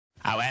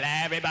Well,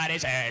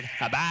 everybody's heard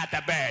about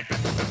the bird.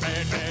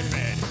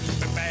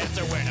 The bird's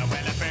a winner,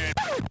 well, a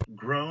bird.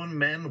 Grown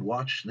men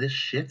watch this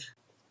shit?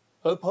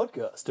 A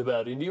podcast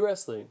about indie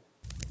wrestling.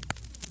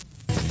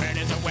 Bird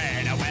is a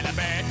winner, well, a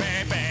bird.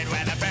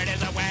 Well, a bird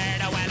is a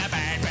winner, well, a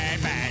bird.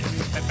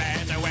 The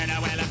bird's a winner,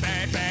 well, a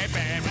bird.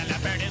 Well, a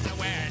bird is a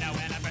winner,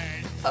 well, a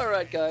bird. All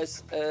right,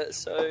 guys.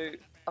 So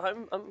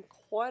I'm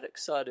quite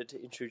excited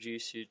to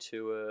introduce you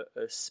to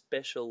a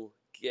special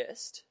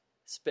guest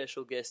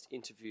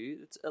interview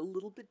that's a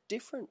little bit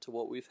different to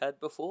what we've had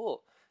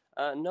before.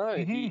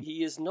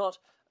 He is not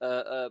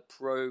a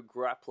pro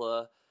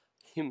grappler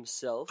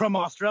himself. From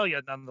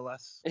Australia,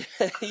 nonetheless.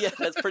 Yeah,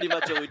 that's pretty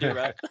much all we do,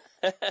 right?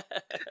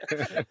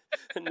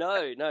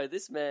 No,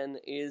 this man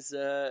is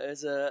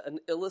an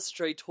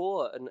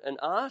illustrator, an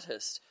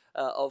artist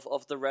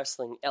of the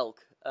wrestling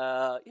elk.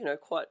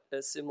 Quite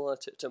similar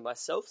to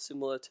myself,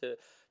 similar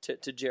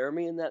to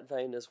Jeremy in that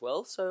vein as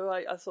well. So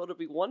I thought it'd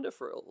be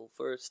wonderful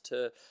for us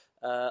to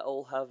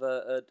all have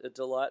a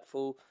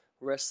delightful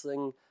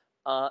wrestling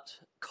art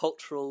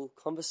cultural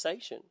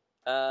conversation.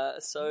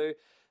 To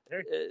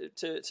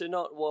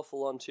not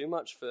waffle on too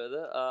much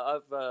further,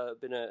 I've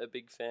been a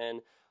big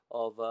fan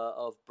of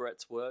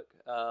Brett's work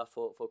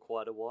for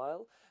quite a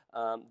while.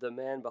 The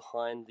man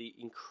behind the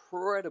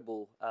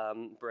incredible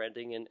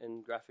branding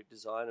and graphic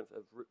design of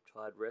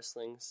Riptide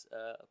Wrestling's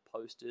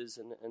posters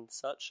and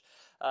such.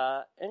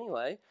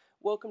 Anyway,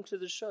 welcome to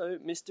the show,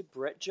 Mr.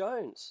 Brett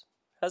Jones.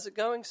 How's it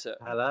going, sir?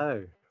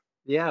 Hello.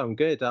 Yeah, I'm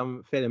good.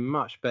 I'm feeling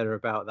much better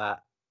about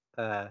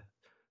that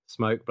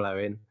smoke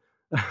blowing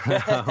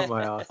on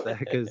my arse there,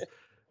 because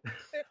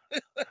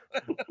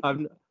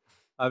I'm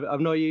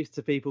not used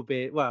to people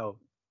being, well,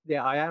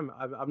 yeah, I am.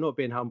 I'm not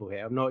being humble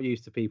here. I'm not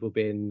used to people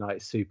being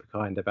like super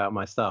kind about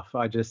my stuff.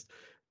 I just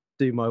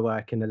do my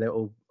work in a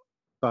little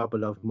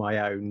bubble of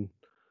my own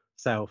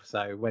self.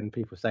 So when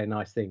people say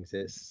nice things,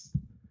 it's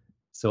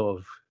sort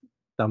of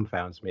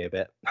dumbfounds me a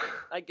bit.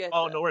 I get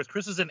Oh, that. no worries.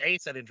 Chris is an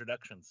ace at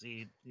introductions.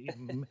 He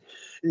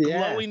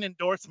Yeah. glowing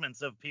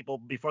endorsements of people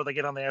before they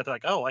get on the air. They're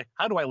like, oh,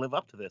 how do I live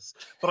up to this?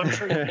 But I'm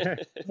sure you're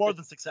more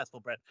than successful,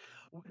 Brett.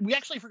 We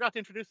actually forgot to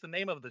introduce the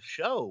name of the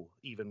show,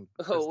 even.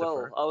 Oh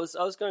well,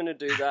 I was going to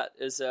do that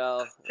as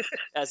our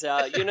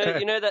you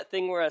know that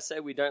thing where I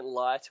say we don't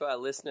lie to our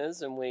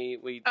listeners and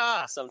we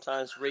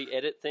sometimes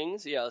re-edit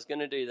things. Yeah, I was going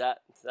to do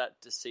that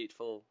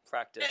deceitful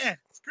practice.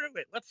 Screw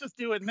it. Let's just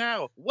do it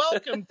now.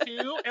 Welcome to,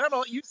 and I don't know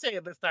what you say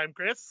it this time,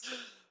 Chris.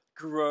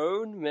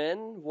 Grown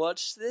men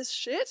watch this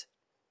shit.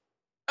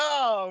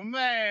 Oh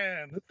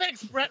man!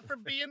 Thanks, Brett, for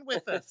being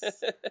with us.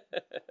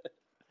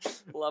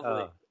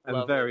 Lovely. And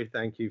lovely. very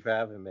thank you for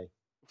having me.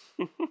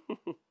 So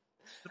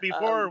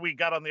before we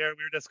got on the air,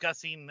 we were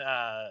discussing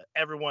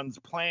everyone's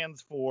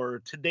plans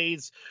for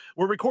today's.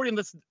 We're recording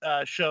this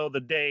show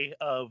the day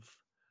of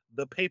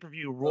the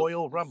pay-per-view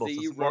Royal Rumble. the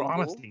So some more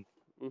Rumble. honesty.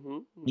 Mm-hmm.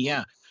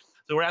 Yeah.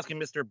 So we're asking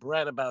Mr.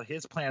 Brett about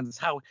his plans,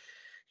 how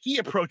he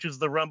approaches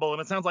the Rumble,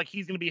 and it sounds like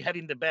he's going to be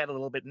heading to bed a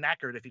little bit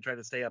knackered if he tried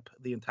to stay up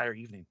the entire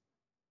evening.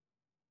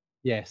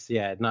 Yes,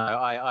 yeah. No,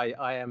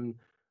 I am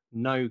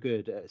no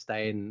good at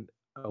staying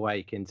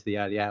awake into the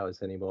early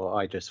hours anymore.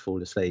 I just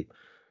fall asleep.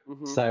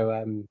 Mm-hmm.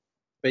 So,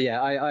 but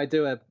yeah, I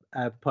do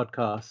a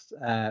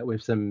podcast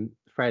with some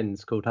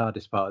friends called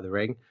Hardest Part of the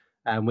Ring,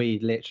 and we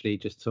literally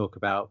just talk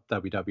about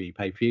WWE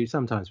pay-per-view.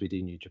 Sometimes we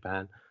do New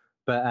Japan,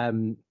 but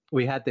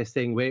we had this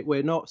thing.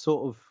 We're not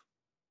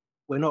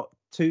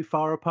too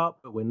far apart,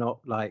 but we're not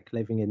like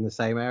living in the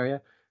same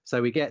area.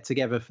 So we get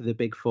together for the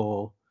big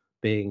four,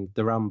 being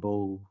the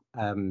Rumble,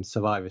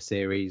 Survivor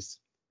Series,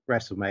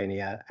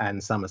 WrestleMania,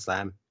 and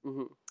SummerSlam,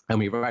 Mm-hmm. and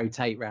we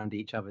rotate round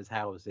each other's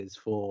houses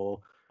for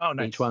Oh,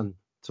 nice. each one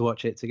to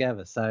watch it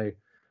together. So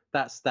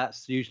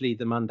that's usually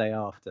the Monday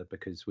after,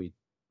 because we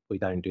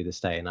don't do the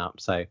staying up.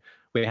 So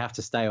we have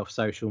to stay off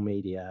social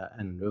media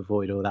and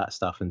avoid all that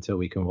stuff until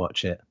we can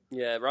watch it.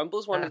 Yeah,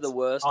 Rumble's one of the That's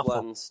worst awful.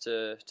 ones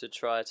to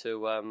try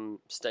to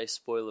stay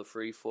spoiler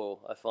free for,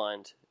 I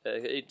find.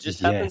 It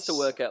just happens to Yes.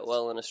 work out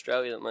well in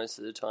Australia that most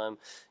of the time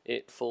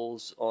it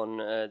falls on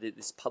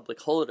this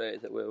public holiday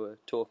that we were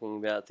talking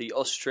about, the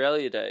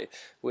Australia Day,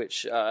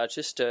 which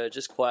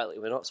just quietly,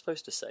 we're not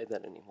supposed to say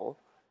that anymore.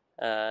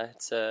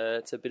 It's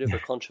a bit of a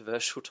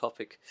controversial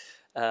topic.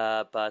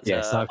 But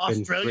Yes, I've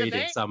been Australia reading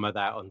Day? some of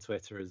that on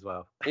Twitter as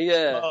well.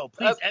 yeah. Oh,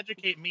 please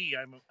educate me.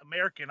 I'm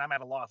American. I'm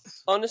at a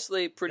loss.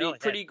 Honestly, Go ahead.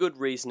 pretty good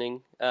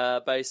reasoning.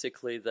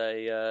 Basically,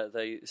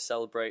 they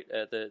celebrate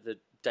the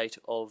date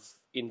of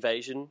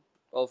invasion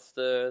of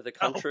the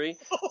country.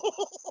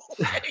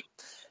 Okay.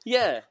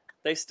 Yeah,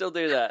 they still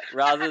do that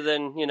rather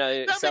than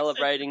makes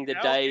celebrating sense,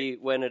 the day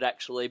when it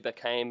actually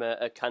became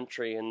a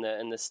country and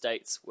the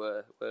states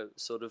were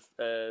sort of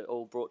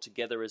all brought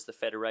together as the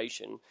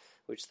Federation,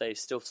 which they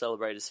still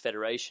celebrate as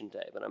Federation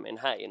Day. But I mean,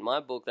 hey, in my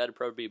book, that'd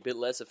probably be a bit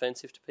less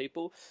offensive to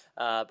people.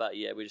 But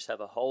yeah, we just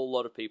have a whole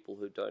lot of people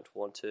who don't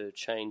want to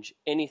change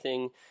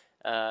anything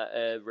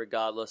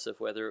regardless of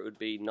whether it would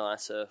be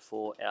nicer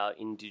for our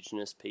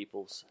Indigenous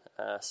peoples.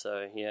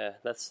 So yeah,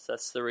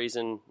 that's the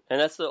reason, and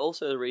that's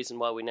also the reason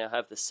why we now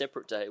have the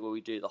separate day where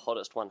we do the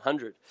Hottest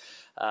 100,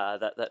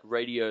 that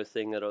radio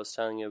thing that I was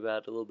telling you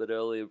about a little bit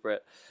earlier,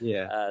 Brett.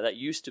 Yeah. That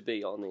used to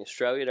be on the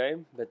Australia Day,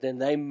 but then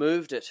they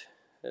moved it.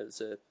 It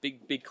was a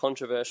big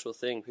controversial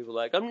thing. People were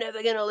like, I'm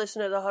never going to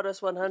listen to the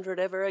Hottest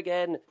 100 ever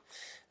again.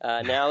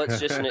 Now it's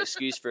just an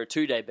excuse for a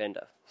 2-day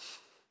bender.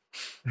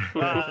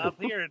 Up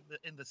here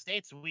in the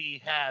States,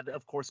 we had,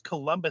 of course,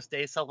 Columbus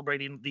Day,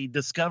 celebrating the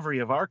discovery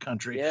of our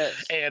country.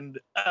 Yes. And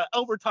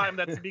over time,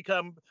 that's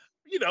become,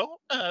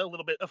 a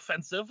little bit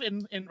offensive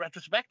in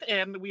retrospect.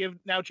 And we have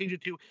now changed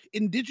it to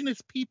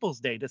Indigenous Peoples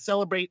Day to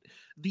celebrate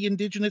the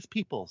indigenous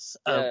peoples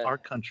of our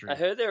country. I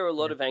heard there are a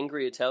lot of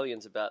angry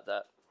Italians about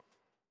that.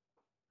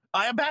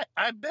 I bet.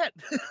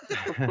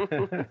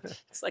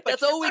 It's like,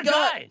 that's all we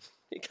got. Guy.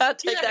 You can't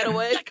take that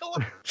away.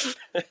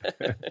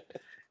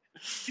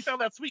 You found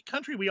that sweet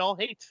country we all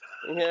hate.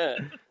 Yeah.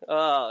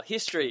 Oh,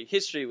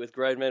 history with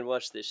Grown Men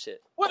Watch This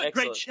Shit. What a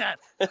Excellent. great chat.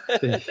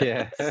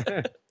 Yeah.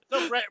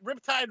 So,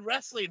 Riptide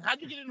Wrestling,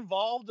 how'd you get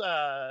involved?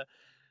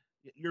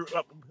 You're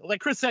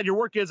like Chris said, your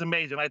work is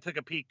amazing. I took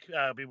a peek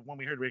when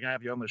we heard we were gonna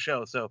have you on the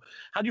show. So,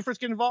 how'd you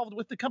first get involved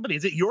with the company?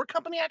 Is it your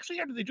company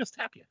actually, or did they just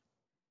tap you?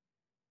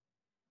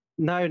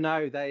 No,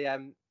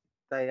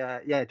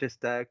 they just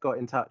got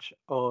in touch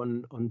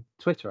on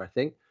Twitter, I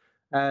think.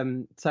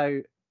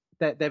 So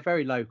they're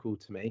very local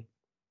to me,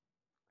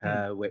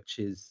 which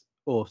is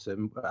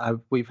awesome.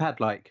 We've had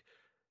like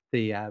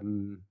the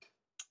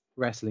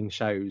wrestling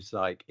shows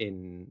like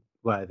in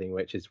Worthing,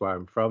 which is where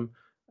I'm from,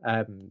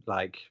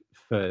 like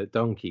for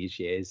donkey's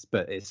years,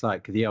 but it's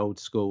like the old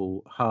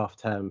school half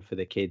term for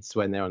the kids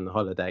when they're on the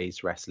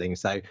holidays wrestling.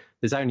 So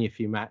there's only a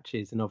few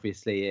matches, and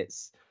obviously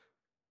it's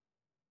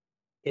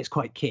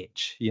quite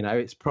kitsch,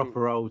 it's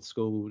proper old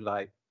school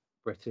like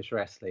British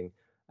wrestling.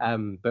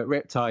 But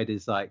Riptide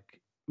is like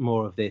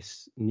more of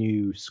this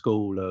new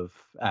school of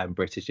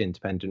British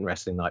independent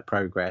wrestling, like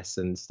Progress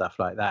and stuff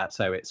like that.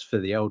 So it's for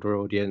the older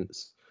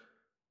audience,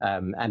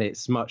 and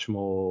it's much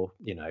more,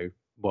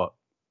 what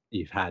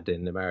you've had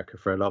in America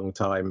for a long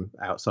time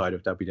outside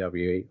of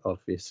WWE,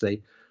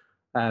 obviously.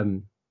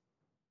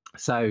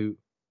 So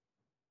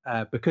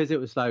because it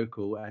was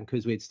local and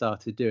because we'd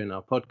started doing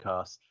our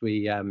podcast,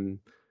 we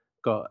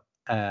got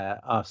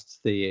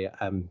asked the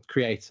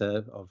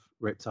creator of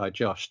Riptide,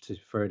 Josh,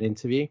 for an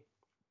interview.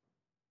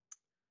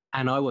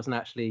 And I wasn't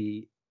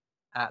actually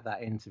at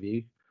that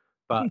interview,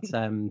 but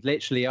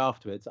literally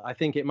afterwards, I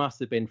think it must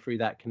have been through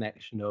that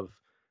connection of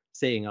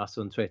seeing us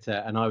on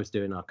Twitter, and I was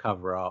doing our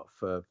cover art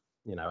for,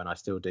 and I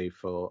still do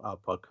for our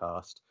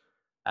podcast.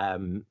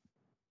 And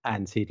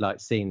he'd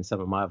like seen some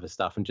of my other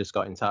stuff and just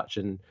got in touch,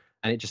 and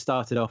it just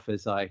started off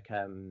as like,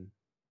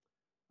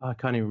 I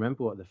can't even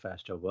remember what the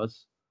first job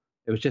was.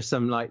 It was just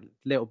some like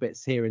little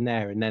bits here and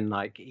there, and then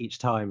like each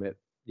time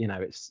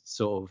it's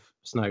sort of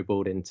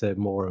snowballed into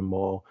more and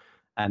more.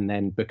 And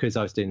then because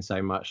I was doing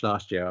so much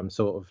last year, I'm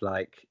sort of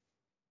like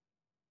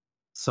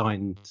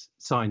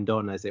signed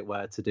on, as it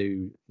were, to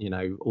do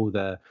all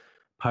the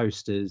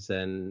posters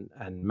and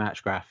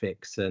match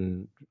graphics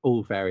and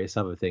all various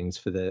other things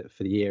for the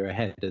year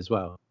ahead as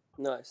well.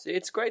 Nice.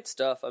 It's great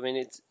stuff. I mean,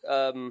 it's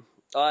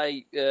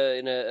I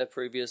in a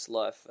previous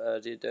life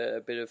did a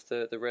bit of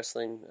the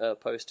wrestling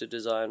poster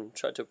design,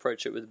 tried to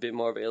approach it with a bit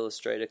more of an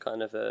illustrator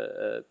kind of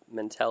a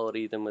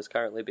mentality than was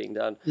currently being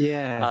done.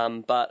 Yeah.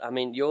 But I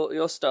mean,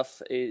 your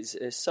stuff is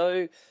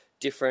so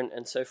different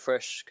and so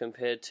fresh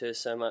compared to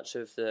so much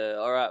of the,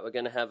 all right, we're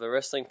going to have a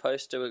wrestling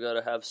poster, we've got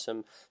to have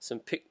some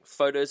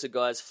photos of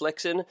guys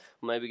flexing,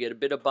 maybe get a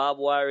bit of barbed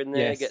wire in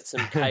there, Yes. get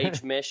some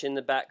cage mesh in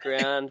the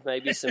background,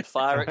 maybe some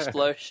fire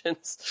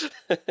explosions.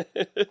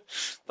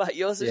 But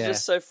yours is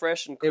just so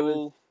fresh and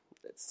cool.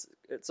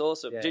 It's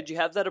awesome. Yeah. Did you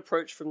have that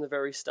approach from the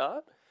very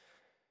start?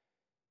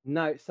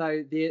 No,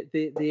 so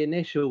the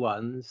initial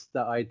ones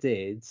that I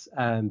did,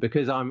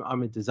 because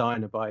I'm a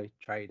designer by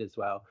trade as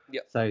well.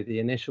 Yep. So the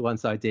initial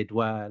ones I did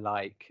were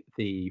like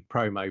the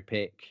promo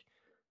pic,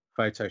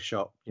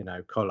 Photoshop,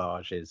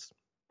 collages.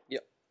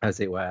 Yep. As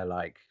it were,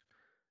 like,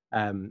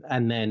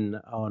 and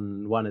then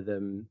on one of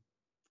them,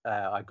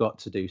 I got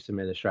to do some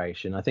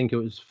illustration. I think it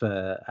was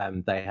for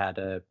they had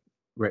a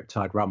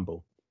Riptide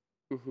Rumble.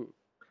 Mm-hmm.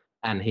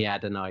 And he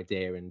had an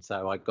idea, and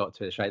so I got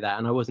to illustrate that.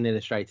 And I wasn't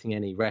illustrating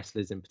any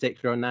wrestlers in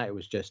particular on that. It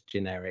was just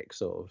generic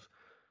sort of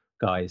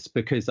guys,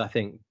 because I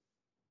think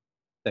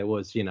there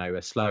was,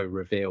 a slow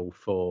reveal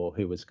for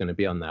who was going to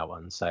be on that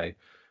one. So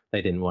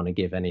they didn't want to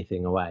give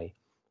anything away.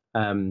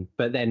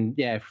 But then,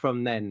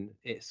 from then,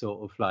 it's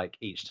sort of like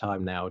each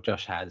time now,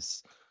 Josh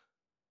has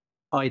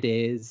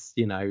ideas,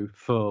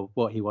 for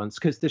what he wants,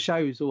 because the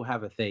shows all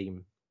have a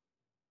theme,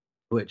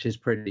 which is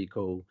pretty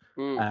cool.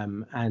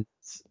 And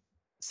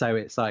so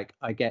it's like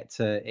I get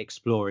to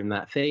explore in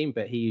that theme,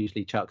 but he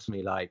usually chucks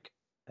me like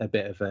a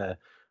bit of a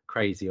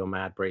crazy or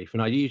mad brief.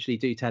 And I usually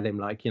do tell him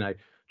like,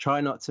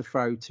 try not to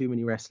throw too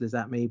many wrestlers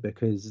at me,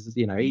 because,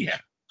 each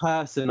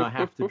person I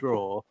have to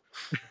draw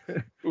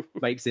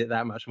makes it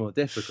that much more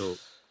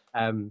difficult.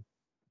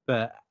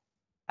 but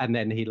and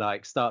then he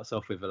like starts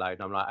off with a load.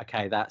 And I'm like,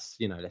 okay, that's,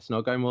 you know, let's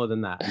not go more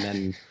than that.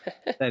 And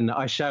then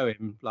I show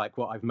him like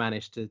what I've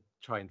managed to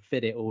try and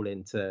fit it all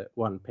into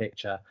one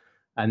picture.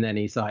 And then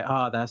he's like,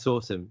 "Oh, that's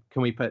awesome.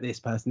 Can we put this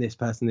person, this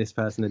person, this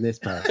person, and this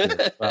person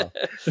as well?"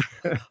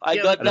 I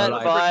Yeah, got and that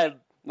I'm vibe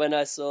when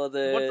I saw One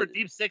for the.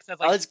 Deep Six has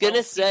like I was gonna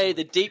 12 say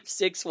people. the Deep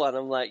Six one.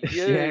 I'm like,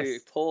 you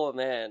Yes. poor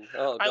man.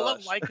 Oh gosh. I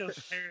love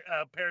Lyco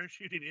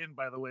parachuting in,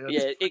 by the way. That's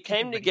Yeah, it freaking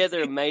came amazing.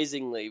 together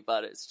amazingly,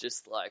 but it's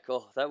just like,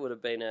 oh, that would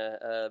have been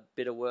a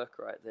bit of work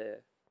right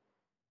there.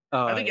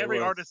 Oh, I think it every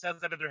was- artist has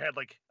that in their head,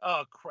 like,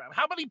 oh crap,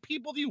 how many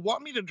people do you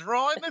want me to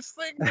draw in this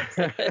thing?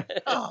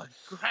 Oh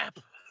crap.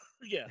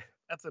 Yeah,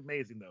 that's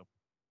amazing though.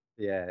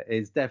 Yeah,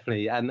 it's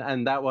definitely,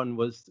 and that one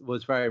was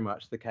very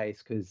much the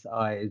case because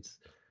I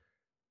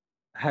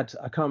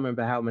can't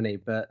remember how many,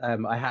 but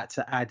I had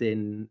to add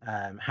in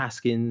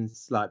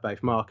Haskins, like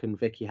both Mark and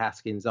Vicky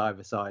Haskins,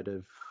 either side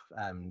of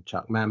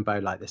Chuck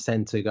Mambo, like the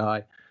center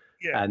guy,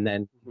 Yeah. and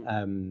then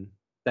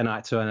I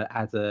had to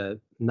add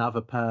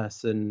another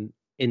person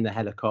in the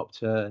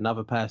helicopter,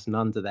 another person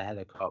under the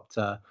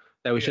helicopter.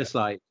 There was Yeah. just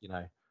like, you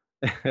know,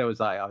 I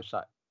was like,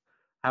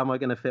 how am I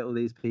going to fit all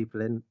these people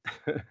in?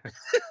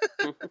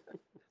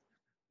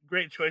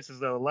 Great choices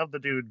though. Love the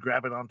dude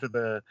grabbing onto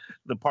the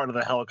part of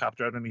the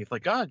helicopter underneath.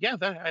 Like, oh yeah,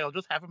 I'll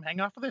just have him hang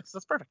off of this.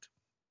 That's perfect.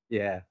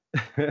 Yeah.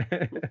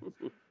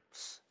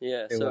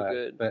 Yeah, It so worked,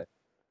 good. but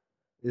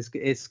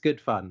it's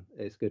good fun.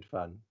 It's good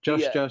fun.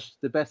 Josh, Yeah.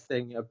 the best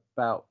thing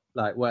about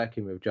like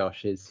working with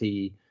Josh is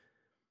he,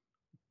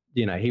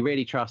 you know, he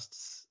really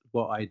trusts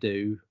what I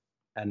do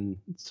and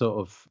sort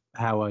of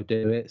how I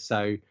do it.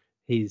 So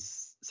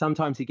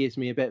sometimes he gives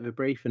me a bit of a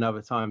brief, and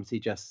other times he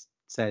just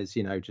says,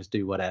 you know, just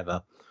do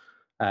whatever.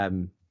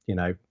 You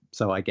know,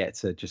 so I get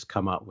to just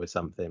come up with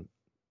something,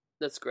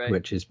 That's great.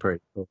 which is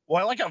pretty cool.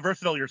 Well, I like how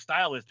versatile your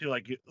style is too.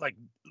 Like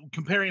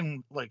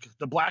comparing like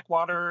the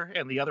Blackwater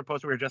and the other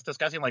poster we were just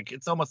discussing. Like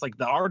it's almost like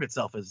the art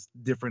itself is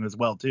different as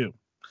well too.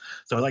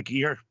 So like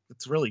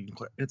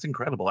it's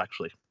incredible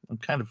actually. I'm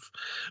kind of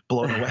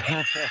blown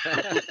away.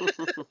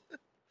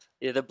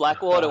 Yeah, the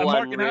Blackwater I'm one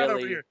marking out over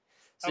really. here.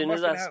 As soon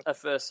as marking out. I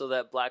first saw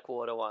that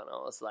Blackwater one, I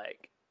was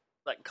like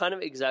kind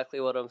of exactly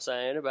what I'm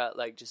saying about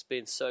like just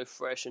being so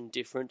fresh and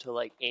different to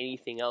like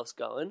anything else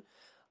going.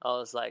 I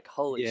was like,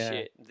 holy Yeah.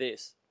 shit,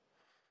 this.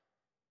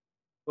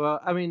 Well,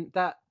 I mean,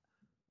 that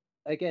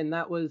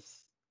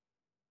was,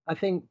 I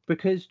think,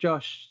 because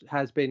Josh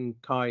has been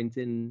kind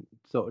in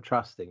sort of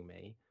trusting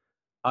me.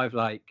 I've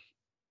like,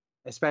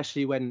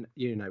 especially when,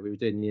 you know, we were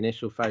doing the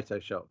initial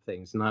Photoshop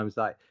things, and I was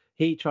like,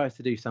 he tries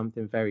to do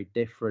something very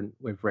different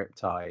with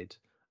Riptide,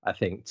 I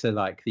think, to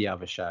like the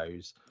other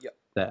shows Yep.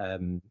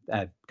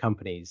 that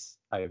companies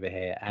over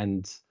here,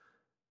 and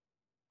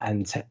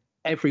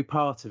every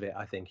part of it,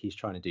 I think he's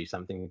trying to do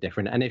something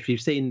different. And if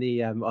you've seen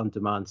the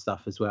on-demand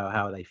stuff as well,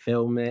 how they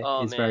film it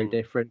is very man.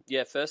 different.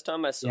 Yeah, first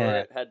time I saw Yeah.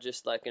 it had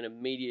just like an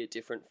immediate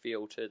different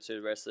feel to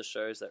the rest of the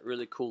shows. That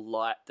really cool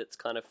light that's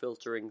kind of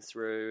filtering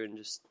through, and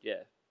just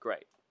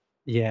great.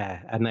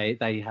 Yeah, and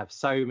they have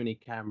so many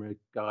camera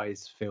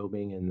guys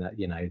filming, and that,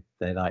 you know,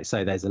 they're like,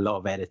 so there's a lot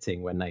of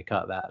editing when they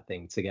cut that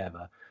thing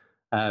together.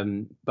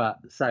 But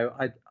so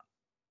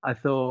I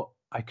thought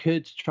I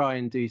could try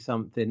and do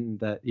something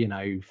that, you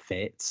know,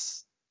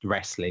 fits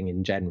wrestling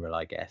in general,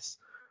 I guess.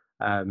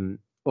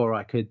 Or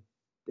I could,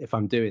 if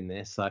I'm doing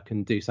this, I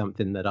can do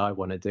something that I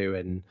want to do,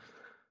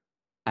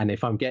 and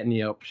if I'm getting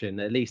the option,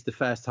 at least the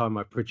first time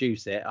I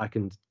produce it, I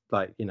can,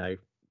 like, you know,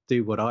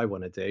 do what I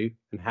want to do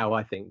and how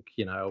I think,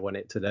 you know, I want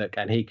it to look,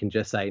 and he can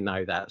just say,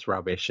 no, that's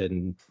rubbish,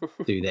 and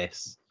do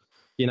this.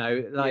 You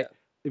know, like,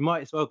 you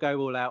might as well go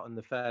all out on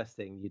the first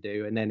thing you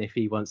do, and then if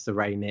he wants to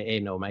rein it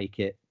in or make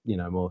it, you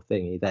know, more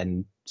thingy,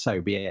 then so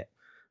be it.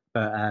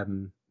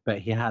 But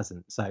he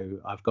hasn't, so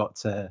I've got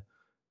to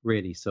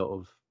really sort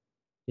of,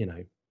 you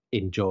know,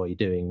 enjoy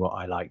doing what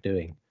I like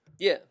doing.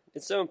 Yeah,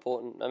 it's so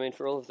important. I mean,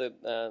 for all of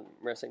the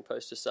wrestling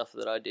poster stuff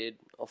that I did,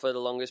 for the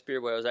longest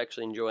period where I was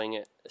actually enjoying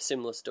it, a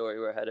similar story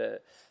where I had a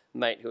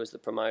mate who was the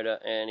promoter,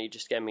 and he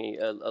just gave me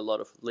a lot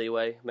of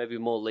leeway, maybe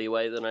more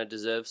leeway than I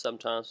deserve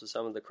sometimes for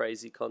some of the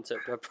crazy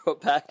concept I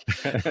brought back.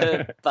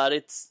 But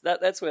it's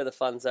that's where the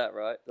fun's at,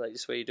 right? Like,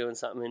 just where you're doing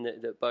something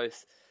that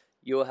both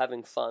you're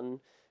having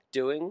fun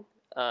doing,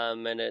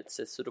 and it's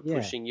sort of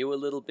pushing you a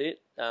little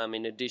bit,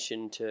 in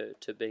addition to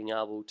being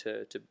able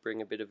to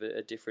bring a bit of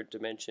a different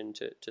dimension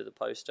to the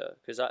poster.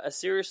 Because I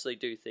seriously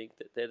do think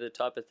that they're the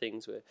type of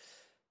things where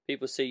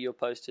people see your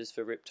posters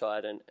for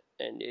Riptide, and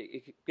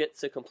it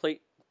gets a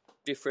complete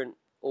different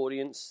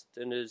audience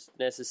than is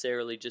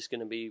necessarily just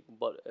going to be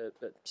what a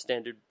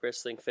standard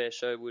wrestling fair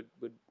show would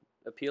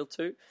appeal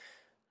to.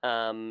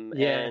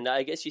 And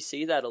I guess you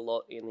see that a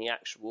lot in the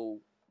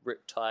actual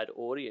Riptide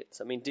audience.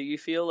 I mean, do you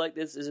feel like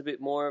there's a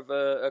bit more of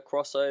a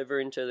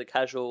crossover into the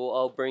casual,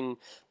 I'll bring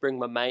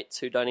my mates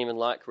who don't even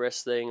like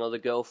wrestling, or the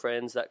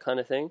girlfriends, that kind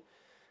of thing?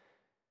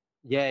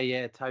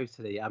 Yeah,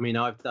 totally. I mean,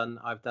 I've done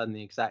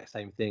the exact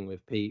same thing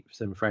with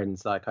peeps and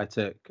friends. Like, I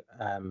took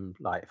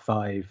like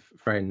 5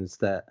 friends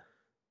that,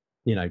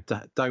 you know,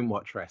 don't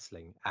watch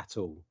wrestling at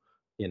all,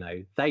 you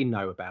know, they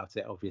know about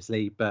it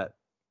obviously, but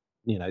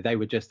you know, they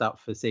were just up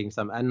for seeing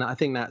some. And I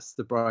think that's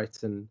the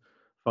Brighton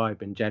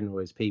vibe in general,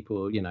 is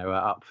people, you know,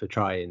 are up for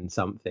trying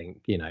something,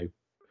 you know,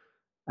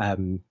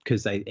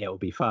 because it'll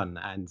be fun.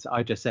 And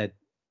I just said,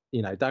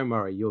 you know, don't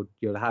worry,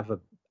 you'll have an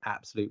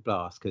absolute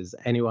blast, because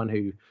anyone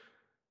who,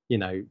 you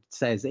know,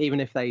 says, even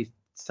if they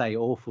say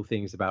awful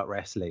things about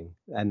wrestling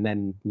and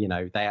then, you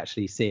know, they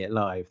actually see it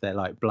live, they're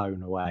like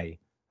blown away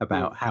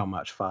about how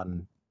much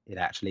fun it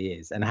actually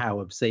is, and how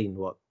obscene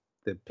what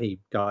the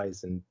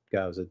guys and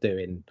girls are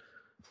doing,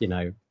 you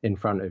know, in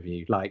front of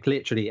you, like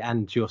literally,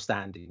 and you're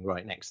standing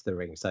right next to the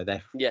ring, so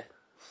they're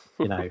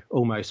you know,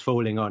 almost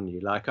falling on you.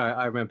 Like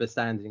I remember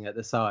standing at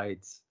the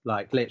sides,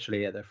 like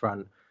literally at the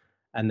front,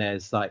 and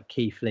there's like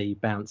Keith Lee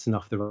bouncing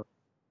off the.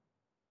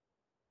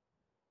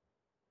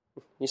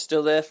 You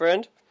still there,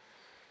 friend?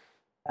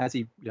 As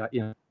he,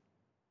 you know,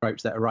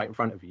 ropes that are right in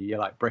front of you, you're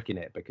like bricking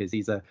it, because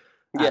he's a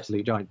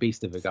absolute giant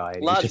beast of a guy,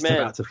 and Large he's just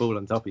man. about to fall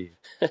on top of you.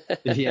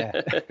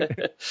 Yeah.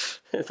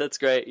 That's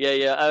great.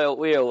 Yeah.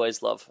 We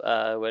always love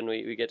when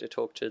we get to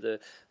talk to the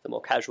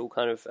more casual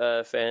kind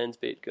of fans,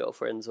 be it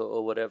girlfriends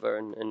or whatever,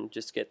 and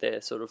just get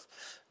their sort of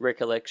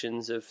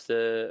recollections of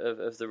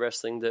the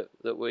wrestling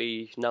that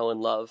we know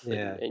and love.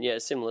 Yeah. And yeah,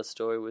 similar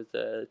story with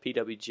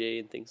PWG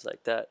and things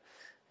like that.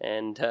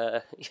 And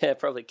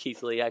probably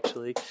Keith Lee,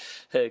 actually,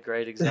 a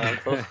great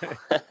example.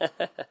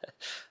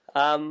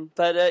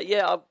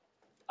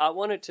 I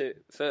wanted to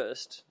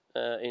first,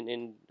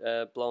 in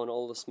blowing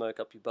all the smoke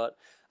up your butt,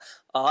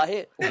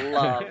 I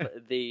love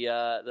the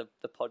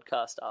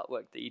podcast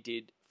artwork that you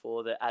did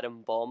for the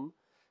Atom Bomb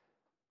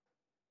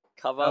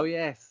cover. Oh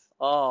yes.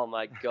 Oh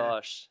my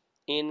gosh,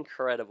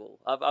 incredible!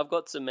 I've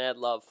got some mad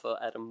love for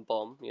Atom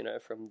Bomb, you know,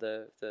 from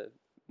the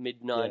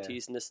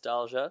mid-90s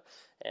nostalgia,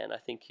 and I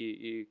think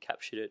you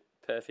captured it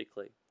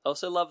perfectly. I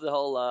also love the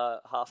whole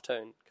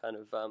halftone kind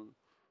of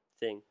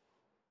thing.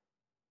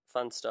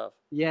 Fun stuff.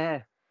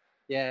 Yeah,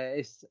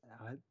 it's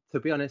to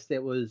be honest,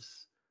 it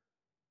was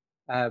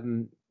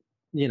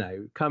you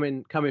know,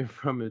 coming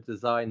from a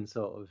design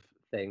sort of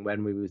thing,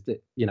 when we was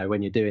you know,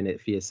 when you're doing it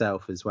for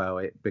yourself as well,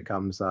 it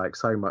becomes like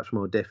so much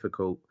more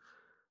difficult,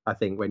 I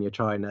think, when you're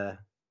trying to,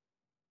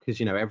 because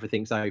you know,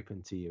 everything's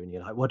open to you and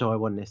you're like, what do I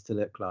want this to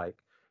look like,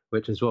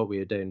 which is what we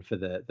were doing for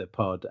the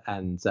pod.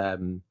 And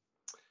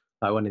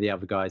like one of the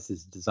other guys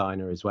is a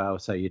designer as well,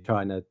 so you're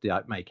trying to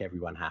like make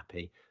everyone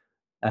happy.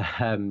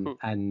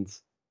 And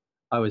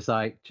I was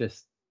like,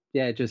 just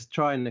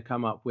trying to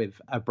come up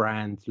with a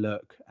brand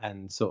look,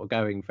 and sort of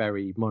going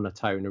very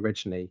monotone.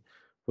 Originally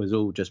was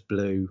all just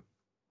blue,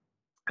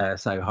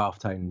 so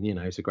halftone, you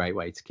know, is a great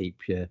way to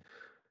keep your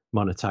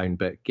monotone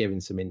but giving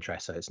some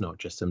interest, so it's not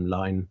just some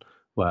line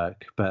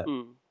work. But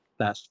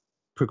that's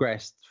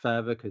progressed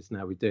further, because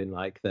now we're doing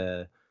like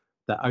the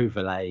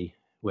overlay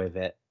with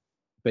it.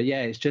 But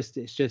yeah, it's just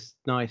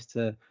nice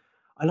to,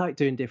 I like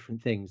doing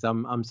different things.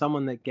 I'm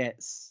someone that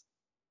gets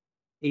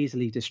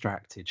easily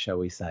distracted, shall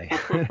we say.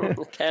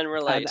 Can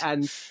relate.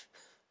 and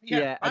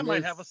I and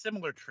might have a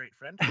similar trait,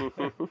 friend.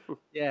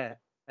 yeah,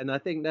 and I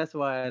think that's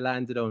why I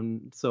landed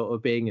on sort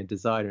of being a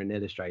designer and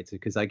illustrator,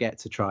 because I get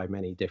to try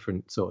many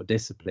different sort of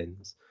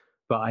disciplines,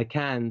 but I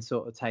can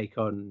sort of take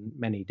on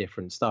many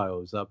different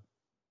styles. I'm,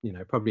 you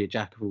know, probably a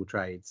jack of all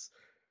trades,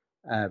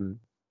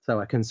 so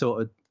I can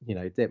sort of, you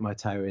know, dip my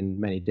toe in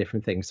many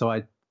different things. So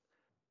I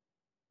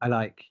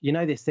like, you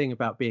know, this thing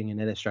about being an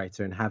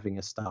illustrator and having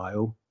a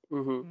style,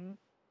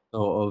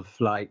 sort of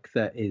like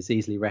that is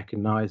easily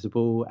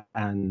recognizable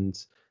and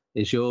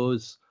is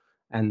yours.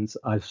 And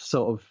I've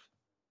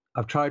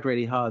tried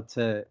really hard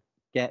to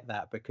get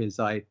that, because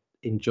I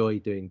enjoy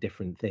doing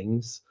different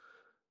things.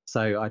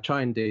 So I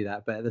try and do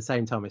that, but at the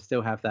same time, I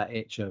still have that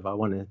itch of, I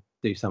want to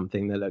do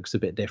something that looks a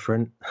bit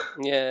different.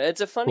 Yeah, it's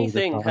a funny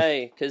thing,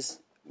 hey, because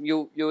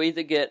you'll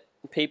either get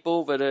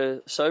people that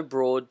are so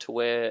broad to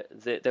where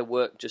their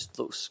work just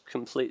looks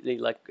completely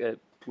like a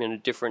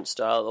different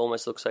style,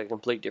 almost looks like a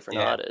complete different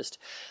artist,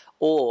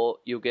 or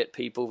you'll get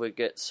people that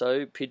get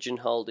so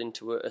pigeonholed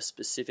into a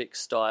specific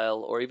style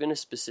or even a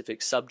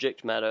specific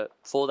subject matter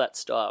for that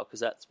style,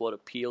 because that's what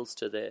appeals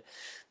to their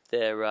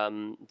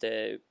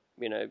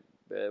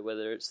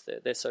whether it's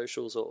their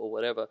socials or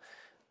whatever.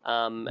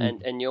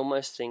 And you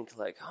almost think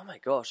like, oh my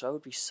gosh, I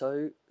would be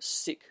so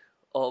sick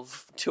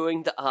of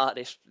doing the art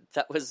if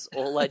that was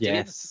all I did.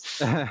 Yes.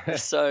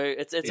 So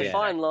it's a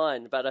fine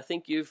line, but I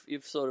think you've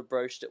sort of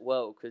broached it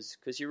well,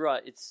 because you're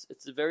right. It's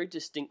a very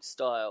distinct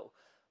style,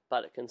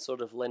 but it can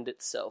sort of lend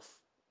itself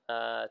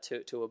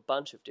to a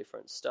bunch of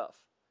different stuff.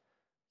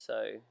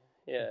 So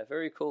yeah,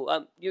 very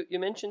cool. You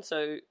mentioned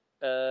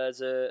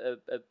as a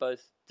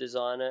both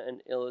designer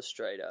and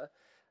illustrator.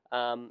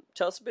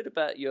 Tell us a bit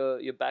about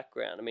your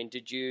background. I mean,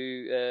 did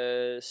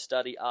you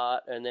study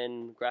art and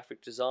then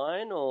graphic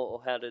design,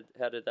 or how did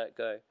that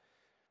go?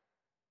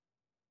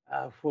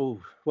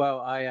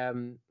 Well, I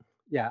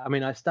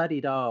mean, I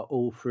studied art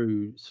all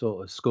through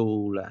sort of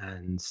school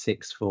and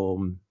sixth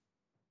form,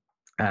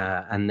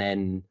 and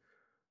then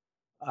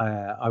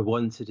I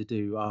wanted to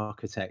do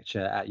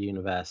architecture at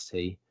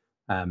university,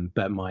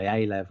 But my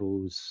A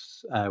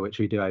levels, which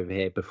we do over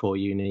here before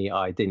uni,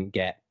 I didn't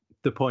get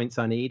the points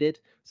I needed.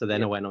 So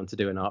then I went on to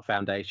do an art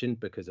foundation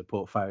because a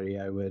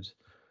portfolio would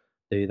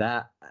do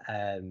that,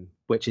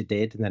 which it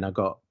did. And then I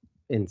got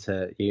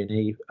into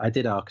uni. I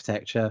did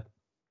architecture,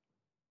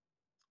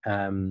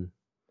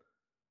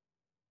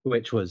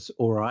 which was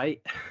all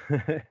right,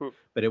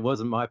 but it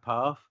wasn't my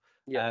path.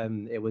 Yeah.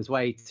 It was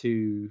way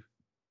too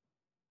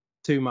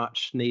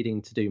much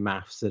needing to do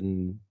maths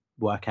and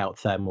work out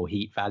thermal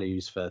heat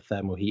values for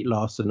thermal heat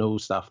loss and all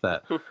stuff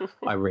that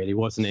I really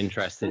wasn't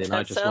interested in. That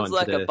I just sounds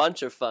wanted like a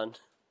bunch of fun.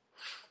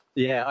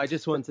 Yeah, I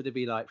just wanted to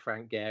be like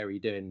Frank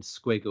Gehry doing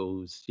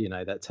squiggles,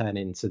 that turn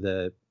into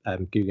the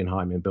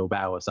Guggenheim in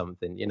Bilbao or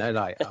something.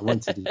 Like I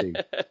wanted to do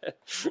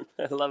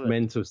I love it.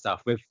 mental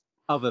stuff with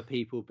other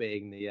people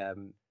being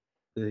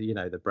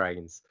the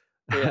brains.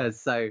 Yeah.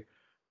 So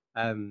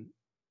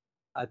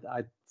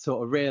I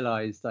sort of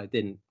realised I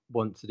didn't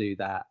want to do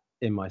that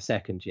in my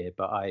second year,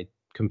 but I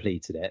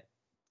completed it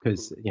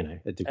because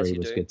a degree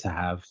was good to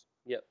have.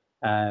 Yep.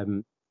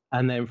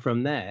 And then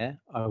from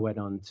there, I went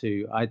on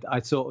to I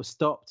sort of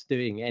stopped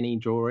doing any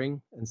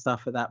drawing and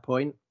stuff at that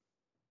point,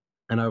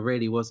 and I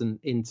really wasn't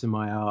into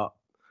my art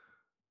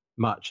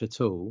much at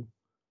all,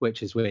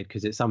 which is weird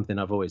because it's something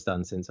I've always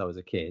done since I was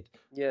a kid.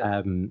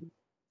 Yeah.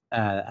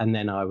 And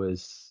then I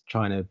was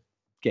trying to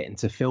get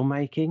into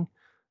filmmaking,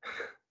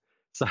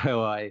 so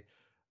I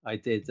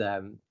did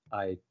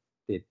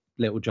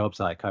little jobs,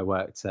 like I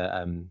worked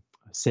at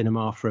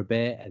cinema for a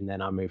bit, and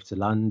then I moved to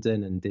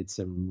London and did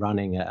some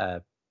running at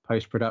a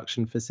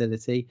post-production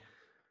facility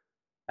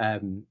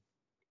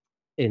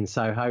in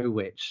Soho,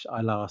 which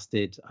I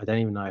don't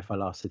even know if I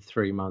lasted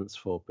 3 months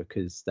for,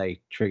 because they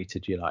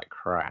treated you like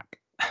crap.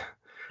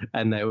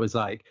 And there was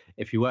like,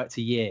 if you worked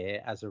a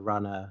year as a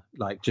runner,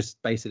 like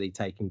just basically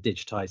taking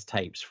digitized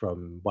tapes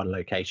from one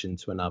location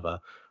to another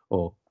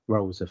or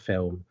rolls of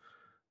film,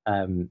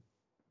 and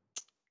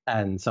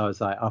so I was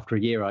like, after a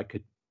year I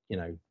could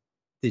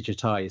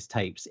digitize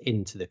tapes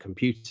into the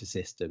computer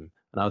system,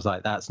 and I was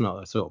like, that's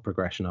not a sort of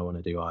progression I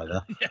want to do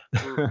either.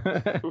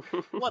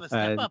 What a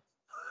step up.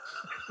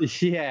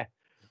 Yeah.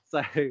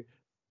 So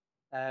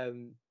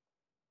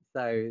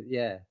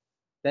yeah,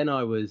 then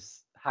I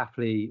was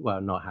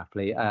not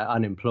happily,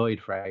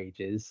 unemployed for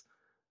ages,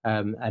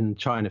 and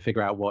trying to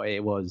figure out what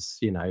it was,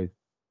 that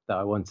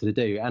I wanted to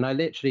do. And I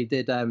literally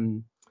did a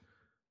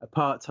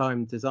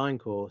part-time design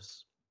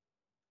course,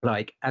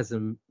 like as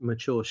a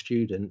mature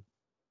student,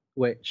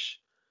 which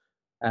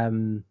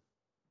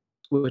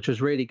was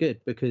really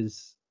good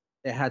because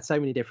it had so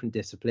many different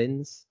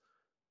disciplines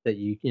that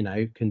you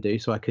can do.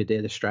 So I could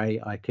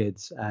illustrate, I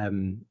could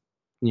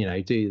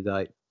do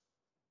like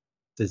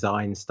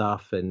design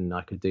stuff, and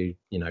I could do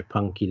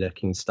punky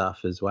looking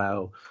stuff as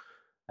well,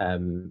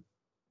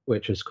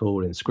 which was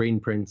cool, and screen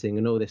printing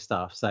and all this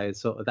stuff. So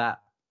sort of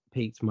that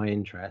piqued my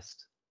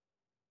interest,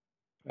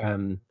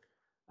 and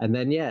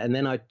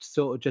then I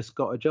sort of just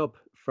got a job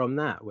from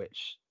that,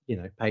 which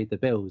paid the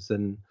bills,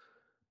 and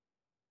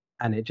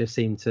it just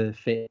seemed to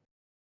fit.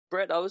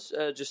 Brett, I was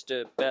just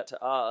about to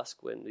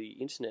ask when the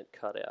internet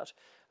cut out.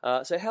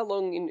 So how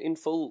long in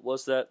full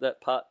was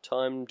that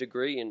part-time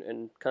degree,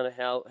 and kind of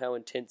how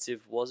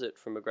intensive was it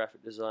from a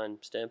graphic design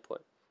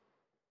standpoint?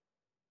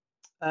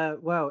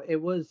 Well,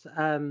 it was...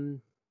 how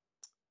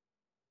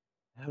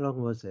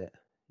long was it?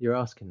 You're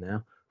asking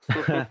now.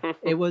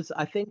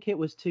 I think it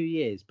was 2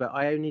 years, but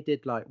I only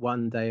did like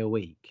 1 day a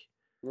week.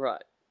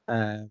 Right.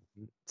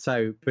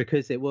 So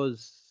because it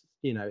was,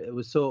 it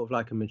was sort of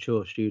like a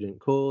mature student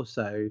course,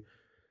 so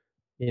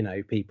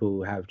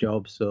people have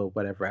jobs or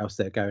whatever else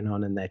they're going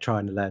on, and they're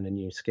trying to learn a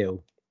new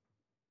skill,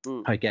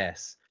 I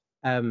guess.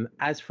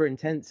 As for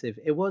intensive,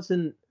 it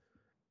wasn't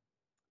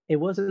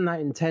that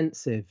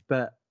intensive,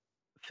 but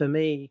for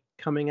me,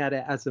 coming at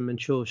it as a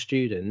mature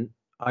student,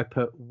 I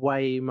put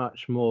way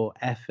much more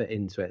effort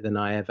into it than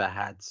I ever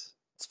had.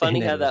 It's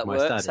funny how that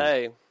works,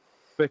 hey?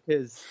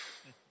 Because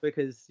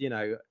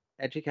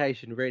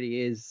education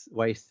really is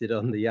wasted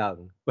on the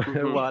young.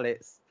 while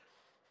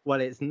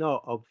it's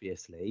not,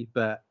 obviously,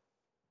 but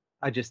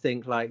I just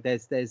think like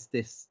there's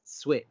this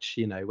switch,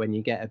 when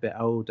you get a bit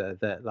older,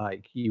 that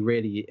like you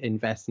really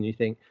invest and you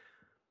think,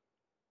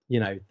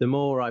 the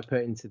more I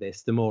put into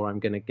this, the more I'm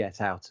going to get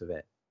out of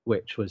it,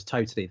 which was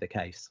totally the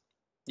case.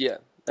 Yeah.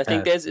 I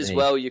think there's as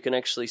well, you can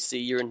actually see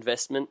your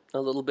investment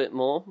a little bit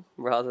more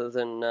rather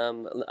than,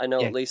 I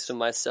know at least for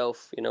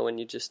myself, when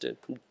you're just a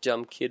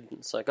dumb kid,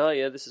 it's like, oh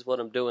yeah, this is what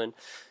I'm doing.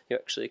 You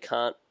actually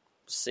can't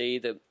see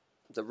the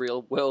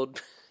real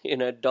world,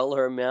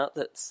 dollar amount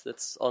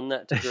that's on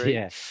that degree.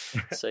 Yeah.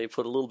 So you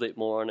put a little bit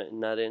more on it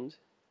in that end.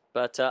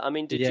 But,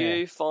 did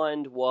you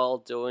find while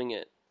doing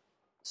it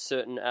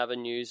certain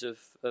avenues of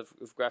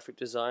graphic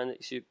design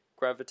that you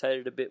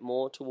gravitated a bit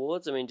more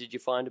towards? Did you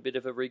find a bit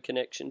of a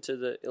reconnection to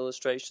the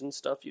illustration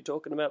stuff you're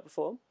talking about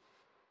before?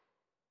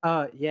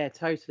 Yeah,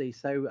 totally.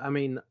 So,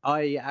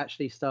 I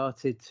actually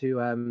started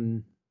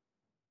to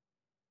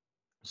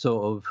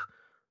sort of,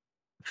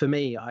 for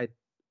me, I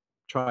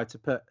tried to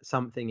put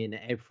something in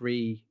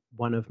every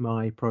one of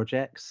my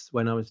projects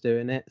when I was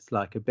doing it. It's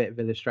like a bit of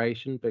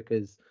illustration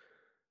because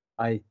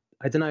I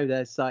don't know,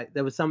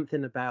 there was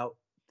something about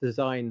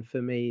design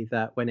for me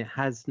that when it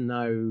has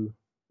no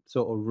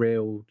sort of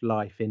real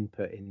life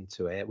input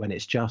into it, when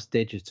it's just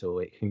digital,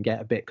 it can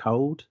get a bit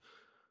cold.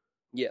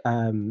 Yeah.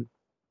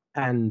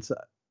 And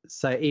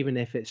so even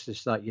if it's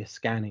just like you're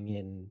scanning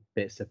in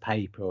bits of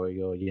paper or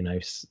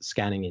you're,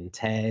 scanning in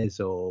tears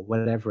or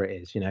whatever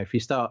it is, if you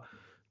start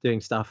doing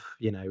stuff,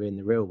 in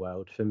the real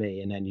world for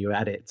me, and then you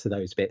add it to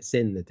those bits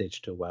in the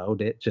digital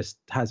world, it just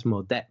has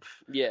more depth.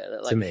 Yeah,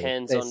 to like me.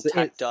 hands-on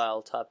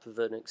tactile type of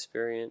an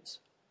experience.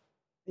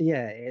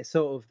 Yeah, it's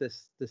sort of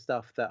the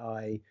stuff that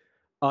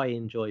I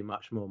enjoy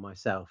much more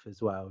myself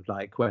as well.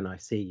 Like when I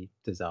see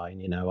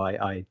design,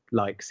 I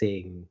like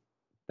seeing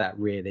that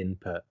real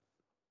input.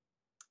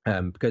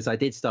 Because I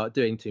did start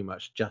doing too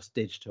much just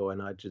digital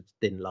and I just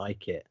didn't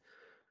like it.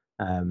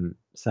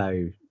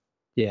 So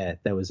yeah,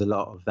 there was a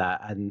lot of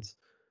that. And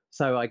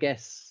so I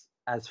guess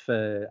as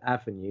for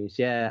avenues,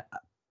 yeah,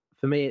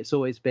 for me, it's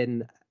always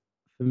been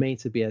for me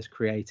to be as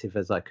creative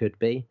as I could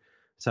be.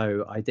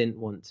 So I didn't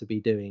want to be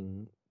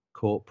doing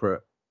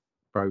corporate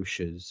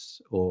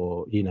brochures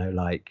or,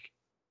 like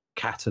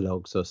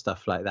catalogs or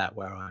stuff like that,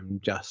 where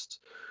I'm just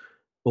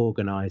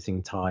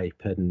organizing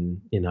type and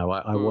I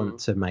want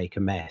to make a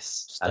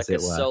mess, just as like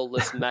it a were.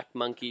 soulless Mac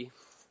monkey.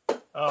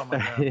 Oh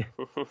my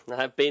god.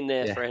 I've been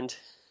there, Yeah. friend.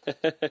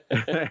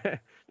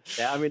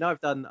 Yeah, I mean, I've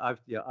done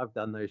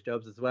those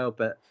jobs as well,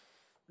 but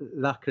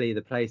luckily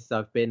the places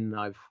I've been,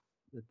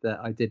 that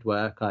I did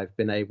work, I've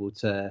been able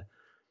to,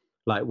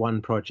 like,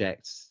 one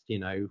project,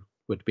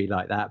 would be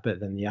like that, but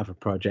then the other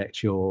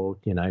project, you're,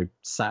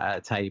 sat at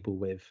a table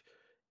with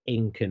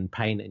ink and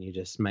paint and you're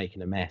just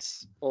making a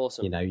mess.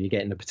 Awesome. You're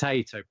getting a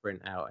potato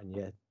print out and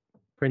you're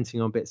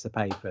printing on bits of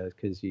paper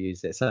because you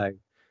use it. So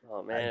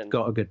Oh man, I've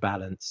got a good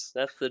balance.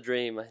 that's the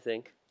dream, I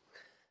think.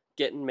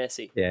 Getting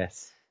messy.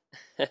 Yes.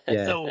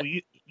 Yeah. So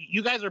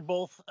you guys are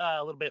both a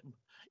little bit.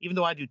 Even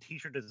though I do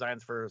T-shirt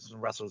designs for some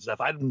wrestling stuff,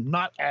 I'm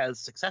not as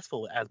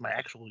successful as my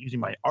actual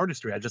using my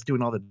artistry. I'm just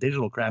doing all the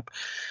digital crap.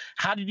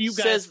 How did you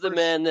guys? Says the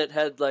man that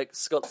had like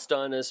Scott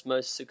Steiner's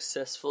most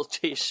successful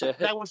T-shirt.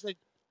 That was like.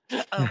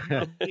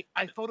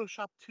 I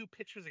photoshopped 2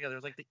 pictures together.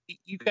 It was like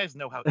you guys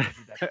know how easy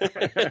that is.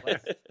 Right? Like,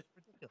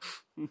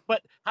 ridiculous.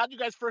 But how did you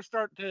guys first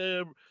start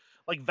to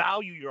like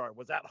value your art?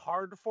 Was that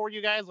hard for you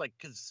guys? Like,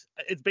 because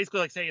it's basically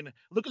like saying,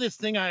 "Look at this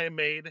thing I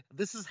made.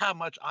 This is how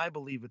much I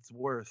believe it's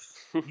worth.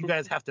 You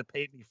guys have to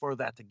pay me for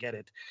that to get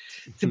it."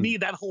 To me,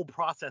 that whole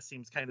process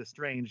seems kind of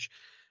strange.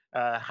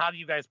 How do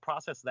you guys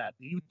process that?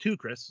 You too,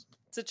 Chris.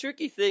 It's a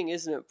tricky thing,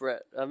 isn't it,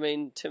 Brett? I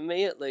mean, to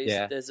me at least,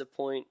 Yeah. there's a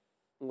point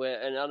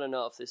where, and I don't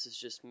know if this is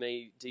just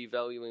me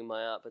devaluing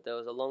my art, but there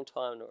was a long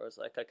time where I was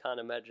like, I can't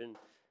imagine,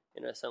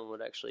 someone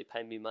would actually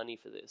pay me money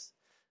for this.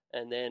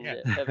 And then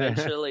Yeah.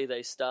 eventually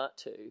they start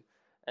to,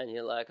 and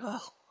you're like,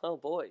 oh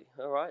boy,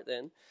 all right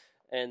then.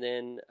 And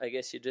then I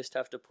guess you just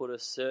have to put a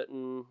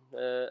certain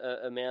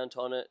amount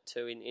on it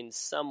to in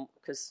some,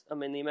 because I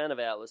mean the amount of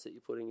hours that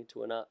you're putting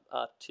into an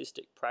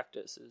artistic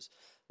practice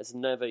is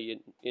never, you're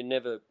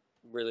never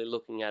really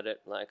looking at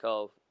it like,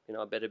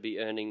 I better be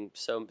earning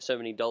so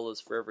many dollars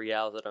for every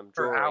hour that I'm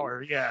drawing. Per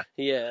hour, yeah.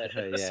 Yeah.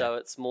 Yeah. So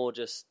it's more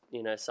just,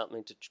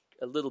 something to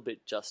a little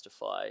bit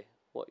justify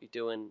what you're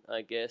doing,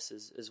 I guess,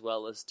 as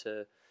well as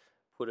to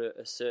put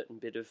a certain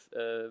bit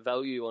of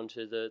value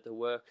onto the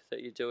work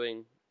that you're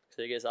doing.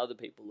 So I guess other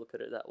people look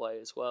at it that way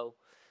as well.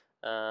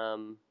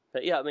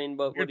 But yeah, I mean,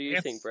 what do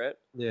you think, Brett?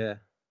 Yeah.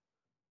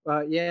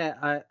 Well,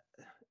 yeah,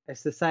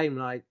 it's the same.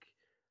 Like,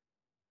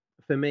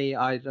 for me,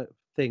 I don't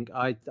think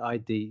I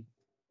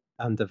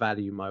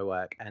undervalue my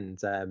work,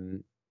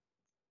 and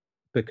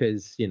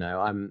because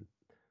I'm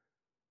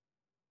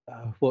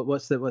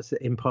what's the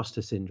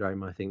imposter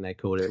syndrome, I think they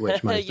call it,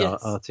 which most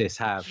Yes. artists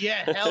have.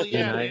 Yeah, hell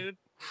yeah, know? dude.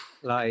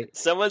 Like,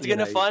 Someone's you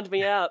going to know- find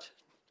me out.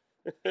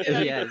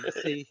 yeah, you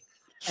see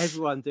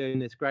everyone doing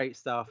this great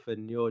stuff,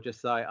 and you're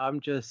just like,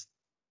 I'm just,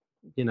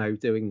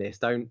 doing this.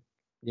 Don't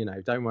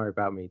worry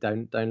about me.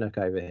 Don't look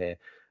over here.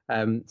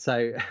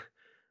 So,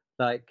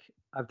 like,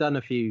 I've done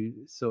a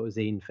few sort of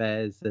zine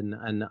fairs,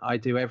 and I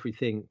do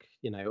everything.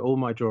 All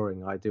my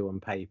drawing I do on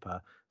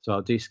paper. So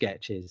I'll do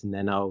sketches, and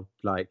then I'll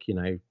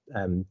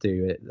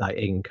do it like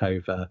ink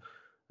over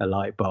a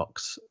light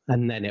box,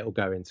 and then it'll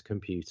go into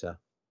computer.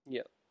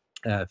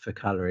 Yeah. For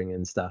colouring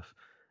and stuff.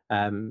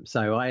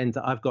 So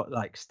I've got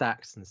like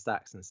stacks and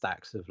stacks and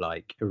stacks of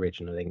like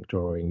original ink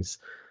drawings,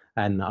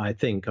 and I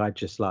think I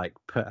just like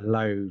put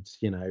loads,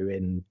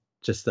 in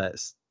just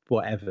that's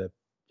whatever,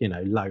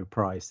 low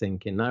price,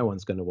 thinking no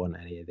one's going to want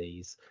any of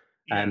these.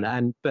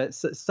 Yeah. But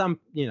some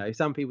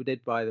people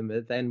did buy them,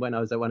 but then when I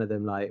was at one of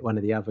them, like one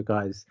of the other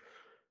guys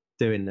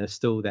doing the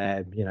stall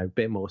there, a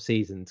bit more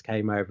seasoned,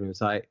 came over and was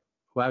like,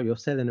 wow, you're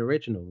selling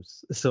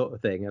originals, sort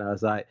of thing. And I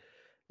was like,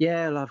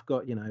 yeah, well, I've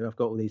got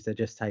all these, they're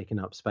just taking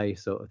up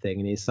space, sort of thing.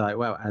 And he's like,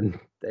 well, and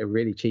they're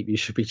really cheap, you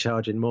should be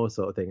charging more,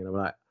 sort of thing. And I'm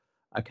like,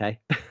 okay.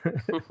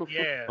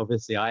 Yeah.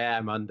 Obviously I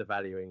am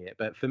undervaluing it,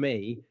 but for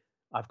me,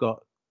 I've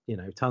got,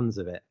 tons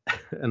of it.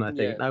 And I think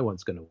Yeah. no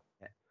one's going to want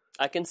it.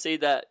 I can see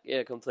that,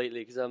 yeah,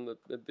 completely, because I'm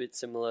a bit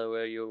similar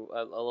where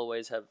I'll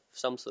always have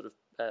some sort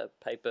of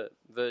paper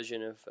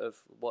version of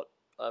what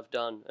I've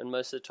done, and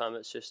most of the time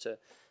it's just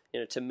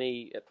to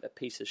me, a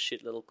piece of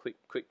shit little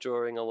quick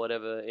drawing or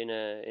whatever in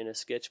a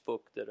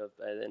sketchbook that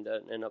I then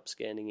don't end up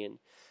scanning in.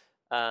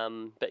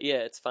 But yeah,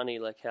 it's funny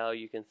like how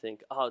you can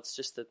think, oh, it's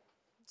just the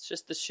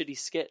shitty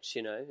sketch,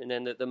 and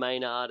then the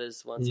main art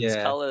is once it's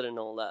coloured and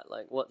all that.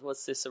 Like,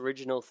 what's this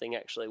original thing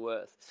actually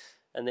worth?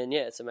 And then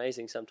it's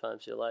amazing.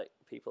 Sometimes you're like,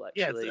 people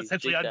actually it's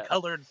essentially dig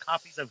uncolored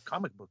copies of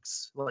comic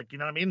books. Like, you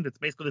know what I mean? It's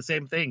basically the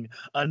same thing.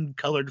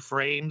 Uncolored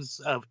frames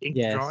of ink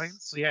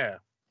drawings. Yeah.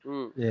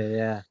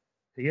 Mm.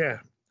 Yeah.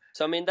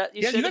 So I mean that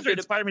you guys are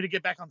inspiring me to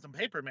get back on some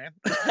paper, man.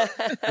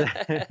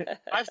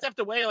 I've stepped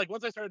away. Like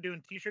once I started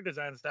doing t-shirt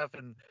design stuff,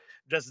 and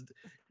just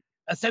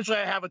essentially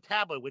I have a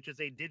tablet, which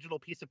is a digital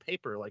piece of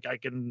paper. Like I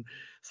can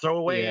throw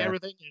away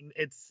everything, and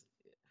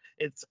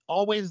it's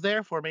always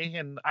there for me.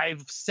 And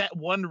I've set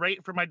one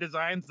rate for my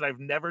designs, and I've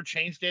never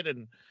changed it.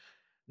 And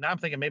now I'm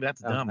thinking maybe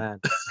that's dumb.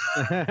 Man.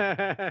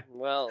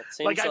 Well, it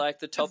seems like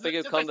the topic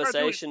of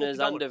conversation is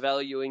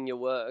undervaluing your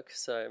work.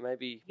 So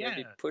maybe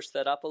push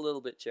that up a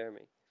little bit,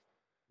 Jeremy.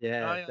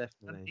 Yeah,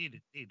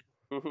 definitely. Indeed.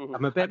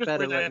 I'm a bit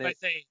better when I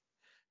say,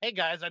 hey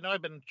guys, I know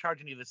I've been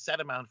charging you the set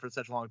amount for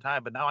such a long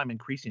time, but now I'm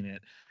increasing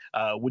it.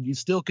 Would you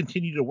still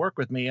continue to work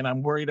with me? And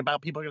I'm worried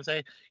about people are going to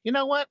say, you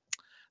know what?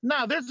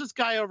 No, there's this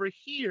guy over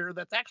here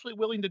that's actually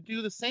willing to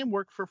do the same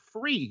work for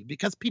free,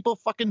 because people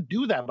fucking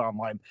do that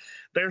online.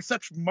 They're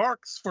such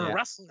marks for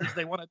wrestlers.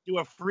 They want to do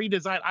a free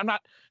design.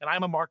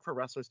 I'm a mark for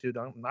wrestlers too.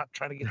 I'm not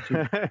trying to get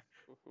too,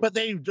 but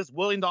they just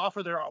willing to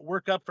offer their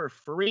work up for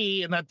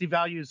free, and that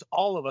devalues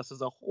all of us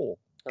as a whole.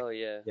 Oh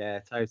yeah. Yeah,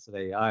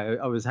 totally.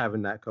 I was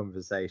having that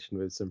conversation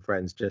with some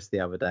friends just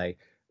the other day,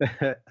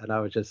 and I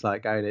was just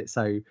like going, it's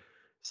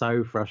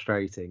so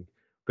frustrating,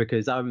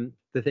 because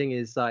the thing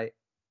is, like,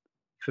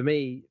 for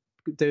me,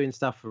 doing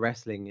stuff for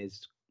wrestling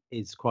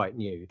is quite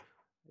new.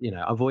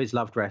 I've always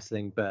loved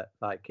wrestling, but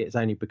like it's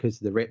only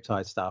because of the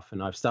Riptide stuff,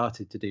 and I've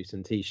started to do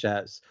some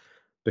t-shirts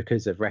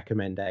because of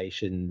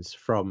recommendations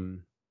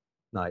from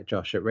like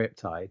Josh at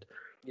Riptide.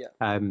 Yeah.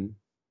 And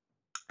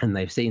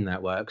they've seen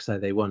that work, so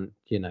they want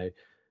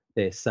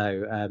this.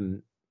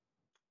 So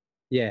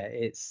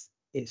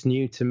it's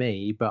new to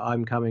me, but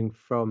I'm coming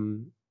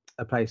from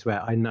a place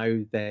where I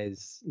know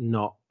there's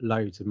not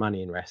loads of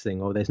money in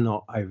wrestling, or there's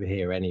not over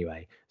here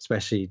anyway,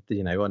 especially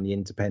on the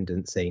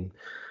independent scene.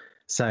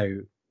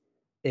 So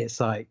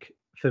it's like,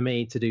 for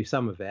me to do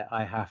some of it,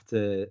 I have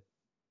to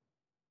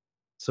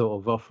sort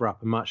of offer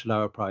up a much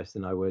lower price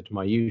than I would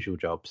my usual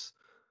jobs,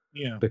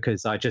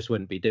 because I just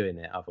wouldn't be doing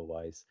it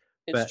otherwise.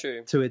 It's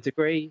true. To a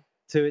degree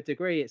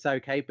it's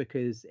okay,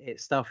 because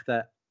it's stuff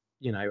that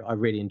I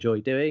really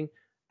enjoy doing,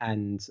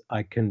 and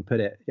I can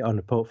put it on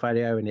a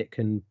portfolio, and it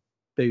can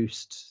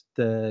boost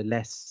the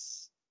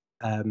less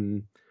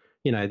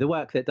the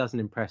work that doesn't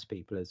impress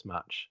people as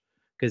much,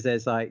 because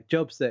there's like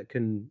jobs that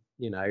can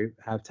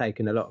have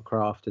taken a lot of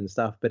craft and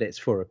stuff, but it's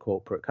for a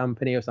corporate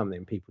company or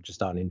something, people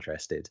just aren't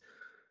interested.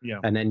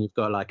 And then you've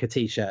got like a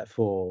t-shirt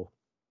for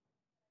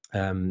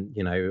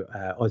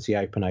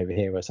Aussie Open over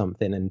here or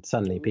something, and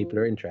suddenly people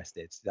are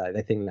interested. Like,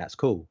 they think that's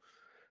cool.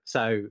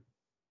 So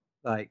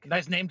like,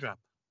 nice name drop.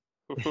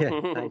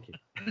 Yeah, thank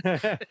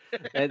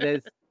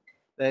you.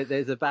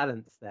 There's a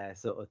balance there,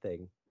 sort of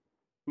thing.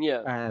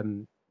 Yeah.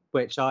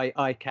 Which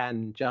I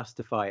can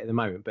justify at the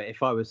moment, but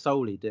if I was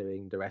solely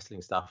doing the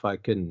wrestling stuff, I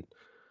couldn't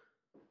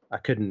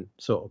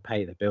sort of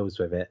pay the bills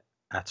with it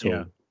at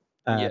all.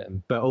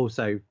 But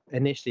also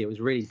initially it was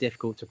really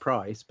difficult to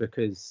price,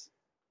 because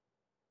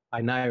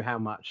I know how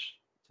much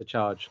to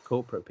charge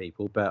corporate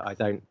people, but I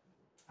don't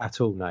at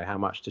all know how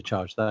much to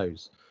charge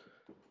those.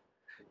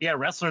 Yeah,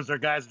 wrestlers are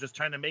guys just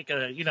trying to make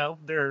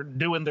they're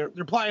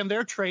plying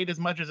their trade as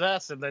much as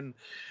us, and then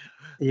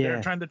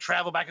they're trying to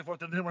travel back and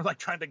forth, and then we're like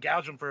trying to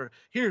gouge them for,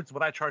 here's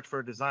what I charge for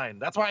a design.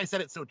 That's why I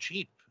said it's so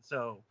cheap.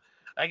 So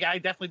I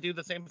definitely do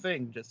the same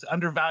thing, just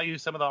undervalue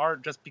some of the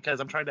art, just because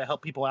I'm trying to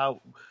help people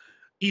out,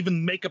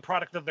 even make a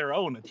product of their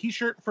own. A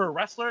t-shirt for a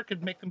wrestler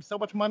could make them so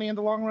much money in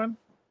the long run.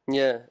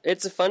 Yeah,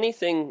 it's a funny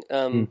thing,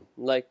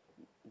 like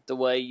the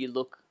way you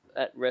look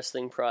at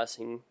wrestling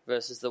pricing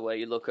versus the way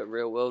you look at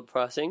real world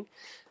pricing.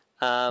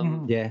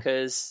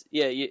 Because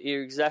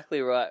you're exactly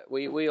right.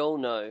 We all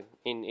know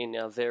in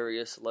our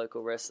various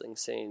local wrestling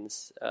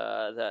scenes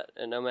that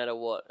no matter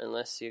what,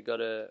 unless you've got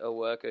a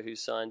worker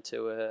who's signed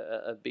to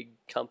a big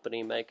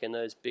company making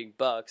those big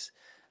bucks,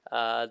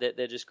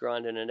 they're just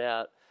grinding it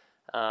out,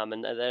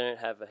 and they don't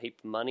have a heap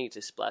of money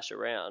to splash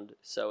around.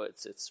 So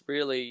it's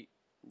really,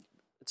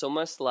 it's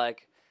almost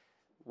like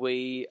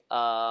we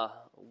are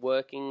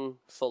working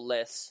for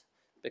less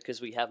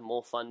because we have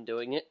more fun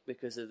doing it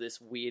because of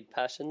this weird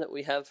passion that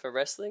we have for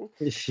wrestling.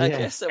 I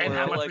guess that and we're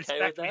how all much okay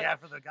respect with we that.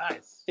 have for the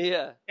guys.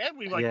 Yeah. And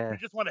we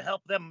just want to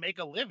help them make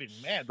a living,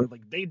 man.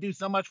 Like, they do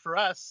so much for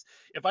us.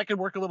 If I could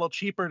work a little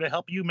cheaper to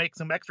help you make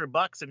some extra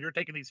bucks, and you're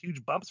taking these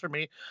huge bumps for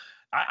me,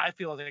 I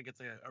feel like it's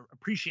a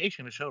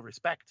appreciation, a show of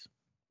respect.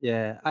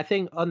 Yeah, I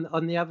think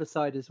on the other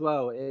side as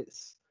well,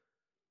 it's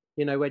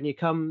when you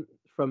come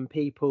from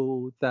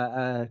people that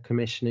are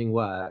commissioning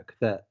work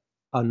that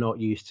are not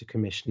used to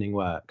commissioning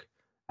work,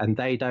 and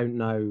they don't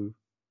know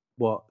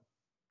what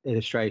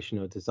illustration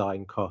or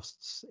design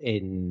costs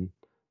in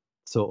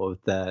sort of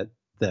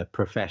the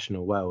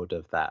professional world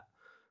of that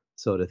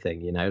sort of thing,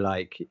 you know,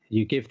 like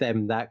you give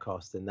them that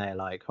cost and they're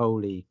like,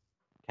 holy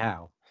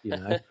cow, you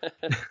know.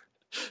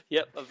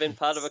 Yep, I've been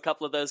part of a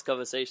couple of those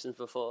conversations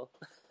before.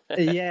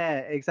 Yeah,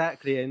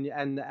 exactly.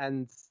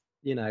 And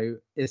you know,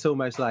 it's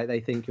almost like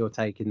they think you're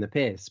taking the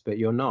piss, but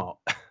you're not.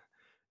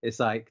 It's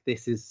like,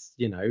 this is,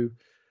 you know,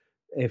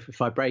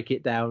 if I break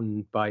it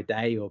down by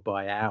day or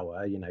by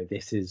hour, you know,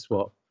 this is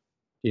what,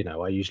 you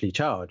know, I usually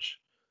charge,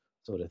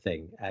 sort of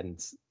thing.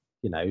 And,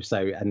 you know, so,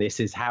 and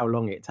this is how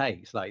long it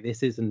takes. Like,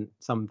 this isn't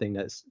something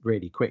that's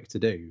really quick to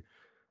do.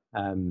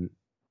 You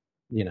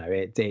know,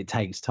 it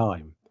takes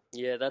time.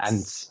 Yeah, that's...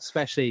 And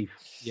especially,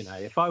 you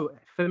know,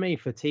 for me,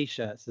 for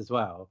t-shirts as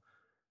well,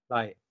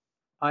 like,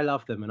 I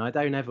love them and I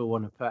don't ever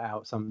want to put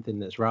out something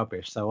that's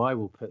rubbish. So I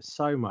will put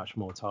so much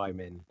more time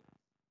in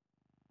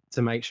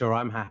to make sure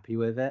I'm happy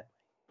with it.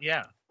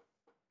 Yeah.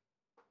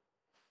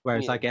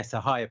 Whereas I guess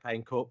a higher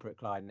paying corporate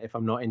client, if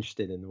I'm not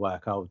interested in the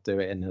work, I'll do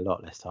it in a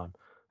lot less time.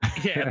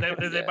 Yeah,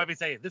 they might be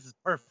saying, this is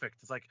perfect.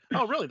 It's like,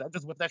 oh, really?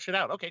 Just whip that shit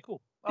out. Okay, cool.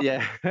 Awesome.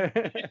 Yeah.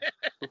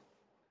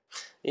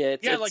 Yeah,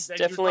 it's like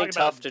definitely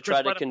tough to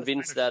try to Chris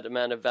convince that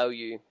amount of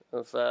value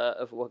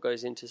of what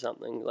goes into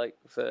something, like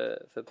for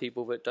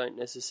people that don't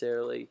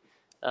necessarily,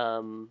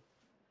 you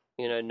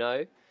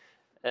know.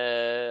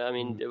 I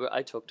mean,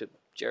 I talk to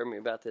Jeremy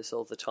about this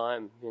all the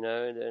time, you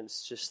know, and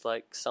it's just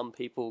like some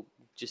people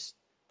just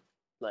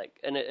like,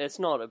 and it's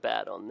not a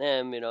bad on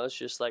them, you know, it's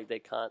just like they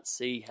can't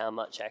see how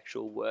much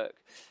actual work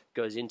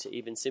goes into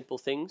even simple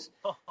things.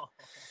 Oh,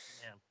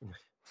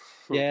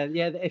 man.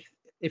 Yeah.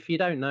 If you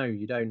don't know,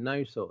 you don't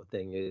know, sort of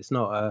thing. It's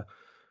not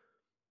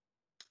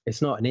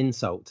an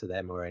insult to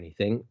them or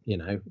anything, you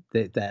know.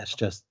 That's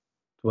just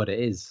what it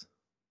is.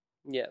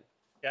 Yeah.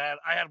 Yeah,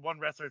 I had one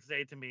wrestler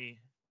say to me,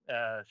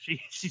 she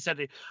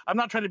said, I'm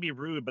not trying to be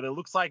rude, but it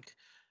looks like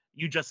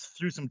you just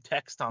threw some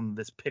text on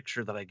this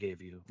picture that I gave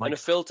you. And a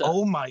filter.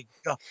 Oh my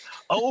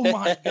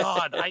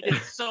god! I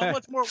did so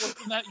much more work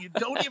than that. You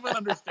don't even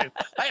understand.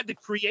 I had to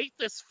create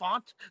this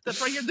font that's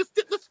right here.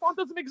 This font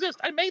doesn't exist.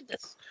 I made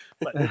this.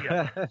 But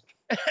yeah.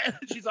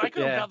 She's like, I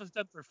could have got this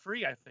done for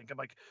free, I think. I'm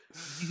like,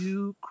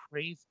 you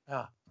crazy.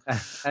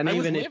 And I even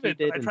was if livid,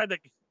 you but I didn't, tried to,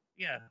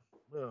 yeah.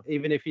 Ugh.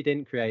 even if you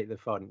didn't create the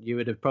font, you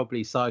would have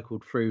probably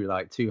cycled through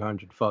like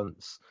 200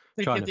 fonts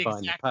trying to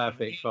find the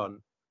perfect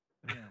font.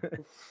 Yeah.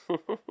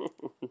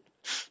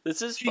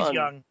 This is She's fun.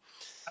 young.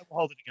 I will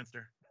hold it against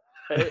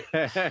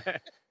her.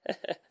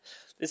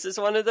 This is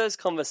one of those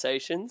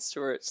conversations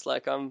where it's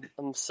like I'm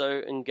so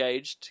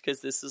engaged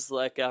because this is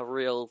like our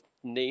real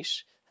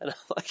niche, and I'm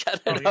like, I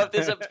don't know if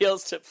this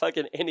appeals to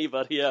fucking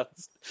anybody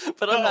else,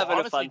 but I'm having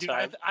honestly, a fun dude,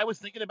 time. I was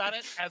thinking about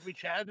it as we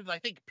chatted, and I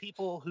think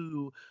people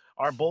who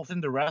are both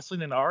into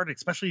wrestling and art,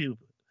 especially who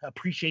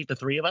appreciate the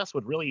three of us,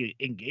 would really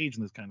engage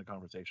in this kind of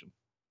conversation.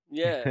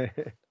 Yeah,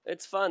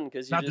 it's fun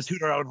because you Not to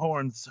toot our own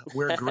horns,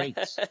 we're great.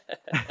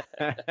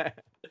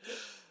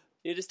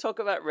 You just talk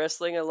about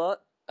wrestling a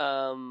lot,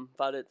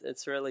 but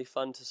it's really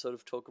fun to sort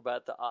of talk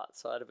about the art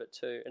side of it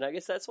too. And I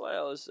guess that's why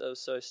I was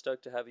so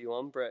stoked to have you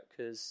on, Brett,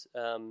 because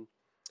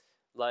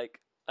like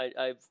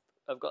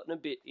I've gotten a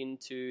bit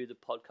into the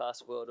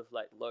podcast world of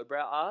like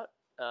lowbrow art.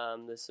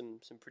 There's some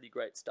pretty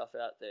great stuff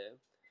out there.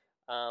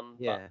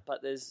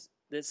 But there's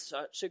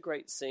such a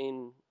great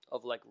scene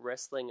of like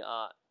wrestling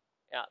art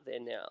out there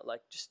now, like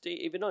just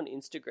even on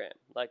Instagram,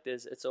 like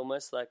it's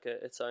almost like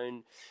its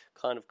own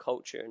kind of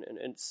culture, and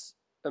it's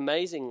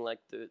amazing, like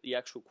the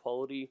actual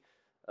quality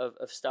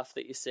of stuff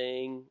that you're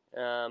seeing,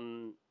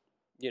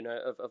 you know,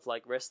 of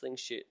like wrestling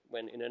shit,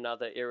 when in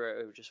another era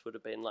it just would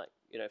have been like,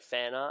 you know,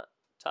 fan art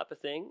type of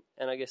thing.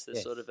 And I guess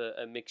there's sort of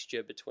a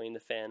mixture between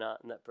the fan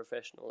art and that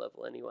professional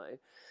level anyway.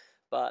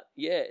 But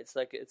yeah, it's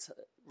like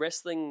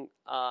wrestling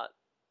art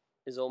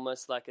is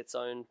almost like its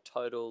own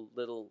total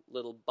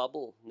little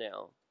bubble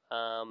now.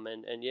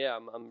 And yeah,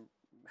 I'm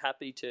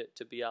happy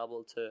to be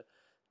able to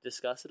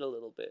discuss it a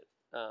little bit,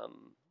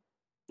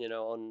 you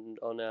know,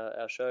 on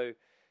our show.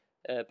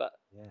 But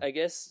I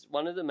guess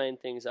one of the main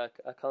things I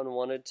kind of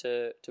wanted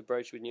to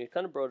broach with you,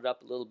 kind of brought it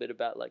up a little bit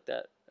about like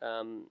that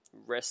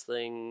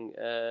wrestling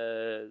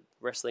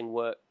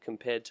work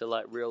compared to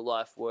like real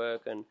life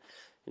work, and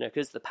you know,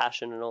 because the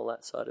passion and all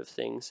that side of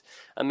things.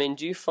 I mean,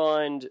 do you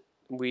find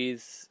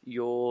with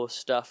your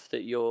stuff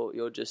that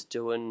you're just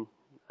doing,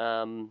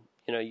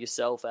 you know,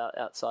 yourself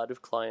outside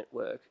of client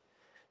work,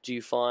 do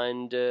you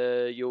find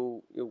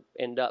you'll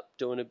end up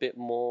doing a bit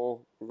more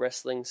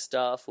wrestling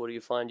stuff, or do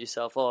you find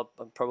yourself, I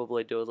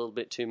probably do a little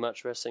bit too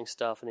much wrestling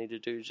stuff, I need to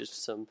do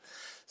just some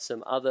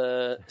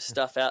other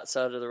stuff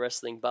outside of the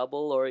wrestling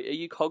bubble? Or are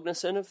you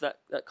cognizant of that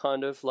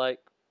kind of like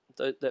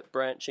that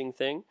branching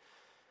thing?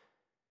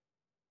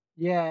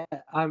 Yeah,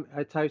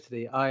 I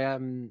totally.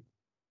 I'm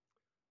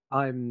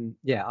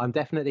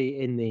definitely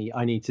in the,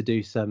 I need to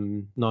do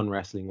some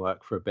non-wrestling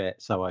work for a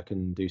bit so I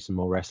can do some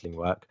more wrestling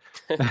work.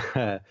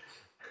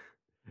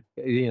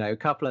 you know,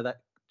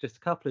 just a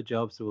couple of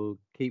jobs will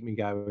keep me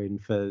going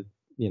for,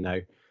 you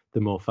know,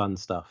 the more fun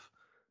stuff.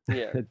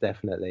 Yeah.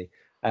 Definitely.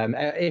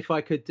 If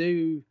I could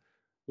do,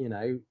 you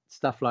know,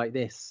 stuff like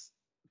this,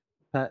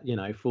 you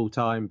know, full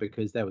time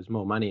because there was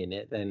more money in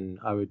it, then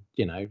I would,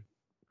 you know,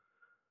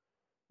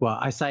 well,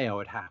 I say I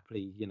would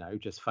happily, you know,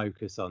 just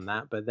focus on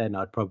that, but then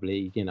I'd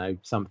probably, you know,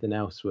 something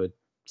else would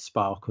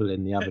sparkle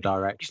in the other You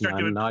direction, start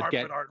doing and I'd carpet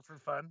get, art for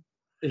fun.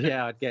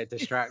 yeah, I'd get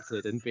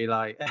distracted and be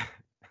like,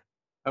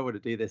 I want to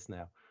do this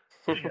now.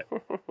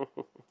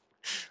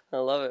 I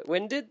love it.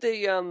 When did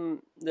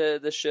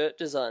the shirt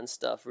design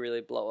stuff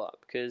really blow up?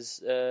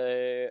 Because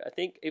I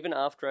think even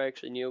after I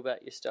actually knew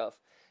about your stuff,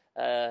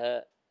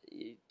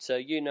 so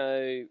you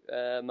know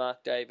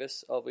Mark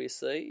Davis,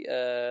 obviously,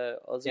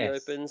 Aussie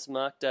Yes. Opens,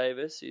 Mark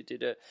Davis, who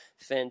did a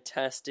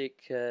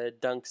fantastic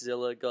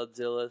Dunkzilla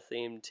Godzilla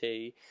themed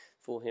tee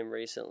for him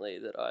recently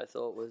that I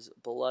thought was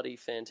bloody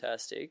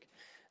fantastic.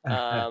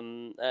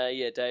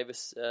 Yeah,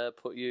 Davis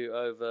put you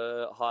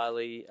over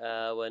highly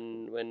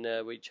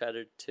when we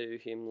chatted to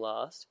him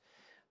last.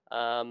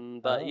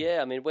 But yeah,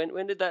 I mean,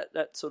 when did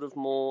that sort of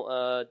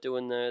more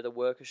doing the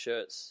worker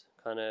shirts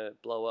kind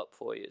of blow up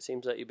for you? It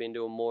seems like you've been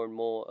doing more and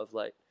more of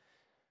late.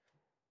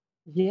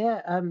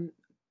 Yeah,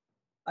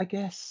 I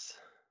guess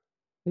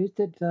who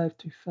did I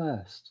do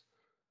first?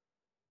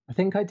 I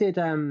think I did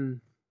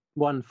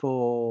one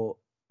for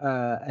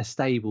a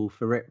stable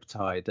for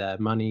Riptide,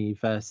 Money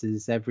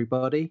versus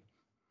Everybody,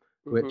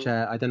 which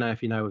I don't know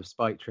if you know of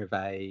Spike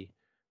Trivet,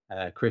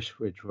 Chris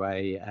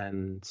Ridgway,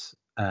 and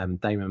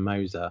Damon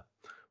Moser,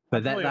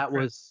 but that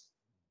was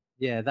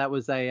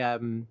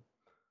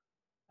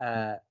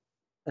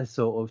a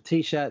sort of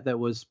t-shirt that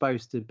was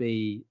supposed to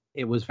be,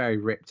 it was very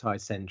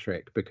Riptide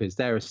centric because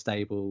they're a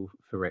stable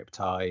for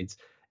Riptides.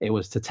 It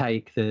was to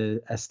take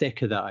a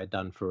sticker that I'd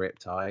done for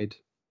Riptide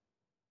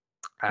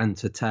and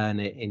to turn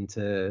it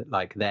into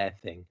like their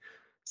thing.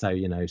 So,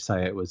 you know, so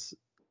it was,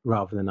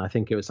 rather than, I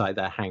think it was like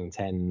their hang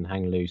 10,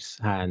 hang loose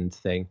hand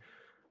thing,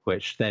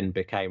 which then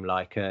became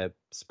like a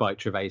Spike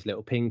Trivet's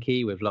little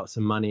pinky with lots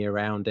of money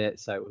around it.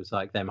 So it was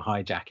like them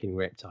hijacking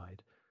Riptide,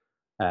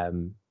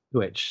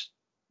 which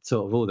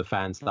sort of all the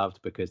fans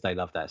loved because they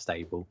loved that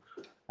stable.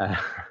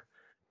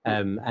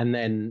 And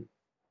then,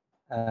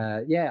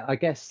 yeah, I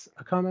guess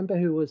I can't remember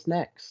who was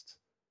next,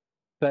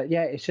 but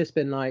yeah, it's just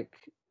been like,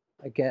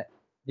 I get,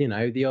 you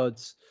know, the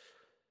odds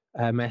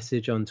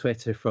message on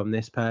Twitter from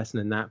this person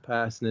and that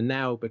person. And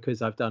now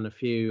because I've done a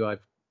few,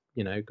 I've,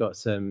 you know, got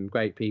some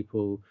great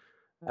people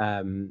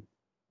from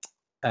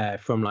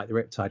like the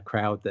Riptide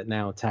crowd that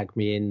now tag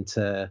me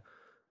into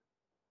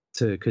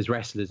because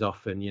wrestlers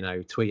often, you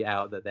know, tweet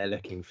out that they're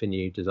looking for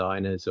new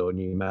designers or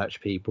new merch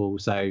people.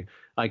 So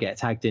I get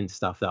tagged into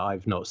stuff that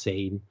I've not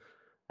seen.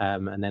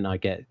 And then I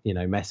get, you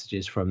know,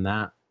 messages from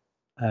that.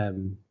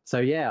 So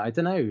yeah, I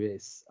don't know.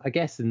 It's, I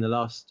guess in the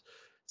last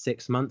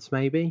 6 months,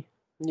 maybe.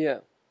 Yeah.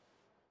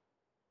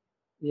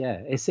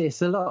 Yeah.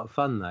 It's a lot of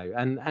fun though.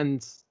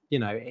 And, you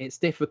know, it's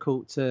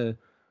difficult to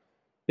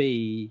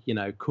be, you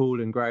know, cool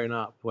and grown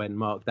up when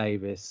Mark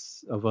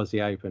Davis of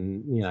Aussie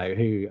Open, you know,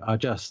 who are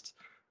just,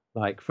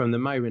 like, from the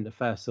moment I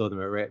first saw them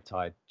at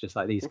Riptide, just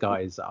like these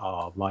guys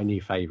are my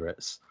new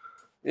favourites.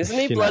 Isn't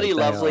he bloody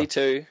lovely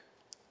too?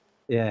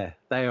 Yeah,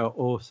 they are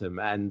awesome.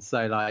 And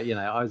so, like, you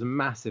know, I was a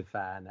massive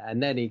fan.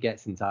 And then he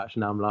gets in touch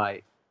and I'm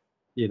like,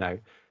 you know,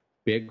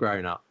 be a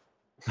grown up.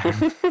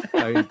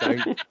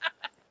 don't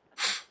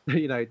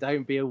you know,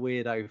 don't be a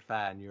weirdo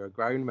fan. You're a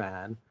grown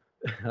man.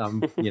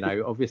 You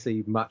know,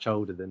 obviously much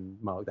older than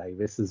Mark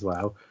Davis as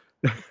well.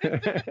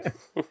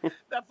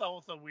 That's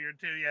also weird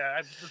too. Yeah,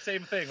 it's the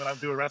same thing when I'm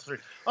doing wrestling.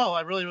 Oh,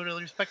 I really,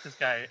 really respect this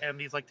guy, and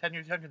he's like 10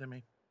 years younger than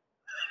me.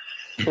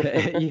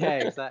 Yeah,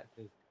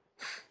 exactly.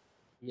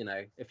 You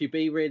know, if you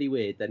be really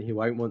weird, then he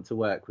won't want to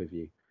work with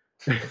you.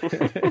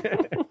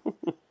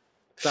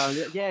 So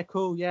yeah,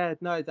 cool. Yeah,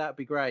 no, that'd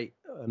be great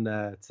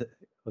on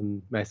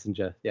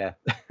Messenger. Yeah.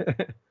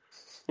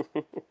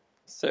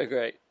 So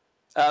great.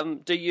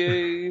 Do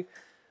you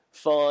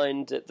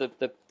find that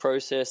the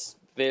process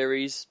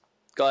varies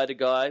guy to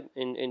guy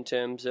in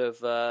terms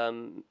of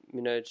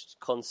you know, just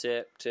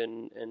concept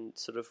and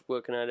sort of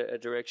working out a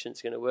direction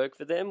it's going to work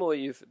for them, or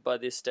you've by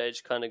this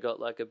stage kind of got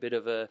like a bit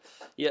of a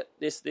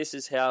this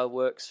is how it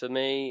works for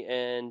me,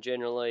 and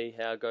generally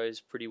how it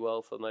goes pretty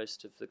well for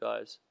most of the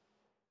guys?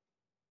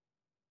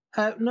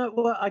 No,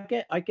 well, I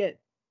get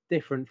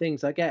different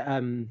things. I get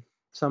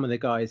some of the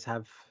guys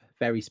have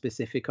very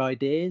specific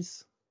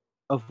ideas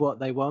of what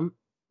they want.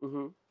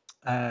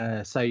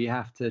 Mm-hmm. So you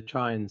have to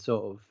try and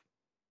sort of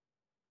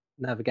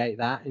navigate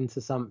that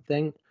into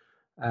something.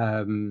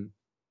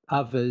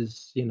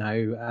 Others, you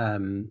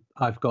know,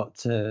 I've got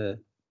to,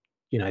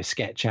 you know,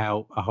 sketch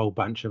out a whole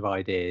bunch of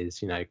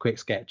ideas, you know, quick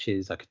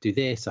sketches. I could do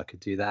this, I could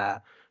do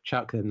that,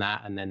 chuck them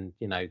that, and then,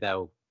 you know,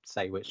 they'll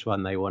say which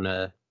one they want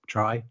to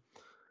try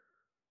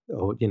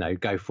or, you know,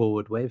 go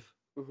forward with.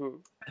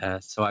 Mm-hmm.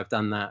 So I've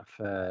done that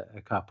for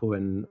a couple,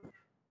 and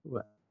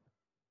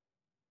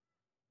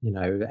you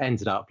know,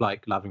 ended up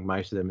like loving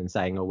most of them and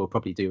saying, oh, we'll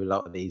probably do a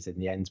lot of these in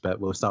the end, but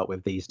we'll start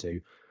with these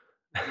two.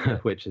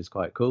 which is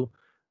quite cool.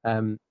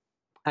 And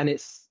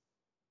it's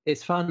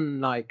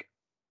fun. Like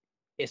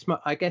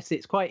I guess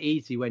it's quite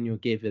easy when you're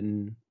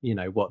given,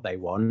 what they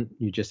want.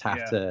 You just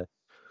have to,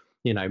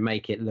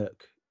 make it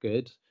look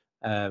good.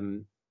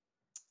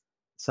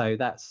 So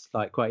that's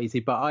like quite easy.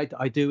 But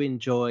I do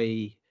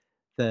enjoy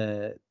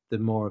the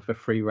more of a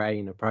free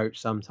reign approach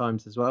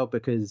sometimes as well,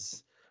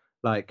 because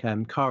like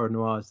Cara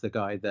Noir's the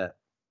guy that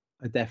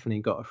I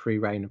definitely got a free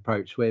reign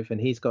approach with, and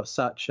he's got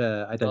such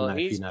a I don't know if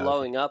he's you know.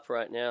 blowing up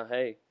right now.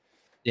 Hey,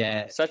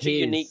 yeah, such a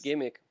unique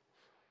gimmick.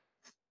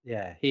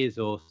 Yeah, he is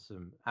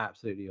awesome,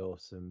 absolutely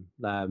awesome.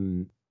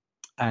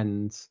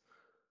 And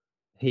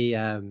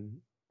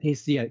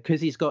he's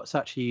because he's got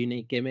such a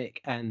unique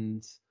gimmick,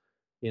 and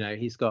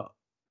he's got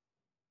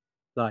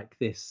like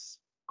this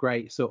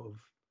great sort of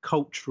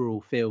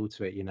cultural feel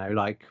to it,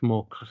 like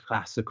more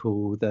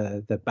classical,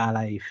 the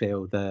ballet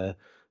feel, the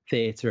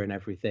theater and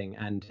everything.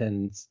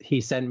 And he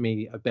sent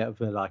me a bit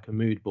of a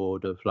mood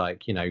board of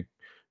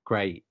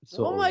great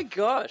sort Oh my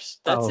gosh,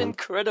 that's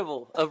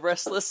incredible. A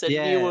wrestler sent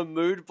you a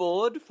mood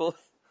board for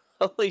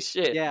holy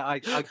shit. Yeah, I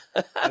got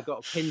a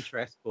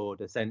Pinterest board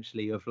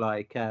essentially of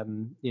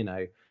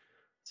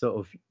sort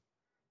of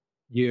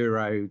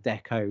Euro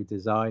deco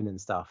design and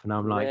stuff, and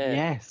I'm like,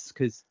 yes,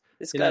 because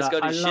this guy's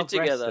got his shit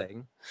together.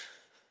 Wrestling,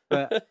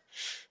 but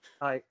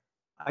I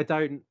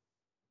don't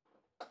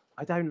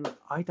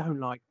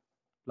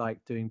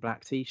like doing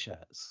black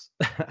t-shirts.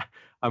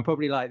 I'm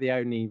probably like the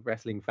only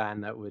wrestling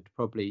fan that would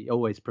probably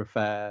always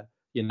prefer,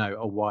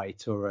 a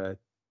white or a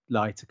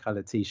lighter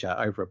colored t-shirt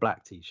over a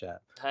black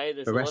t-shirt. Hey,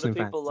 there's but a lot of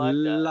people like that.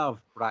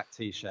 Love black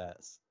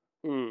t-shirts.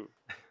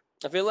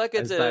 I feel like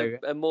it's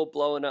a more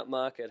blown up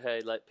market.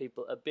 Hey, like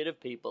a bit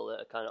of people that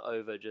are kind of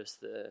over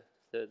just the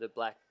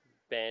black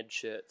band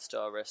shirt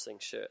style wrestling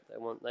shirt.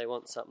 They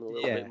want something a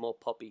little bit more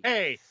poppy.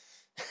 Hey.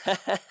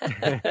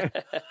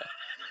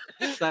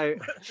 So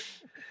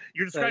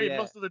you're describing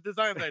most of the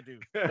designs I do.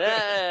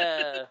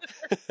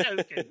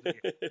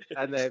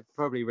 And they're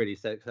probably really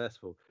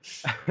successful.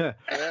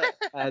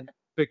 And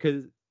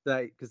because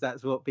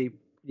that's what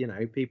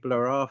people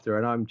are after,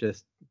 and I'm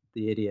just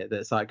the idiot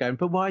that's like going,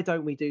 but why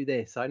don't we do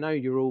this? I know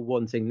you're all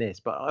wanting this,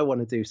 but I want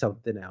to do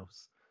something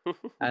else.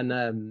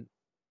 And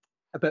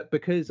but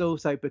because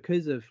of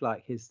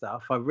like his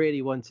stuff, I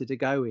really wanted to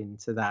go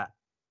into that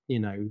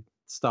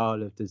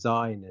style of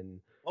design. And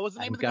what was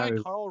the name of the guy?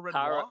 Carl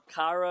Renoir?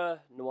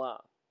 Cara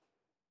Noir.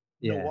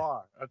 Yeah.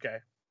 Noir. Okay.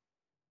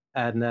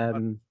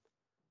 And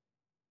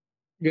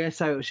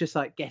so it was just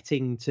like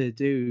getting to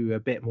do a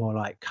bit more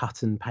like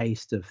cut and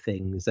paste of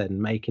things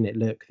and making it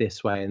look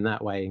this way and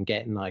that way, and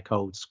getting like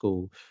old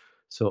school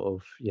sort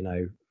of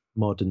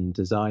modern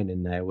design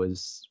in there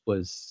was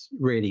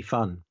really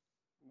fun.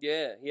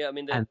 Yeah. I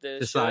mean,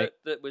 the shirt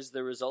that was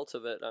the result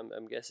of it,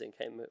 I'm guessing,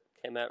 came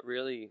out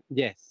really,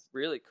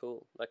 really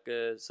cool. Like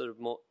a sort of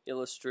more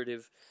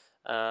illustrative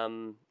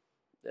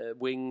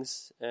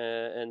wings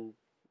and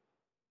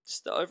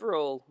just the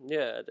overall.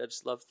 Yeah, I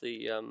just love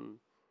the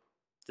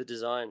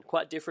design.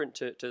 Quite different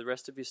to the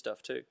rest of your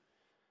stuff too,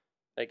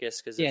 I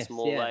guess, because it's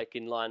more like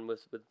in line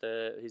with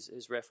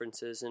his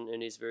references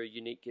and his very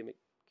unique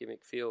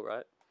gimmick feel,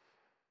 right?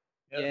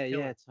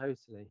 Yeah,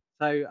 totally.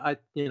 So I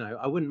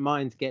wouldn't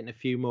mind getting a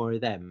few more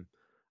of them.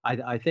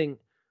 I think,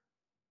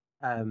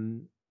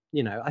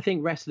 I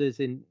think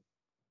wrestlers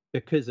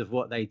because of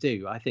what they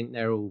do, I think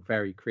they're all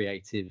very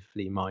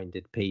creatively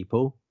minded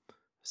people.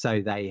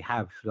 So they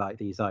have like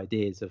these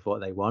ideas of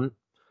what they want,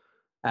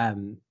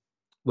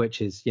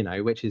 which is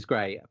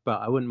great.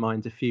 But I wouldn't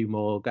mind a few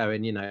more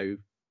going,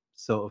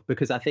 sort of,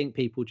 because I think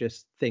people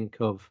just think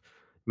of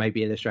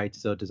maybe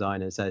illustrators or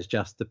designers as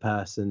just the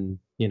person,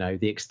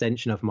 the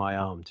extension of my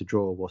arm to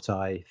draw what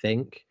I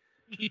think.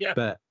 Yeah.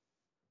 But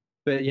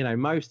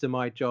most of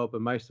my job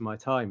and most of my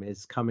time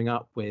is coming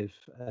up with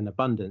an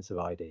abundance of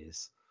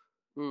ideas.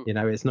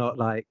 It's not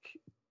like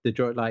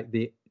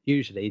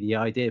usually the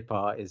idea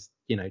part is,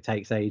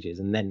 takes ages,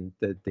 and then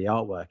the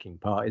artworking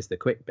part is the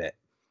quick bit.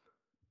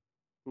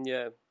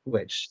 Yeah.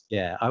 Which,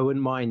 I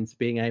wouldn't mind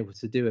being able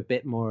to do a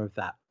bit more of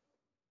that.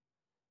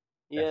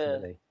 Yeah.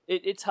 Definitely.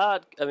 It's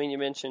hard. I mean, you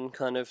mentioned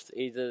kind of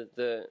either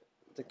the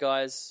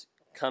guys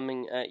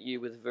coming at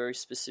you with a very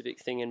specific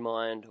thing in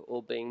mind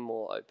or being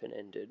more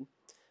open-ended.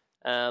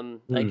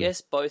 I guess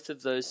both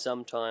of those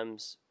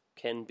sometimes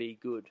can be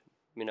good.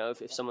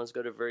 If someone's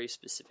got a very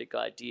specific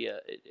idea,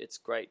 it's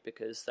great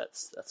because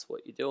that's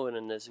what you're doing,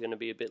 and there's going to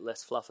be a bit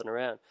less fluffing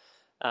around.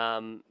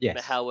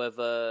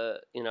 However,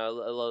 a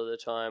lot of the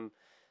time,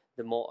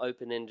 the more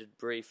open-ended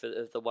brief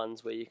are the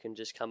ones where you can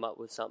just come up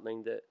with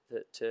something that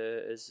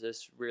is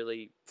just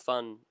really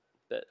fun.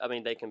 But I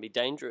mean, they can be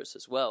dangerous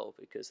as well,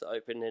 because the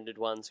open-ended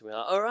ones can be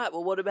like, all right,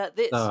 well, what about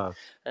this? And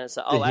it's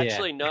like,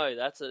 actually, no,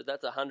 that's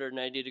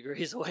 180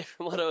 degrees away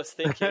from what I was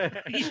thinking.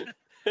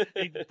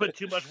 You put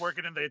too much work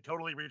in and they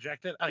totally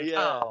reject it. Yeah.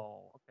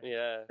 Oh,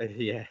 okay.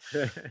 Yeah.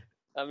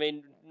 I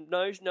mean,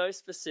 no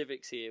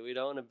specifics here. We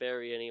don't want to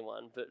bury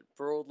anyone, but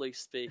broadly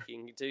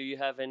speaking, do you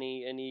have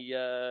any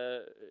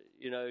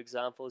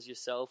examples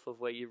yourself of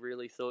where you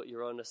really thought you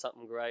were onto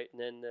something great,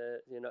 and then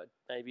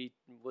maybe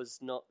was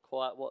not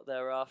quite what they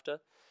were after?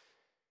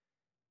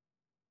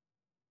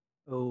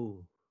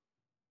 Oh,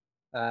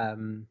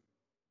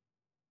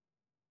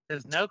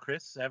 There's no,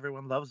 Chris.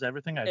 Everyone loves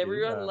everything I do.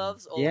 Everyone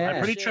loves all yeah. that I'm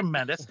pretty shit.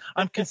 tremendous.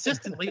 I'm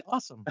consistently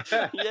awesome.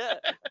 Yeah,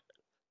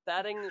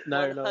 batting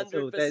No, not at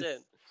all. 100%.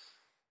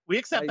 We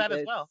accept that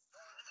as There's- well.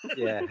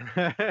 yeah.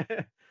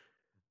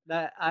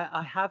 No,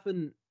 I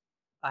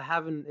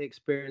haven't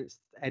experienced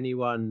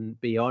anyone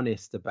be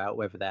honest about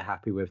whether they're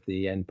happy with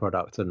the end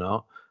product or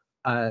not.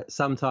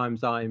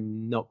 Sometimes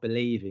I'm not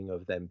believing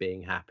of them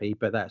being happy,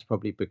 but that's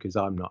probably because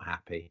I'm not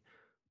happy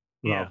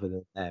Yeah. rather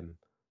than them.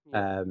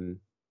 Yeah.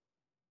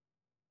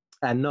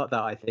 And not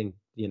that I think,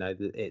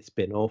 that it's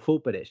been awful,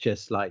 but it's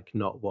just like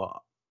not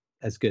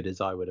as good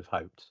as I would have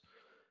hoped,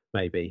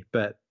 maybe.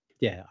 But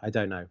yeah, I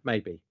don't know,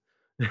 maybe.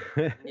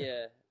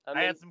 Yeah.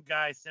 I had some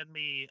guy send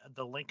me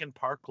the Linkin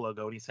Park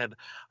logo, and he said,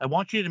 "I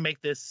want you to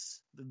make this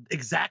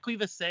exactly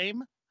the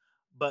same,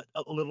 but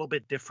a little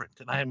bit different."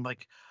 And I'm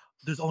like,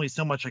 "There's only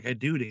so much I could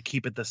do to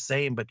keep it the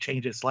same, but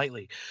change it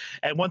slightly."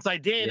 And once I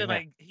did, Yeah.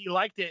 and he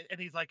liked it, and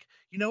he's like,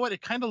 "You know what?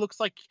 It kind of looks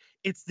like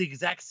it's the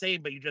exact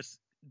same, but you just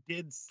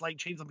did slight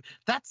change."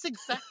 That's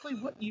exactly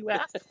what you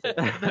asked for,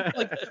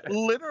 like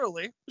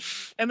literally.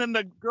 And then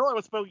the girl I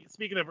was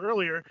speaking of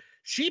earlier,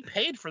 she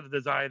paid for the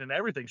design and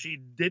everything. She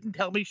didn't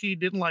tell me she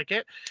didn't like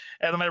it,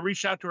 and then I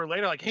reached out to her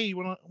later, like, "Hey, you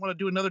want to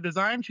do another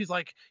design?" She's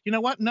like, "You know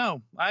what?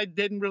 No, I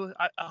didn't really.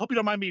 I hope you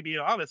don't mind me being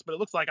honest, but it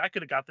looks like I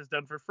could have got this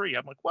done for free."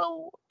 I'm like,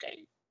 "Well,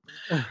 okay."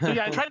 So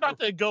yeah, I try not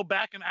to go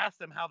back and ask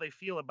them how they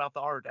feel about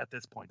the art at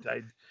this point.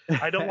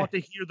 I don't want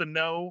to hear the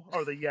no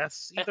or the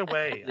yes. Either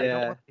way, I don't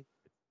Yeah. want to...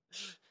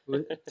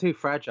 We're too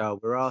fragile.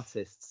 We're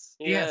artists.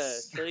 Yeah,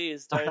 Yes.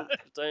 please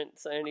don't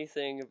say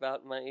anything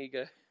about my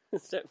ego.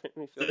 Don't make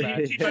me feel So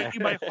bad. you find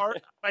my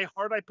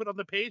heart I put on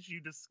the page,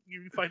 you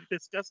find it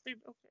disgusting?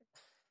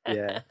 Okay.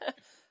 Yeah.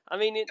 I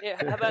mean,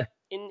 how about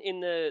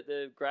in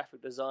the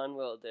graphic design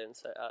world then?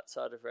 So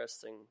outside of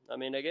wrestling, I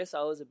mean, I guess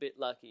I was a bit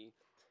lucky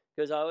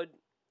because I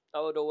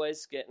would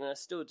always get, and I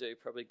still do,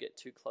 probably get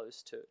too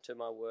close to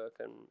my work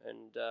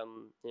and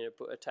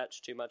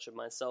attach too much of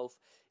myself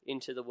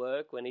into the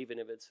work, when even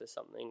if it's for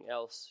something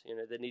else,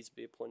 there needs to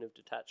be a point of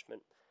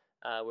detachment.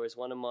 Whereas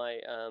one of my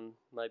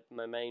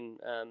my main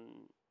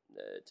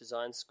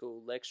design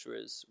school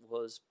lecturers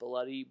was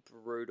bloody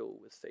brutal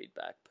with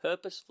feedback,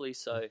 purposefully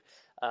so,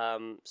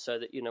 so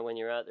that when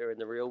you're out there in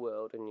the real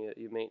world and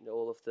you meet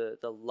all of the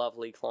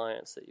lovely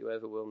clients that you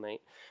ever will meet,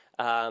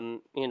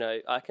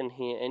 I can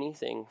hear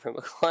anything from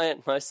a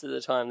client most of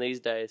the time these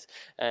days,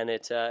 and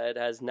it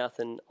has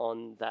nothing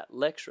on that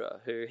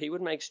lecturer who he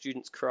would make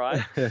students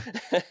cry,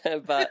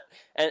 but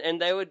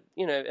and they would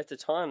at the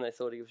time they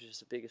thought he was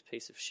just the biggest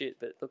piece of shit,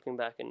 but looking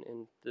back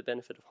in the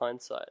benefit of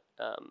hindsight,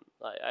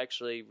 I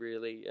actually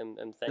really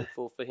am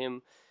thankful for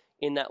him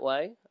in that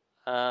way.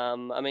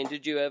 I mean,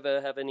 did you ever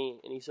have any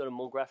sort of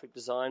more graphic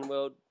design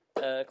world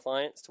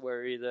clients to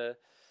where either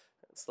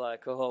it's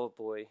like, oh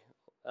boy,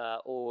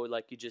 or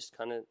like you just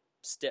kind of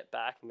step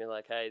back and be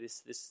like, hey,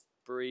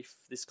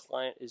 this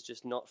client is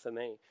just not for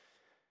me?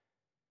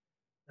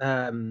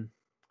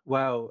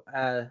 Well,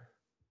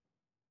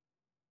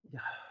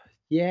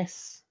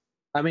 yes.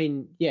 I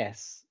mean,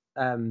 yes.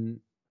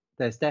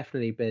 There's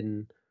definitely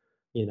been,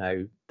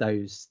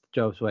 those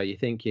jobs where you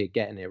think you're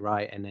getting it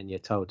right and then you're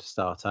told to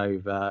start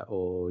over,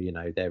 or,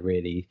 they're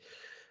really...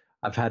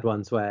 I've had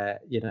ones where,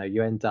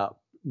 you end up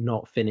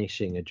not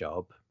finishing a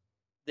job.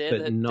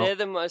 They're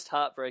the most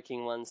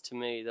heartbreaking ones to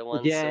me, the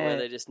ones where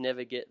they just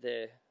never get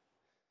there.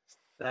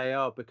 They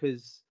are,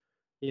 because,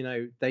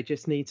 they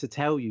just need to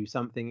tell you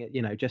something,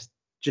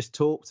 just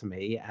talk to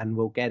me and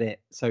we'll get it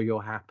so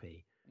you're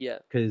happy. Yeah.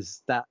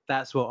 Because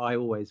that's what I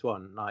always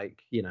want.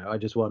 Like, I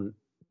just want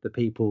the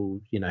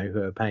people,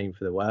 who are paying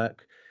for the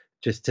work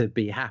just to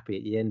be happy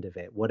at the end of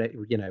it.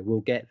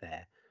 We'll get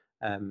there.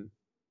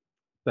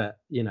 But,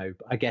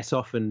 I guess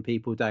often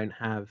people don't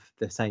have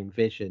the same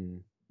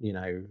vision,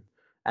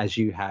 as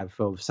you have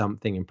of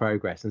something in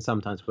progress. And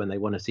sometimes when they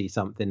want to see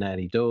something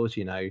early doors,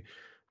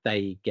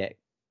 they get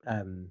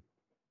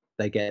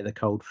the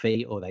cold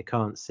feet, or they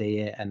can't see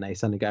it and they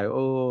suddenly go,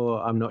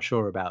 oh, I'm not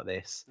sure about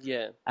this.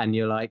 Yeah. And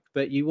you're like,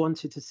 but you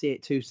wanted to see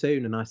it too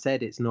soon, and I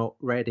said it's not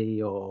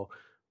ready, or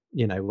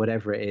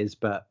whatever it is.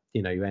 But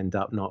you end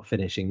up not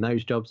finishing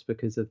those jobs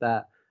because of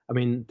that. I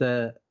mean,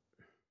 the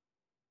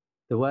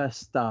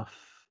worst stuff,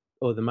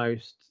 or the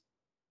most,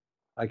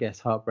 I guess,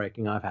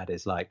 heartbreaking I've had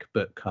is like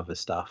book cover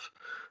stuff.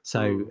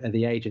 So at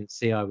the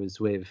agency I was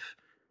with,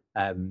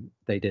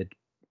 they did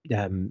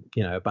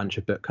a bunch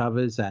of book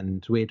covers,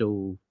 and we'd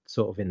all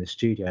sort of in the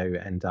studio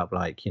end up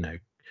like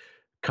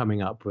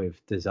coming up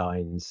with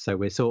designs. So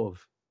we're sort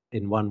of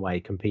in one way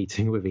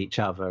competing with each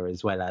other,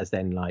 as well as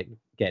then like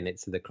getting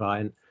it to the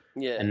client.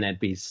 Yeah. And there'd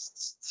be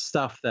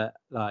stuff that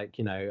like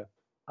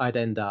I'd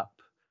end up,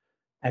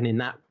 and in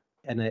that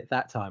and at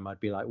that time I'd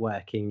be like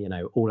working, you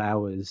know, all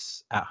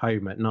hours at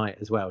home at night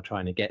as well,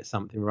 trying to get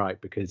something right,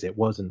 because it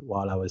wasn't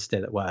while I was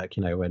still at work,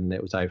 you know, when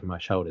it was over my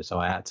shoulder. So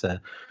I had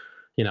to,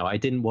 you know, I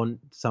didn't want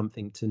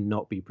something to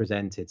not be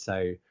presented. So,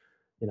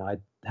 you know, I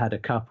had a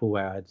couple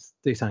where I'd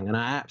do something and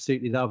I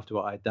absolutely loved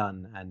what I'd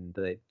done, and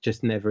it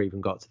just never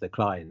even got to the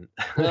client,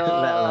 let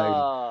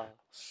alone,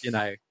 you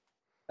know,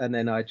 and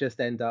then I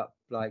just end up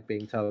like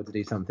being told to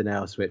do something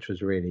else, which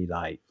was really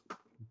like,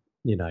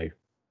 you know,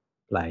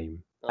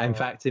 lame. In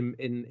fact,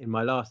 in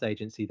my last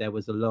agency, there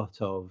was a lot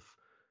of,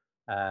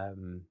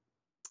 and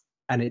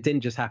it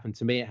didn't just happen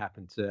to me; it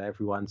happened to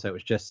everyone. So it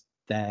was just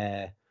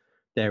their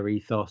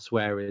ethos.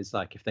 Whereas,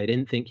 like, if they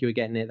didn't think you were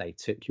getting it, they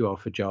took you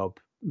off a job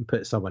and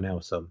put someone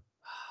else on.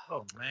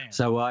 Oh man!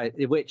 So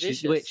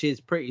which is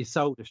pretty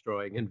soul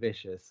destroying and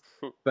vicious.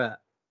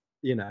 But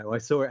you know, I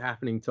saw it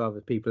happening to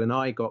other people, and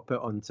I got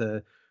put onto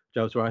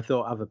jobs where I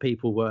thought other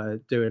people were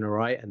doing all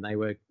right and they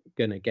were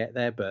going to get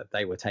there, but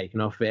they were taken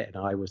off it and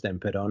I was then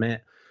put on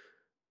it,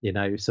 you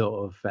know,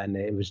 sort of. And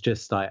it was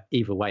just like,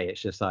 either way,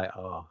 it's just like,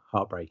 oh,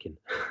 heartbreaking.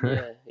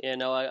 Yeah,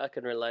 no, I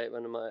can relate.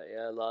 One of my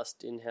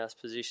last in-house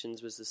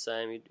positions was the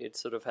same. You'd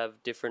sort of have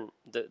different,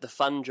 the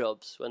fun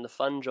jobs. When the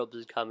fun jobs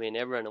would come in,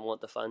 everyone would want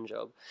the fun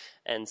job.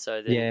 And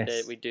so then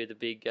we'd do the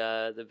big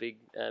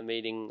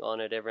meeting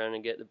on it, everyone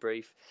would get the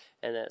brief.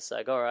 And that's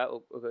like, all right,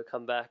 we'll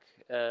come back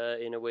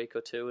in a week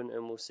or two and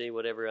we'll see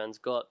what everyone's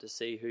got to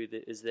see who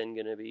is then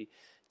going to be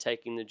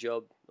taking the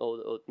job,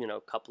 or you know,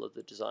 a couple of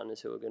the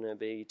designers who are going to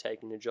be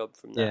taking the job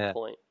from that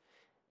point.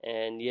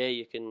 And yeah,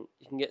 you can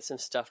get some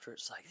stuff where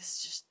it's like,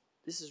 this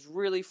is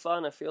really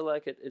fun. I feel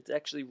like it's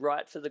actually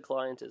right for the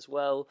client as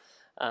well.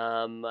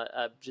 I'm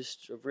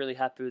just really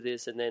happy with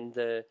this. And then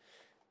the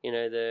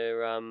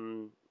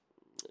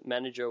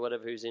manager or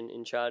whatever who's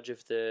in charge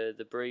of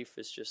the brief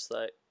is just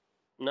like,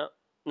 no,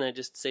 and they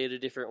just see it a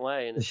different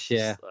way, and it's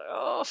just like,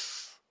 oh,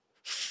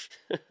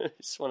 I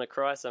just want to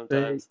cry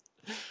sometimes.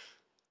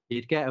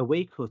 You'd get a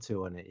week or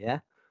two on it, yeah?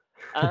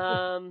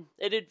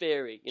 It'd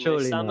vary. You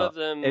Surely know, some not. of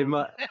them.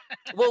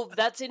 Well,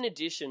 that's in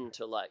addition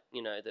to, like,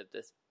 you know,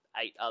 the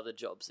 8 other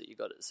jobs that you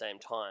got at the same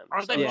time.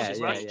 Aren't So they it's most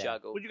just rush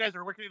juggle. When you guys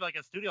are working in like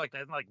a studio like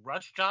that, isn't like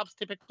rush jobs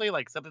typically,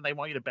 like something they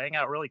want you to bang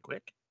out really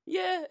quick?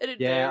 Yeah, it'd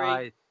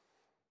vary.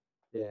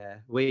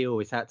 We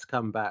always had to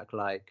come back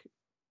like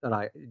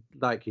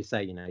you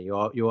say, you know,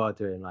 you are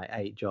doing like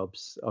 8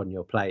 jobs on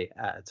your plate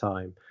at a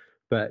time.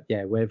 But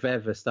yeah, with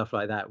ever stuff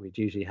like that, we'd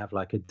usually have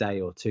like a day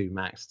or 2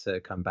 max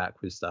to come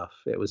back with stuff.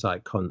 It was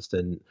like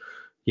constant.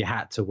 You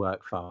had to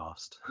work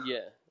fast.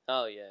 Yeah.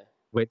 Oh yeah.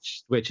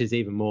 Which is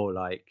even more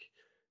like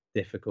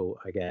difficult,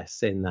 I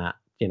guess, in that,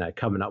 you know,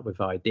 coming up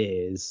with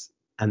ideas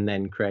and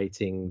then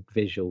creating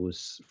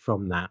visuals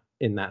from that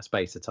in that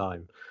space of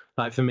time.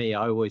 Like for me,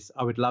 I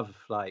would love,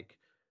 like,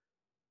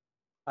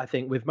 I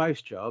think with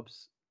most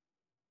jobs,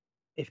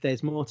 if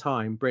there's more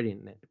time,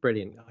 brilliant.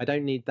 I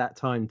don't need that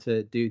time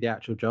to do the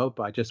actual job.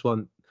 I just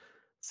want,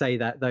 say,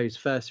 that those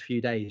first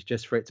few days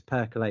just for it to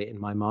percolate in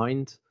my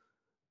mind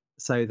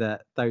so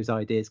that those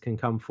ideas can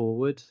come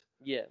forward.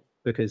 Yeah.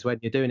 Because when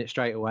you're doing it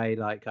straight away,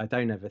 like, I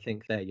don't ever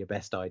think they're your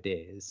best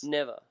ideas.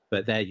 Never.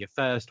 But they're your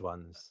first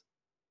ones.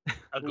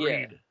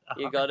 Agreed. Yeah.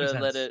 You got to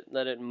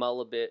let it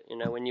mull a bit. You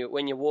know, when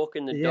you're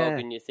walking the dog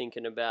and you're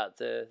thinking about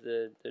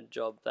the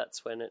job,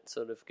 that's when it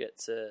sort of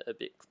gets a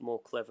bit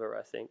more clever,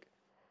 I think.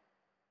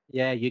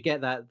 Yeah, you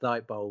get that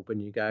light bulb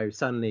and you go,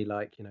 suddenly,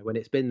 like, you know, when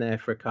it's been there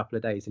for a couple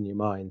of days in your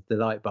mind, the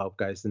light bulb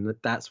goes, and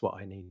that's what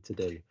I need to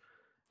do,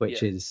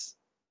 which is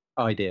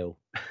ideal.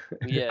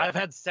 Yeah. I've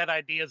had set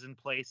ideas in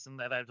place, and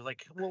that I was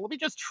like, well, let me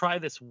just try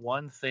this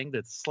one thing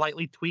that's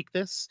slightly tweak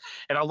this,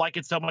 and I'll like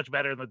it so much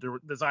better, and the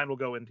design will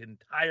go into an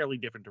entirely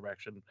different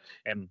direction,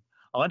 and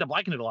I'll end up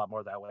liking it a lot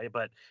more that way.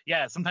 But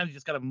yeah, sometimes you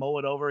just got to mull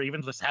it over,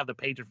 even just have the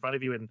page in front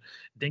of you and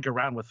dink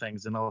around with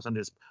things, and all of a sudden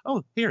just,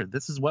 oh, here,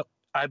 this is what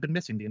I've been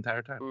missing the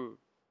entire time.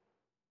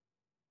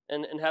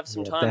 And have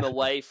some time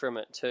away from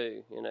it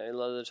too. You know, a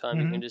lot of the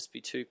time you can just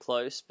be too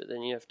close, but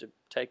then you have to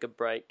take a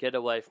break, get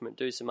away from it,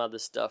 do some other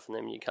stuff, and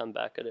then when you come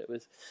back at it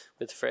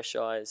with fresh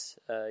eyes,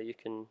 you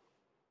can,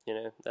 you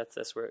know,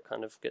 that's where it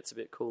kind of gets a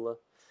bit cooler.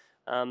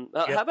 How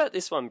about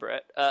this one,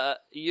 Brett?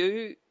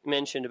 You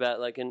mentioned about,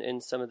 like, in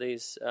some of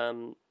these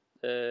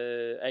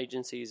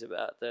agencies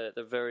about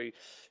the very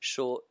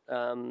short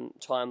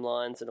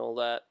timelines and all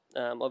that.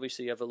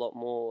 Obviously, you have a lot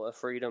more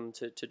freedom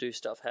to do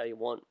stuff how you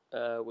want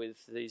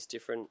with these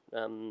different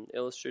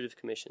illustrative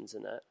commissions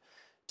and that.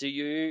 Do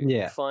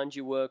you find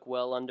you work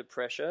well under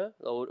pressure,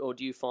 or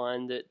do you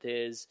find that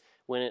there's,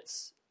 when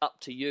it's up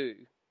to you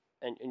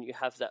and you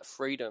have that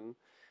freedom,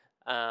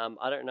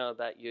 I don't know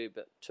about you,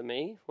 but to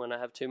me, when I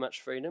have too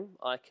much freedom,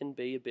 I can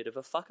be a bit of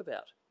a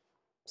fuckabout.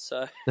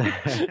 So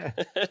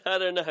I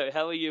don't know.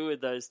 How are you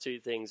with those two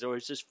things, or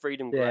is just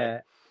freedom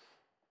great?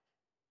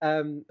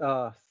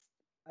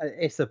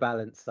 It's a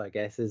balance, I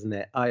guess, isn't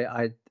it?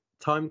 I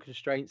time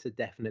constraints are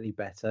definitely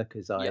better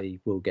because I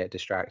will get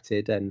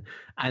distracted, and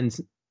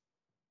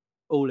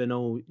all in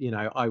all, you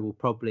know, I will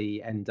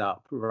probably end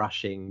up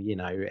rushing, you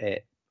know,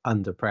 it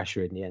under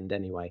pressure in the end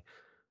anyway.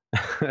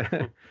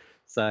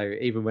 So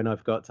even when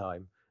I've got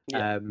time,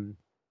 Yeah.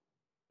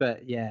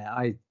 But yeah,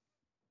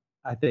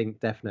 I think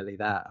definitely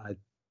that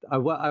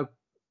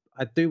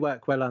I do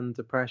work well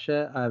under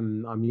pressure.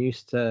 I'm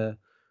used to.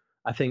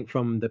 I think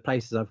from the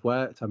places I've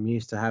worked, I'm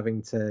used to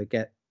having to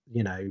get,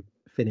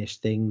 finish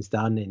things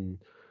done in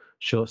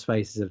short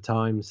spaces of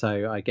time.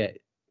 So I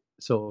get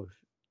sort of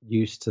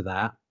used to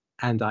that.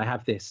 And I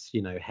have this,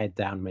 head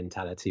down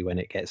mentality when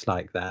it gets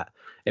like that.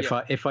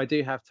 If I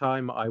do have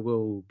time, I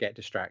will get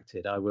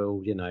distracted. I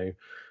will,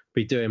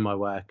 be doing my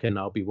work and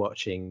I'll be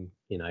watching,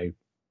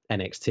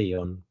 NXT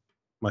on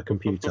my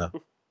computer.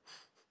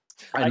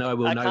 And I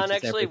will I notice can't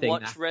actually everything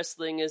watch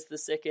wrestling as the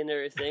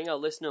secondary thing. I'll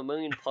listen to a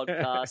million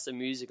podcasts and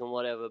music and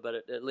whatever, but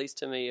at least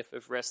to me,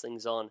 if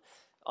wrestling's on,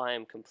 I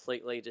am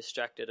completely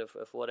distracted of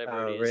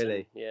whatever it is.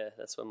 Really? And yeah,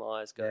 that's where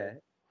my eyes go. Yeah.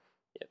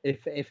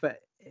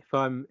 Yep. If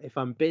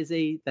I'm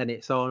busy, then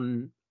it's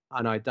on,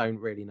 and I don't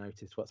really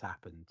notice what's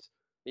happened.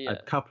 Yeah.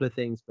 A couple of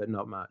things, but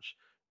not much.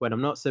 When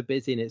I'm not so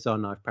busy and it's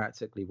on, I've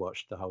practically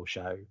watched the whole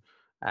show,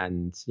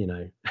 and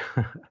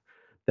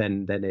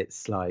then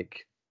it's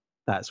like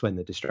that's when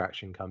the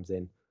distraction comes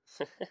in.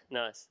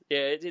 Nice.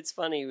 Yeah, it's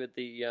funny with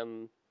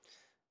the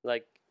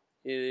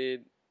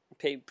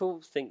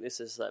people think this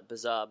is like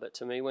bizarre, but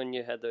to me, when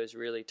you had those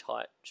really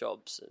tight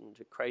jobs and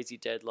crazy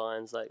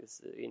deadlines, like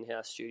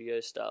in-house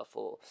studio stuff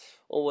or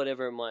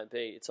whatever it might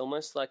be, it's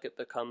almost like it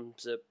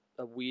becomes a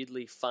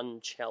weirdly fun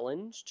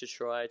challenge to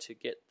try to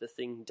get the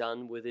thing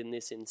done within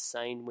this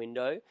insane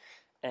window.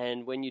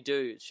 And when you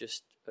do,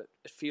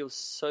 it feels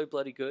so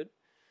bloody good.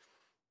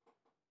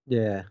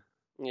 Yeah.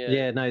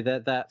 Yeah. No,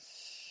 that.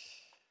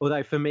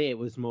 Although for me, it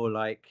was more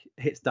like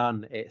it's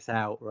done, it's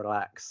out,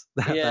 relax.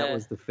 That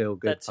was the feel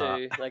good part.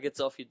 That too, like it's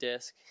off your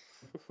desk.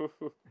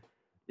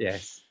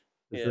 Yes,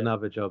 there's Yeah.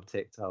 another job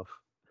ticked off.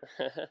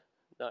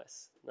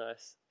 Nice.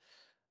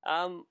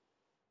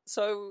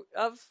 So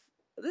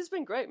this has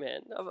been great,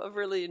 man. I've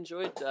really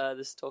enjoyed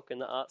this talk and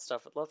the art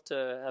stuff. I'd love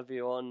to have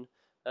you on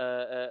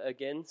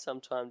again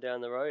sometime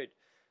down the road.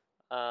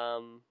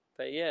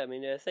 But yeah, I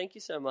mean, thank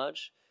you so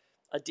much.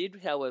 I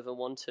did, however,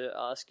 want to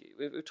ask you.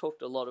 We've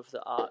talked a lot of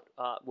the art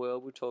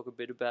world. We'll talk a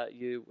bit about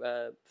you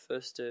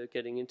first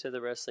getting into the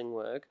wrestling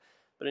work.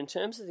 But in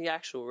terms of the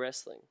actual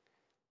wrestling,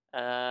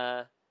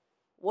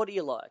 what do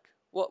you like?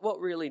 What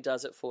really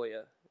does it for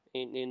you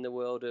in the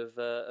world of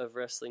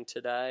wrestling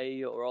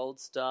today, or old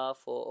stuff,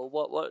 or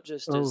what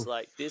just is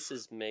like, this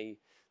is me.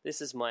 This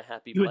is my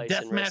happy You a place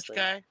in deathmatch wrestling.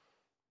 guy?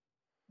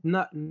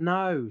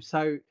 No.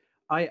 So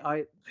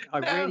I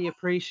really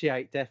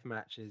appreciate death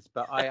matches,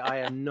 but I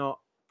am not.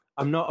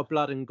 I'm not a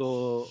blood and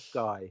gore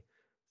guy.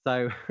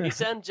 So You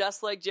sound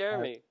just like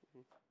Jeremy.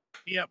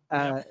 Yep.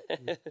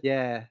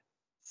 yeah.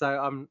 So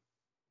I'm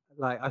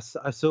like I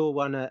saw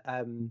one at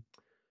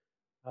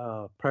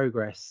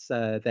Progress,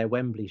 their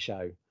Wembley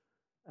show.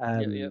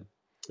 Yep.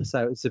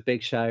 So it's a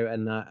big show,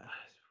 and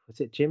was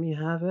it Jimmy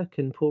Havoc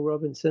and Paul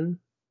Robinson?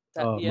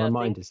 My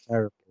mind is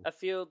terrible. I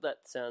feel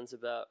that sounds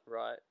about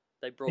right.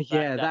 They brought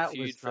back that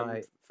feud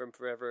from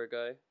forever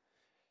ago.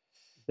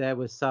 There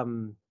was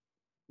some,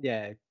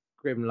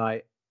 grim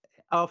light.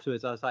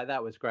 Afterwards, I was like,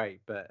 that was great,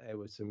 but it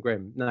was some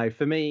grim. No,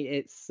 for me,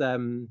 it's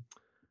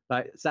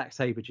like Zack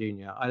Sabre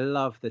Jr. I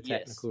love the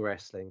technical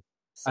wrestling.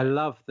 I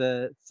love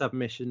the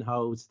submission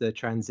holds, the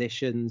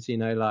transitions,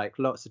 like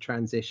lots of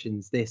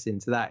transitions, this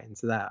into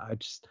that. I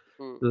just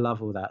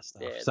love all that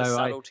stuff. Yeah, so the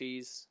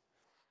subtleties.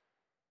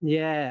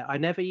 I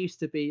never used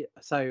to be.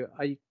 So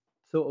I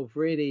sort of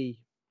really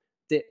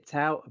dipped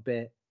out a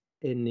bit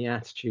in the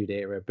Attitude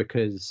Era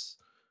because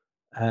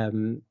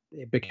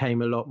it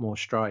became a lot more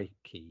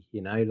striky,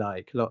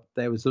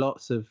 there was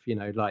lots of,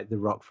 like The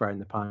Rock throwing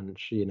the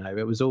punch,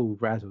 it was all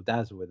razzle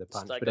dazzle with the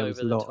punch, like but there was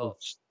a lot of,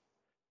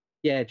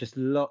 just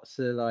lots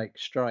of like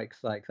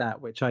strikes like that,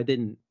 which I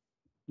didn't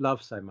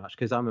love so much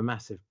because I'm a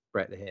massive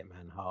Bret the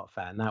Hitman Hart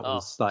fan. That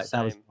was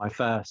that was my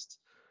first,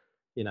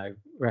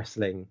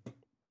 wrestling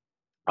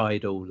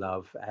idol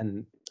love,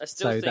 and I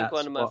still think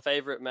one of my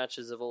favorite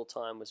matches of all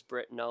time was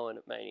Bret and Owen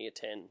at Mania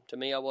 10. To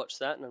me, I watched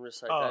that and I'm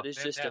just like, that is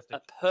fantastic. just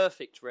a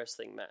perfect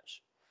wrestling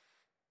match.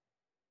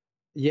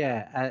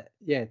 Yeah,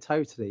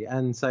 totally.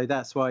 And so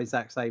that's why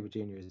Zack Sabre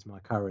Jr. is my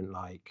current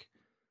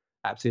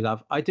absolute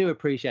love. I do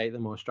appreciate the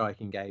more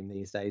striking game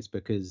these days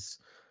because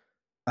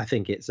I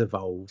think it's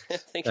evolved. I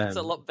think it's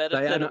a lot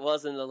better than it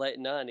was in the late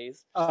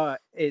 90s.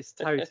 It's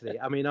totally.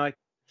 I mean, I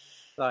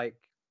like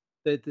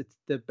the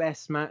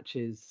best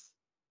matches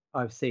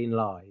I've seen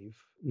live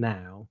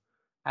now,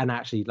 and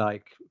actually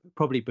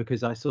probably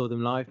because I saw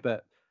them live,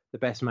 but the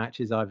best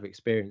matches I've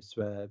experienced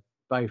were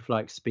both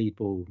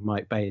Speedball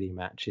Mike Bailey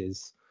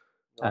matches.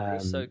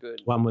 He's so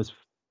good. One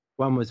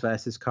was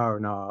versus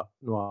Cara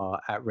Noir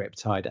at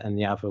Riptide, and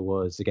the other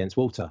was against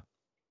Walter.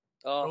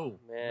 Oh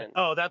man!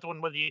 Oh, that's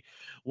one where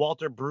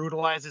Walter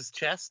brutalized his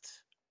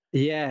chest.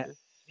 Yeah.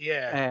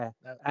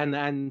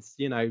 And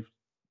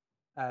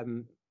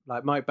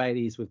like Mike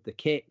Bailey's with the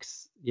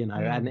kicks,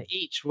 and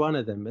each one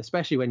of them,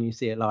 especially when you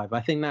see it live,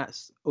 I think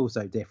that's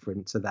also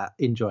different to that,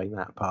 enjoying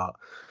that part.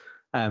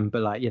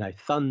 but like,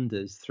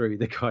 thunders through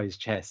the guy's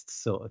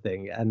chest sort of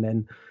thing, and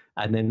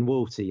then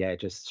Walter,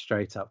 just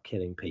straight up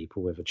killing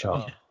people with a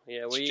chop. Oh,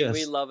 yeah, It's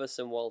we love us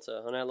some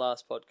Walter. On our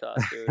last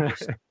podcast, we were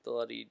just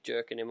bloody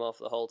jerking him off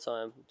the whole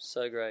time.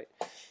 So great.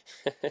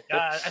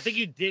 I think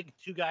you dig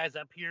two guys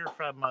up here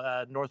from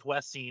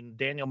Northwest scene,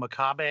 Daniel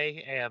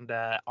Makabe and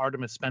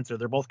Artemis Spencer.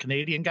 They're both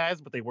Canadian guys,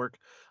 but they work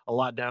a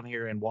lot down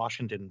here in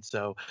Washington.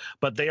 So,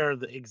 but they are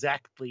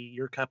exactly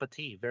your cup of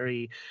tea.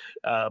 Very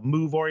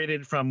move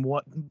oriented a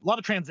lot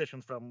of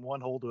transitions from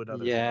one hole to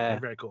another. Yeah. So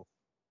very cool.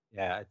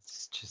 Yeah,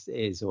 it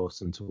is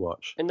awesome to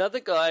watch. Another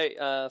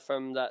guy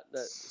from that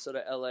sort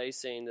of LA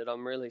scene that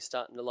I'm really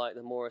starting to like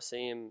the more I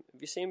see him.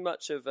 Have you seen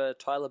much of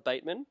Tyler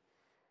Bateman?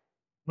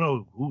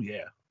 Oh,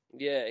 yeah.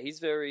 Yeah, he's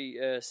very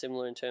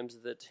similar in terms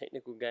of the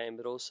technical game,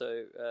 but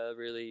also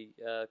really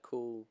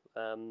cool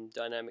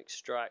dynamic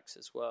strikes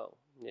as well.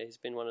 Yeah, he's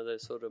been one of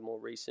those sort of more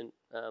recent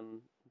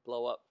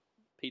blow-up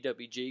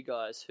PWG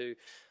guys who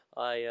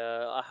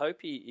I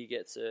hope he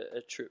gets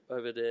a trip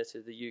over there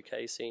to the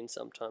UK scene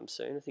sometime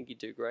soon. I think he'd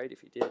do great if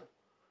he did.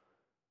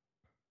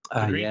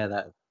 Yeah,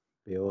 that'd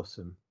be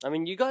awesome. I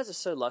mean, you guys are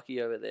so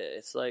lucky over there.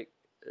 It's like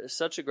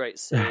such a great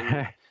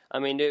scene. I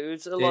mean, it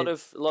was a lot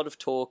of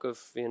talk of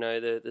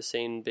the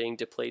scene being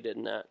depleted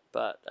and that,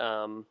 but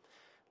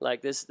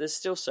like there's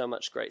still so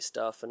much great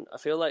stuff, and I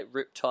feel like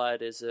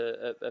Riptide is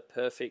a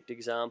perfect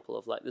example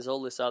of like there's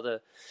all this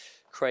other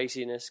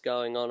craziness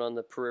going on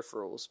the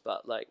peripherals,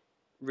 but like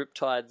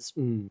Riptide's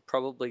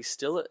probably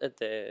still at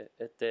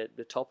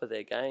the top of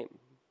their game.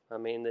 I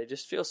mean, they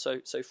just feel so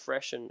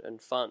fresh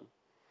and fun.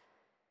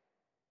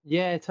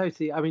 Yeah,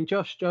 totally. I mean,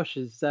 Josh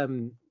is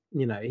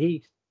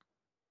he's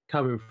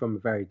coming from a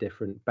very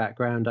different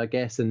background, I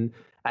guess, and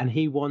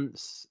he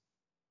wants,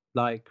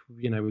 like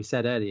we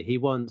said earlier, he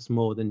wants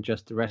more than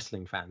just the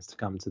wrestling fans to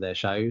come to their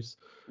shows.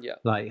 Yeah,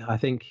 like I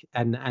think,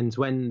 and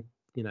when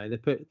they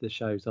put the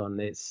shows on,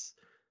 it's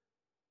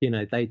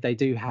they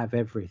do have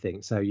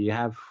everything. So you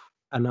have,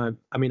 and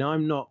I mean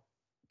I'm not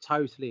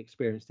totally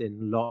experienced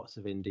in lots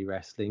of indie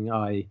wrestling.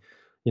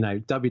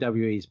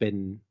 WWE's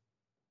been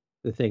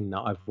the thing that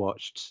I've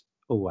watched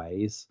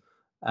always.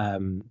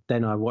 Then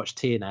I watched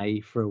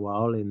TNA for a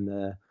while in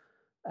the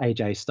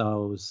AJ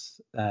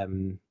Styles,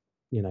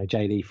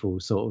 Jay Lethal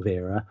sort of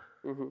era,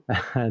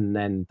 and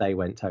then they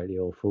went totally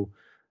awful.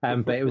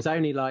 But it was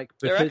only like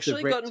they're because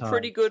actually of gotten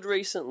pretty good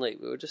recently.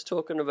 We were just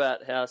talking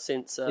about how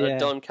since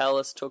Don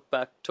Callis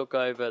took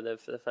over, they've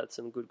had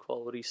some good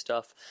quality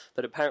stuff.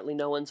 But apparently,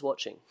 no one's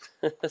watching.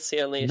 That's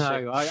the only issue.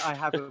 No, I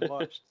haven't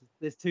watched.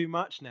 There's too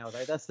much now,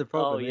 though. That's the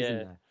problem, isn't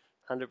there?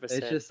 100%.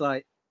 It's just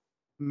like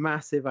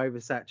massive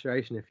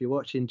oversaturation. If you're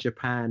watching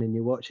Japan and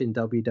you're watching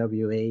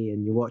WWE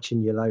and you're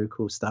watching your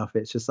local stuff,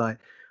 it's just like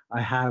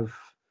I have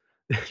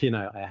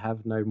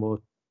no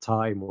more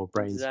time or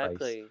brain space.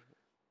 Exactly.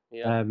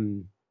 Yeah.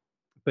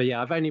 But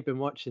yeah, I've only been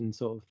watching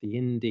sort of the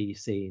indie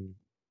scene.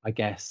 I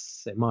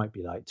guess it might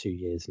be like 2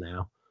 years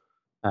now.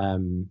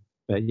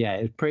 But yeah,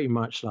 it pretty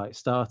much like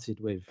started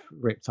with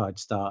Riptide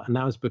Start, and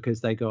that was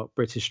because they got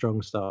British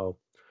Strong Style.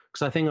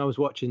 Because I think I was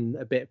watching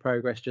a bit of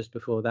Progress just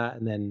before that,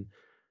 and then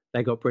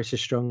they got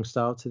British Strong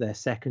Style to their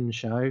second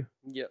show.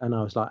 Yeah. And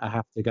I was like, I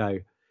have to go.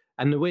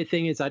 And the weird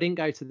thing is, I didn't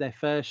go to their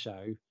first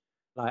show.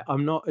 Like,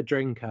 I'm not a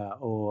drinker,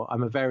 or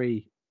I'm a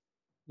very,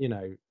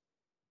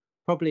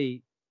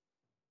 probably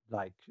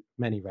like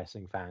many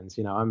wrestling fans,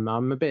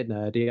 I'm a bit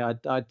nerdy.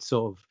 I'd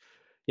sort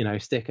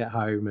of, stick at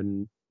home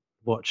and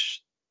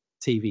watch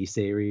TV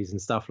series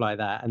and stuff like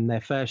that. And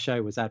their first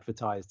show was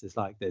advertised as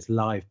like there's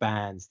live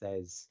bands,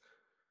 there's,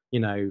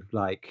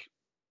 like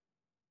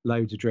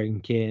loads of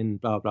drinking,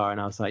 blah blah. And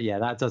I was like, yeah,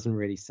 that doesn't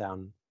really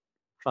sound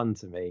fun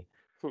to me.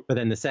 But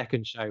then the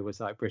second show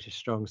was like British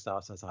Strong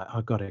Style, so I was like,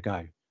 I've got to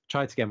go.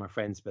 Tried to get my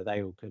friends, but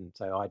they all couldn't,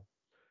 so I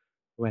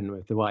went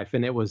with the wife,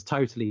 and it was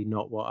totally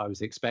not what I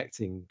was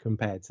expecting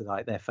compared to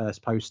like their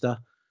first poster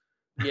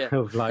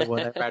of like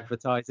what they're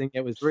advertising.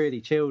 It was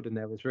really chilled, and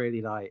there was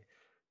really like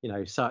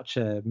such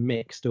a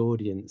mixed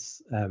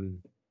audience,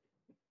 and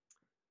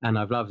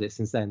I've loved it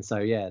since then. So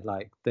yeah,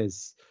 like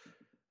there's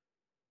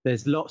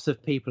lots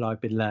of people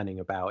I've been learning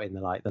about in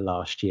the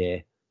last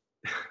year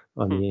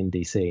on the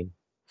indie scene,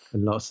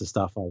 and lots of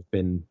stuff I've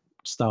been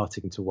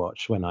starting to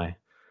watch when I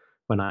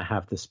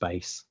have the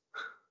space.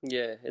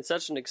 Yeah, it's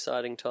such an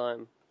exciting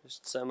time. There's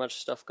so much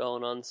stuff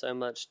going on, so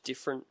much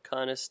different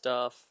kind of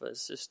stuff.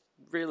 It's just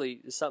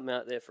really, there's something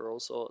out there for all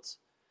sorts.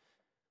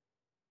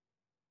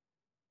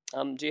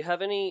 Do you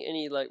have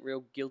any like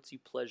real guilty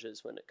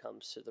pleasures when it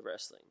comes to the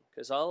wrestling?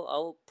 Because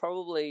I'll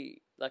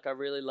probably, like, I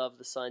really love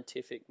the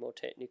scientific, more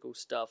technical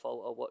stuff.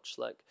 I'll watch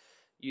like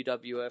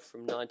UWF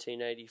from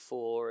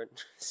 1984, and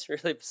it's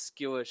really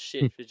obscure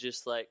shit for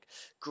just like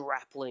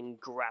grappling,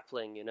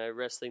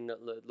 wrestling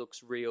that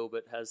looks real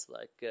but has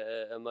like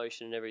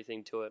emotion and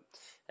everything to it.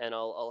 And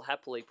I'll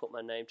happily put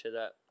my name to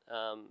that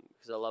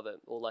because I love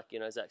it. Or like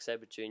Zack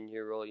Sabre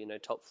Jr. or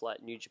Top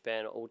Flight, New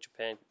Japan, or All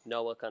Japan,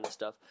 Noah kind of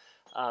stuff.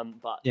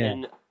 But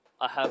then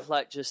I have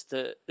like just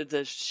the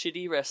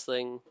shitty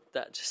wrestling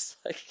that just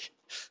like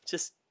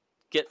just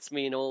gets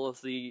me in all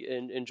of the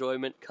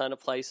enjoyment kind of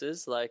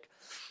places. Like,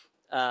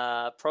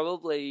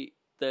 probably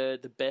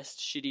the best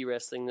shitty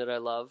wrestling that I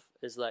love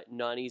is like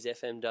 90s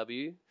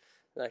FMW,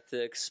 like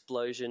the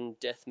explosion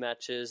death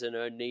matches and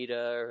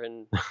Onita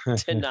and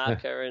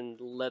Tanaka and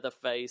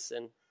Leatherface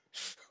and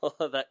all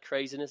of that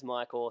craziness.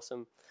 Mike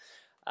Awesome.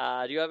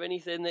 Do you have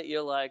anything that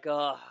you're like,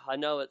 oh, I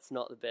know it's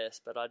not the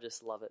best, but I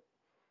just love it?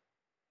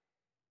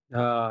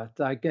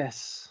 I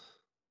guess.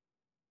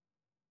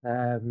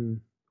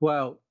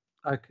 Well,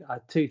 I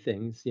two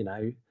things. You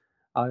know,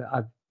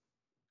 I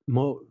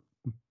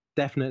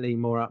definitely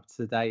more up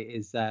to date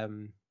is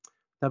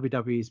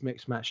WWE's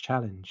Mixed Match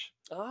Challenge.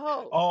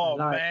 Oh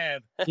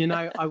man! You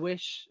know,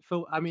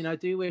 I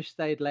do wish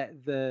they'd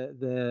let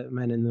the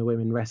men and the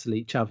women wrestle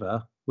each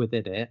other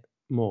within it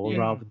more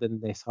rather than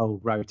this whole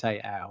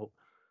rotate out.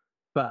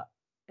 But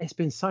it's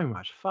been so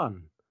much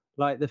fun.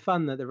 Like the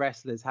fun that the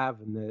wrestlers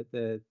have and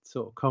the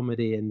sort of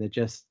comedy and the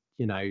just,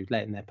 you know,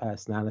 letting their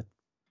personality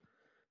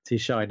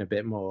shine a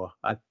bit more.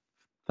 I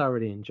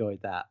thoroughly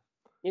enjoyed that.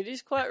 It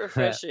is quite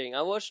refreshing.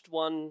 I watched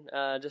one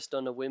just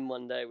on a whim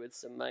one day with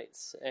some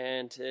mates,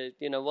 and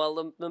you know,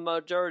 while the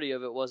majority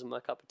of it wasn't my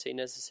cup of tea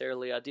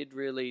necessarily,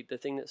 the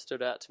thing that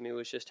stood out to me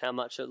was just how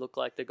much it looked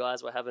like the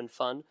guys were having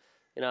fun.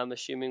 You know, I'm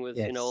assuming with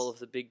you know all of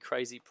the big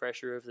crazy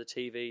pressure of the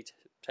TV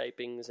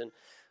tapings and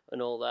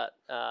all that,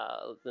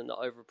 and the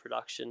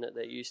overproduction that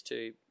they're used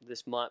to,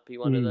 this might be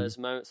one of those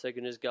moments they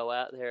can just go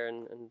out there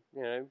and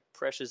you know,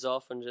 pressure's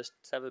off and just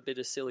have a bit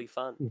of silly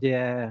fun.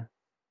 Yeah.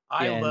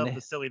 I love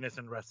the silliness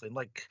in wrestling.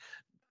 Like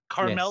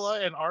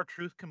Carmella and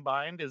R-Truth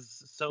combined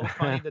is so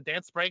funny. The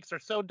dance breaks are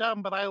so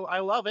dumb, but I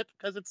love it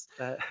because it's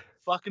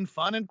fucking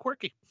fun and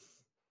quirky.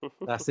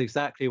 That's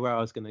exactly where I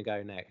was going to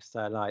go next.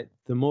 So, like,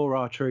 the more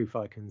R-Truth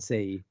I can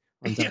see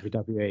on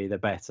WWE, the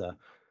better.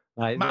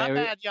 Like, My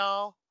bad,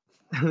 y'all.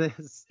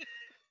 There's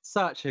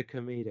such a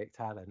comedic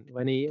talent.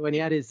 When he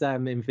had his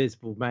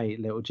invisible mate,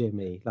 little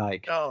Jimmy,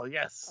 like, oh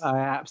yes, I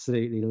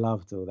absolutely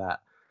loved all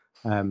that.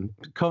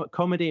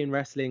 Comedy in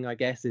wrestling, I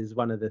guess, is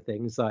one of the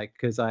things, like,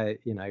 because I,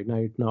 you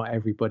know, not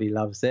everybody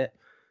loves it,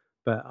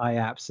 but I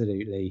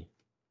absolutely,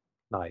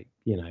 like,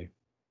 you know,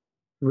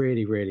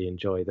 really, really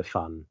enjoy the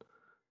fun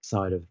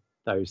side of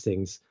those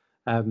things.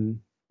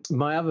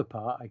 My other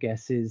part, I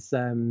guess, is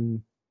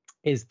the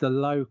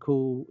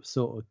local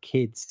sort of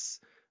kids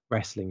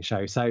wrestling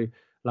show. So,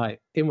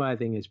 like, in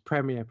Worthing is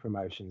Premier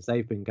Promotions.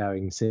 They've been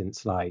going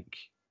since like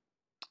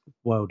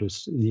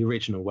the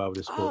original World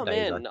of Sport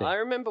days. Man, I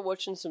remember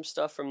watching some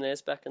stuff from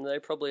theirs back in the day,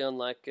 probably on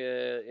like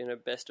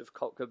Best of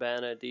Colt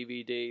Cabana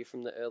DVD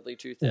from the early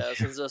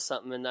 2000s or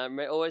something. And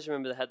I always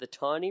remember they had the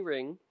tiny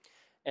ring,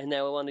 and they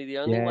were one of the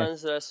only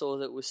ones that I saw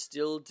that was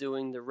still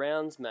doing the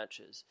rounds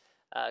matches.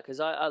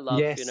 Because I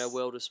loved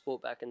World of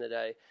Sport back in the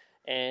day,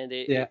 and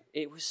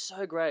it was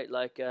so great.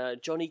 Like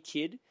Johnny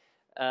Kidd.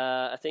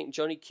 I think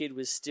Johnny Kidd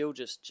was still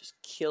just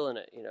killing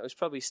it. You know, it was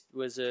probably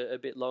a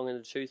bit long in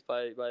the tooth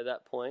by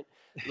that point,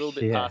 a little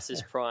bit past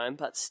his prime,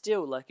 but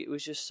still, like, it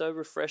was just so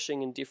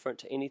refreshing and different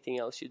to anything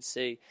else you'd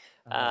see.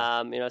 You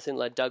know, I think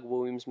like Doug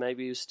Williams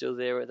maybe was still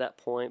there at that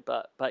point,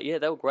 but yeah,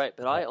 they were great.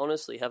 But I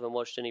honestly haven't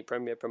watched any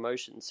Premier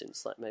Promotions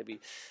since like maybe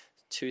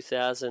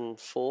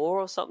 2004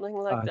 or something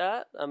like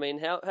that. I mean,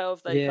 how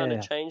have they kind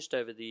of changed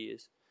over the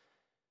years?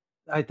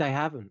 They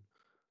haven't.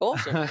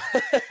 Awesome.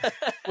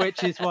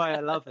 Which is why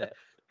I love it.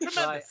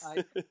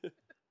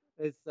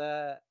 There's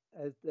a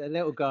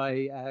little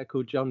guy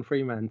called John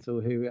Fremantle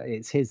who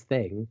it's his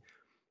thing,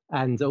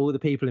 and all the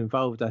people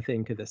involved, I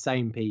think, are the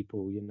same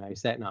people, you know,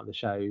 setting up the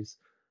shows.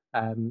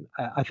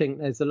 I think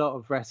there's a lot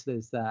of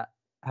wrestlers that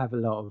have a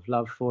lot of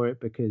love for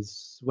it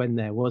because when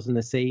there wasn't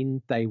a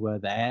scene, they were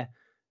there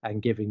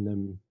and giving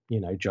them, you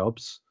know,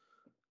 jobs,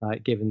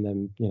 like giving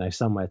them, you know,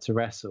 somewhere to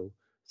wrestle.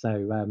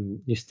 So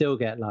you still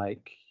get,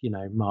 like, you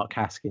know, Mark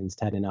Haskins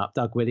turning up.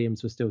 Doug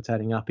Williams was still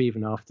turning up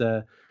even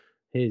after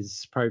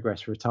his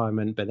Progress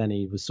retirement, but then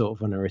he was sort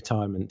of on a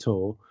retirement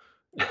tour.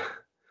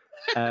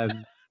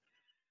 And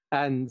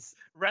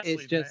wrestling,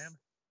 it's just,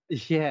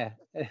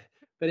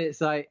 but it's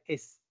like,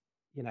 it's,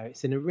 you know,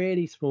 it's in a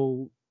really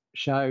small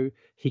show.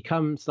 He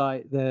comes,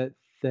 like, the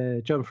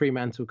John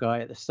Fremantle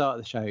guy at the start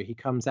of the show, he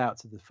comes out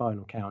to the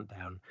final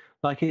countdown.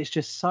 Like, it's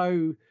just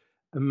so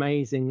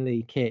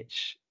amazingly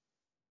kitsch.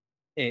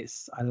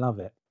 I love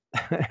it.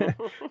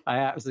 I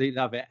absolutely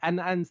love it.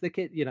 And the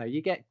kid, you know,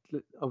 you get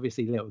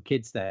obviously little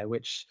kids there,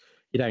 which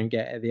you don't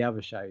get at the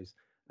other shows.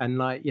 And,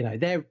 like, you know,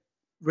 they're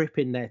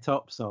ripping their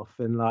tops off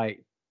and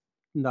like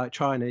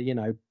trying to, you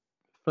know,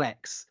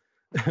 flex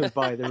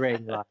by the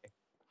ring, like,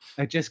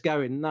 are just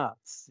going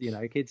nuts. You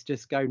know, kids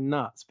just go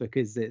nuts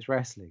because it's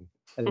wrestling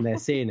and they're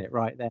seeing it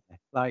right there.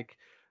 Like,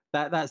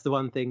 that's the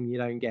one thing you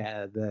don't get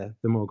at the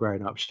more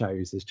grown up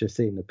shows, is just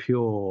seeing the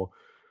pure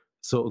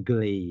sort of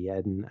glee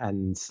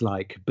and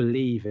like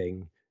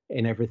believing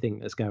in everything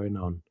that's going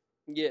on.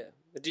 Yeah.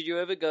 Did you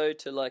ever go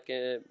to, like,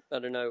 I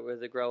don't know,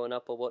 whether growing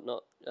up or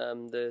whatnot,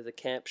 the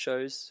camp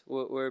shows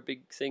were a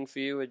big thing for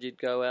you? Or did you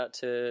go out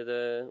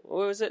to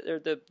what was it,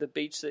 the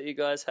beach that you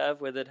guys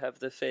have where they'd have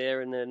the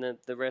fair and then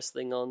the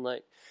wrestling on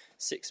like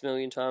 6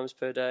 million times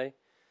per day?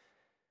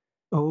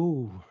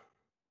 Oh,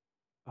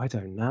 I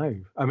don't know.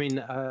 I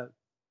mean,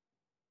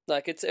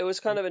 Like it was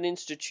kind of an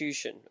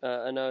institution.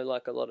 I know,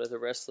 like a lot of the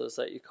wrestlers,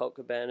 like your Colt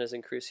Cabanas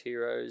and Chris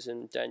Heroes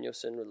and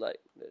Danielson, would like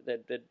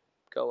they'd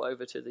go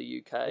over to the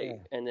UK Yeah.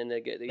 and then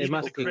they get these. It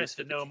must Must be- Chris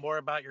to know more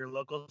about your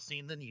local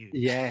scene than you.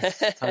 yes,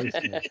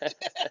 totally.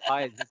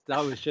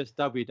 That was just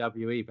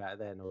WWE back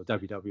then, or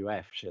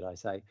WWF, should I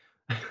say?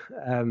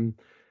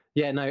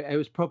 Yeah, no, it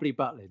was probably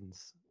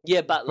Butlins.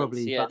 Yeah, Butlins.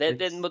 Probably Yeah, they're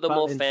Butlins- the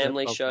more Butlins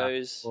family Podcast,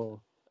 shows.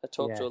 or- I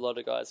talked to yeah. a lot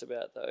of guys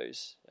about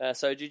those.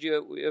 So, did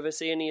you ever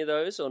see any of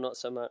those, or not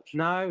so much?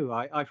 No,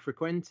 I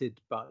frequented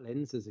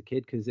Butlins as a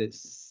kid because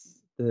it's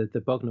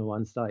the Bognor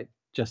one's like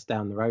just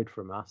down the road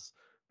from us.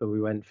 But we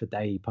went for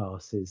day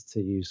passes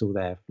to use all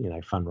their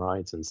fun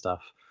rides and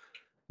stuff.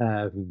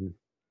 But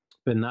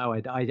no,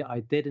 I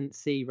didn't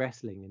see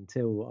wrestling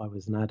until I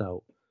was an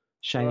adult.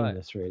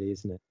 Shameless, really,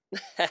 isn't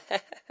it?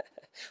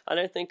 I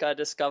don't think I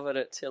discovered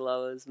it till I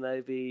was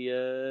maybe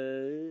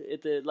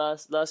at the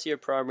last year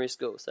of primary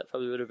school. So that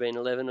probably would have been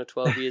 11 or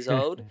 12 years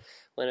old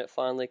when it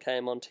finally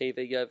came on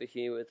TV over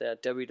here with our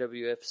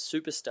WWF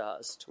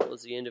Superstars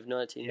towards the end of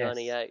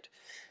 1998.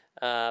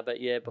 But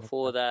yeah,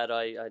 before that,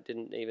 I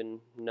didn't even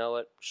know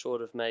it,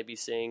 short of maybe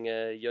seeing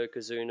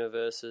Yokozuna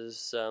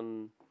versus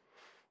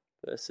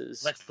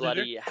Lex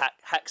bloody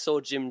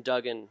Hacksaw Jim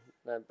Duggan.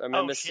 I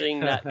remember shit. seeing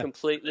that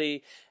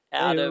completely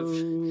out of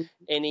Ew.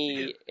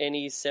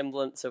 any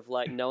semblance of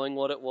like knowing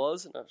what it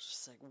was, and I was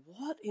just like,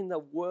 what in the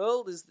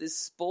world is this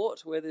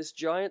sport where this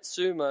giant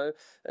sumo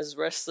is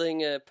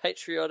wrestling a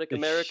patriotic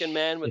American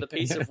man with a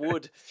piece of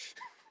wood?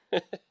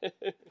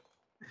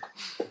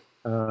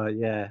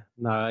 Yeah,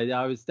 no,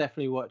 I was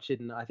definitely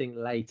watching. I think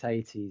late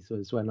 80s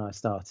was when I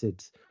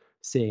started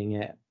seeing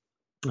it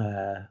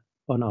on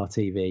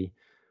RTV,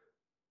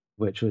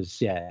 which was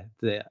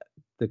the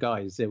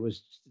guys. It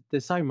was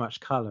there's so much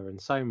color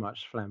and so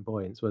much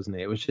flamboyance, wasn't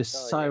it? It was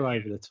just so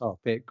over the top.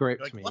 It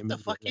gripped Like, me. what the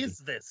fuck immediately. is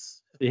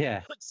this?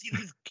 Yeah, Like, see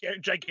these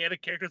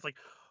gigantic characters, like,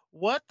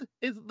 what's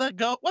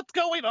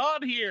going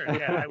on here?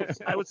 Yeah,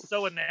 I was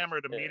so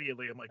enamored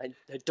immediately. I'm like,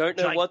 I don't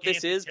know what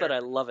this Gigantic is, but I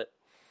love it.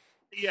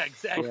 yeah,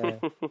 exactly.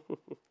 yeah.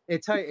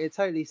 It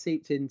totally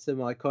seeped into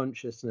my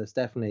consciousness,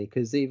 definitely,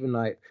 because even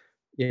like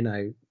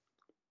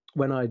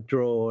when I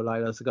draw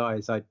like those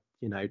guys, I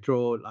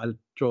draw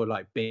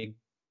like big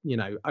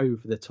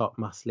over the top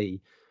muscly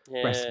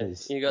Yeah,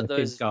 wrestlers. you got the big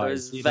those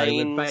guys,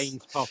 veins. with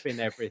veins popping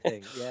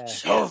everything. Yeah,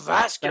 So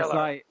vascular. that's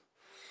like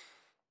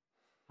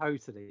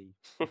totally.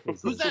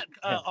 because Who's of- that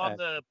on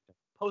the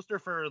poster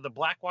for the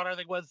Blackwater? I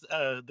think was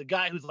the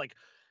guy who's like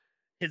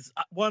his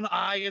one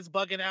eye is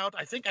bugging out.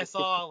 I think I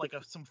saw like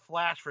some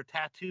flash for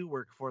tattoo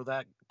work for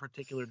that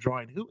particular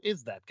drawing. Who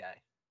is that guy?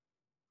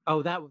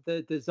 Oh, that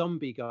the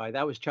zombie guy.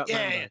 That was Chuck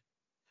Yeah. Mann.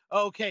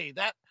 Okay,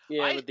 that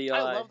Yeah, with the eye.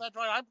 I love that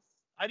drawing.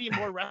 I need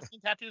more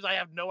wrestling tattoos. I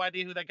have no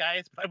idea who that guy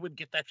is, but I would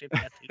get that shit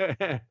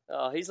tattooed.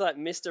 Oh, he's like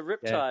Mr.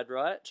 Riptide,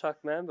 right? Chuck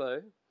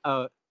Mambo.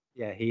 Oh,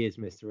 yeah, he is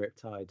Mr.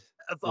 Riptide.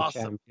 That's the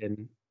awesome.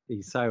 champion.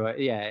 He's so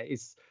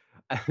It's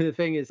the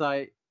thing is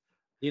like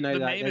The that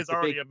name there's is a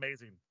already big,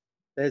 amazing.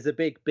 there's a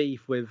big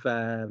beef with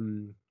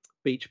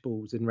beach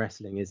balls in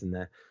wrestling, isn't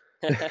there?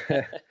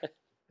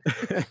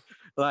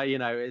 Like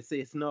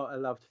it's not a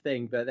loved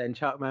thing, but then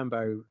Chuck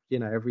Mambo,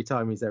 every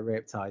time he's at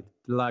Riptide,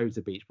 loads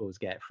of beach balls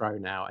get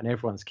thrown out, and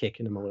everyone's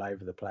kicking them all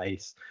over the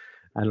place.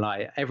 And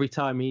like every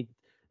time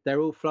they're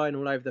all flying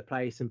all over the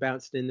place and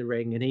bouncing in the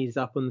ring, and he's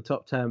up on the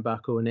top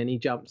turnbuckle, and then he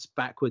jumps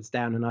backwards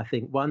down, and I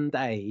think one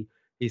day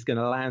he's going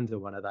to land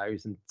on one of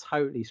those and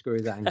totally screw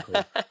his ankle.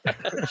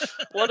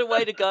 What a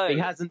way to go. He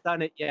hasn't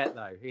done it yet,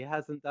 though. He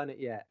hasn't done it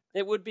yet.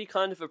 It would be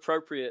kind of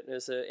appropriate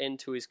as an end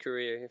to his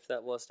career if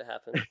that was to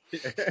happen.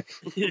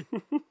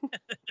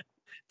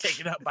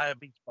 Taken out by a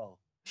beach ball.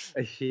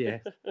 Yeah,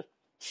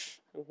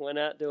 Went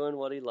out doing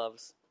what he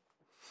loves.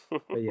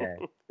 but yeah,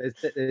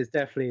 there's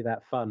definitely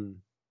that fun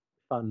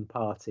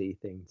party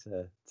thing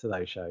to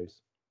those shows.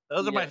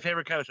 Those are my Yeah.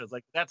 favorite kind of shows.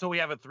 Like that's what we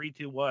have at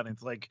 3-2-1.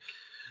 It's like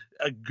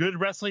a good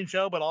wrestling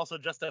show, but also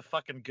just a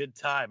fucking good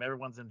time.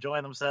 Everyone's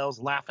enjoying themselves,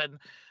 laughing,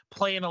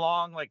 playing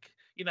along. Like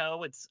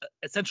it's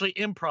essentially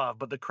improv,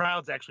 but the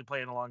crowd's actually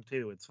playing along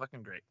too. It's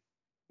fucking great.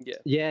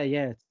 Yeah.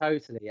 Yeah,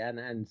 totally,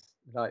 and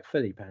like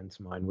fully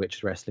pantomime,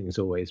 which wrestling's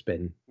always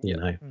been.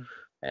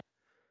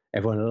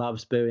 Everyone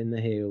loves booing the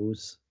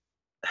heels.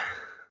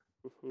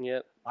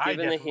 Yep. I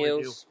Giving the definitely do.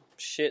 heels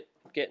shit,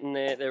 getting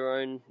their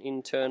own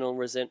internal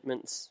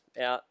resentments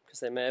out because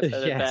they may have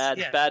had a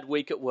Yes. bad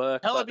week at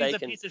work. Tell him but he's they a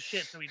can. piece of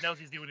shit, so he knows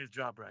he's doing his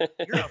job right.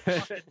 You're a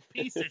fucking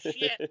piece of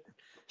shit.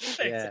 Thanks,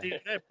 Yeah.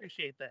 dude. I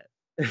appreciate that.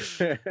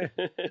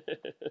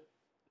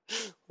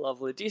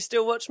 Lovely. Do you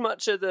still watch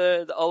much of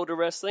the older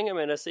wrestling? I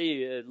mean, I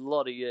see a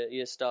lot of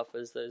your stuff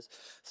as those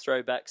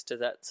throwbacks to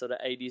that sort of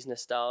 80s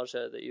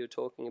nostalgia that you were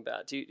talking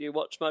about. Do you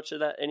watch much of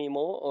that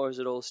anymore, or is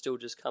it all still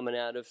just coming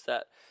out of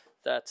that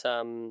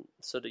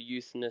sort of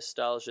youth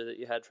nostalgia that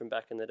you had from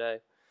back in the day?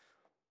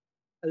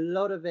 A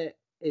lot of it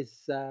is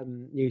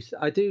new.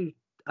 I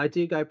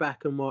do go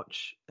back and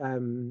watch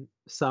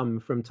some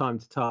from time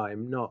to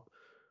time, not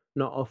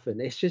not often.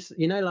 It's just,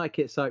 like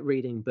it's like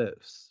reading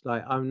books.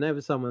 Like I'm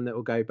never someone that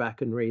will go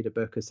back and read a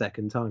book a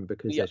second time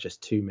because Yep. there's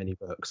just too many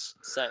books.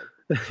 Same.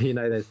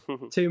 There's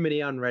too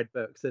many unread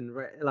books, and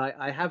like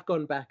I have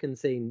gone back and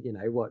seen,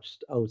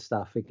 watched old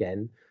stuff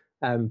again,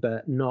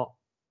 but not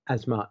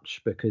as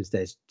much because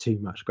there's too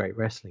much great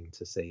wrestling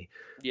to see.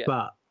 Yeah.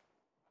 But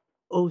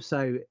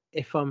also,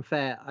 if I'm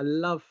fair, I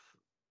love,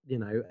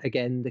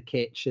 again, the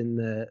kitsch and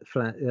the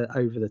flat,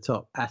 over the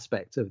top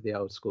aspect of the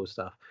old school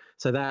stuff.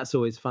 So that's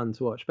always fun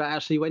to watch. But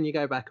actually, when you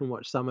go back and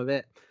watch some of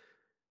it,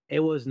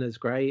 it wasn't as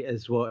great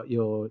as what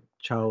your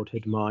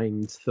childhood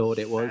mind thought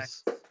it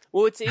was.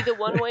 Well, it's either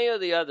one way or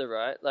the other,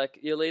 right? Like,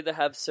 you'll either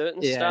have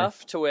certain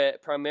stuff to where,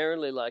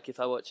 primarily, like,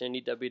 if I watch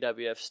any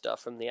WWF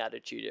stuff from the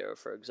Attitude Era,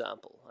 for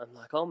example, I'm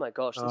like, oh my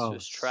gosh, this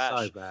was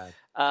trash. So bad.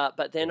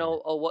 But then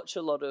I'll watch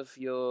a lot of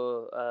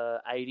your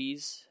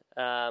 80s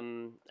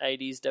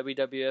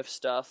WWF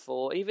stuff,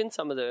 or even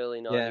some of the early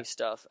 90s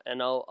stuff,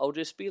 and I'll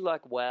just be,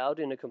 like, wowed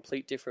in a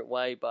complete different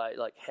way by,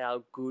 like,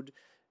 how good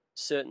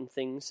certain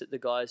things that the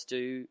guys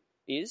do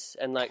is,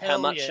 and, like, how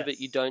much of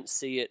it you don't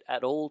see it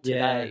at all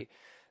today. Yeah.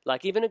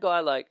 Like, even a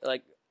guy like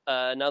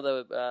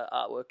another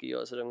artwork of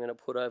yours that I'm going to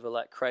put over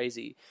like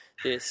crazy,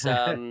 this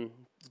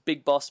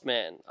Big Boss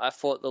Man, I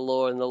Fought the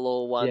Law and the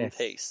Law Won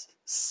piece.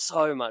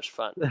 So much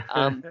fun.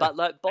 But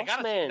like Boss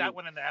Man, that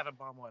one and the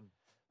Avabomb one.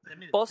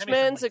 Boss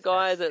Man's a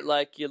guy that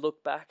like you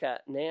look back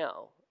at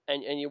now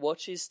and you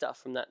watch his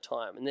stuff from that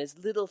time, and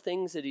there's little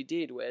things that he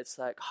did where it's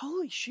like,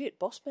 holy shit,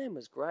 Boss Man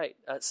was great.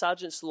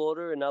 Sergeant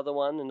Slaughter,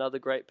 another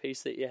great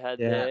piece that you had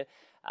there.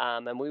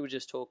 And we were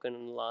just talking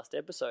in the last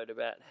episode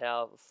about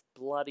how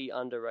bloody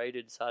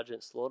underrated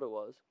Sergeant Slaughter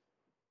was.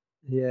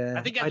 Yeah,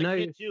 I think as a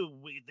kid too,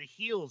 the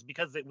heels,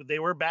 because they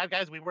were bad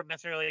guys, we weren't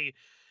necessarily,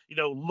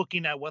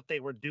 looking at what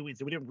they were doing,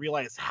 so we didn't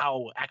realize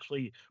how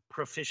actually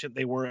proficient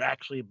they were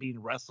actually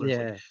being wrestlers.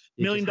 Yeah,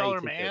 like, $1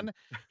 Million Man,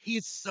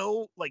 he's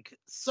so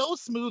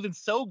smooth and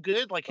so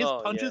good. Like his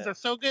punches are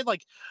so good.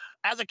 Like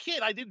as a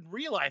kid, I didn't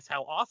realize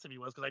how awesome he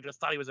was because I just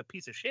thought he was a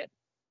piece of shit.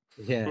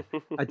 Yeah,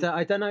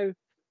 I don't know.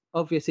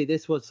 Obviously,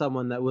 this was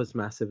someone that was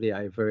massively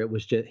over. It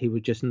was just he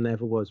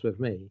never was with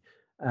me.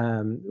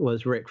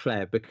 Was Ric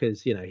Flair,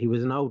 because he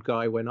was an old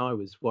guy when I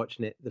was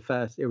watching it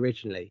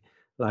originally.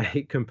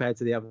 Like compared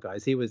to the other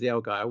guys, he was the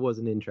old guy. I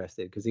wasn't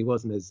interested because he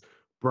wasn't as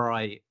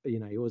bright. He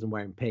wasn't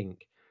wearing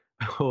pink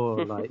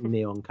or like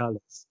neon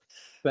colors.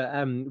 But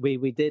we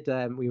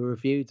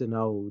reviewed an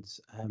old.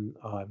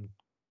 I'm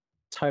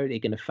totally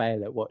going to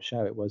fail at what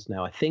show it was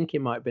now. I think it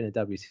might have been a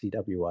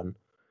WCW one.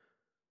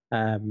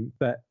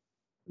 But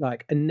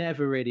like I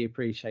never really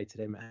appreciated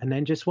him, and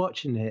then just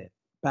watching it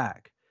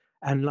back,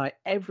 and like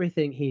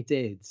everything he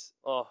did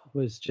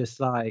was just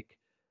like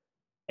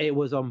it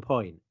was on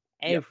point.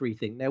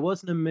 Everything. There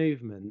wasn't a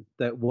movement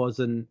that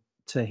wasn't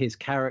to his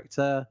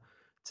character,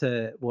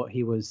 to what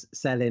he was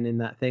selling in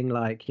that thing.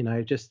 Like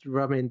just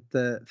rubbing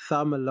the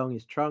thumb along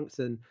his trunks,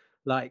 and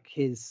like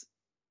his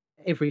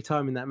every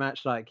time in that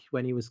match, like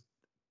when he was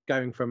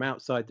going from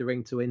outside the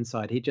ring to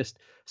inside, he'd just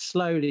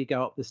slowly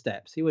go up the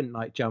steps. He wouldn't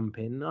like jump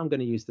in. I'm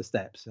going to use the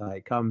steps.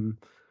 Like I'm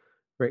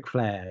Ric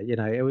Flair.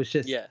 It was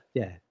just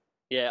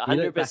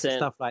 100%.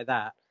 Stuff like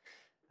that,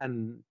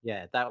 and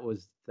that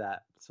was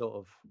that sort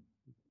of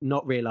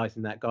not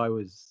realizing that guy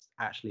was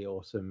actually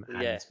awesome.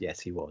 And yes,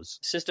 he was.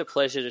 It's just a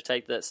pleasure to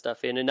take that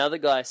stuff in. Another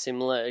guy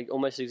similar,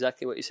 almost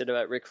exactly what you said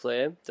about Ric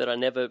Flair, that I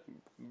never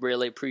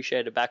really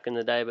appreciated back in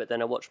the day, but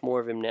then I watch more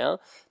of him now.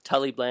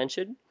 Tully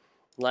Blanchard.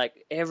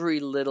 Like, every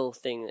little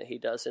thing that he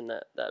does in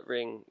that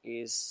ring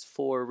is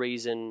for a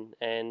reason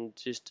and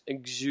just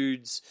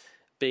exudes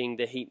being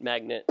the heat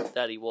magnet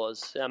that he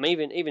was.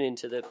 Even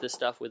into the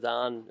stuff with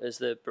Arn as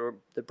the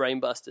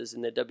Brainbusters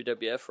in their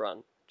WWF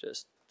run.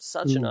 Just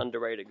such an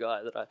underrated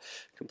guy that I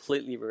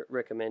completely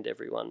recommend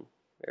everyone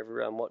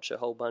watch a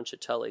whole bunch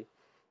of Tully.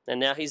 And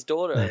now his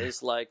daughter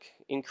is, like,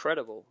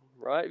 incredible,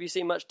 right? Have you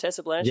seen much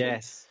Tessa Blanchard?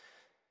 Yes.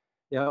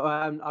 Yeah,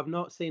 I've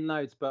not seen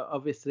loads, but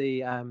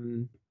obviously...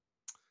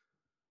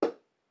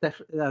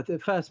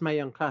 the first Mae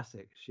Young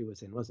Classic she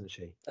was in, wasn't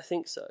she? I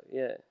think so,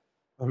 yeah.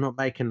 I'm not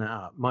making that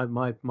up.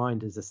 My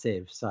mind is a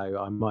sieve,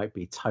 so I might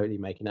be totally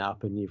making it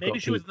up. And maybe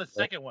she was in the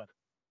second one.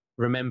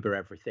 Remember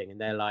everything, and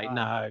they're like,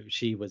 "No,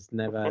 she was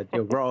never.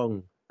 You're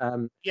wrong."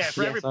 For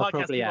every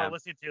podcast people are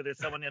listening to, there's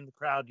someone in the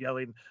crowd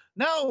yelling,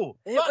 "No,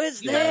 it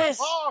was this."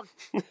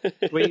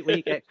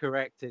 we get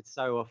corrected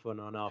so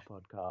often on our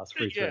podcast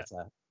through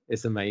Twitter.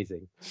 It's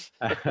amazing.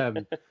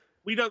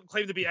 We don't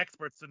claim to be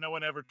experts, so no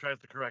one ever tries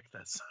to correct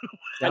us.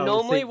 I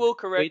normally will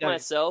correct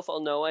myself.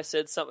 I'll know I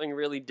said something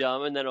really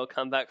dumb, and then I'll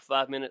come back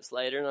 5 minutes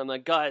later, and I'm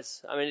like,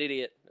 guys, I'm an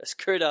idiot. I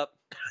screwed up.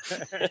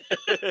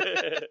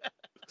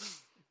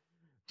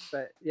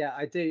 But yeah,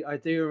 I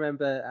do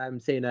remember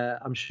seeing her.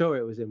 I'm sure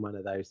it was in one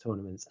of those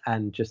tournaments,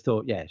 and just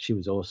thought, she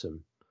was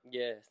awesome.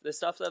 Yeah, the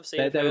stuff that I've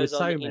seen of hers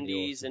on the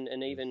Indies and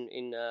even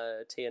in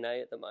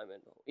TNA at the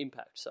moment,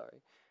 Impact,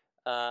 sorry.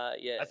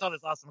 I saw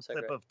this awesome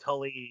clip of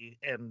Tully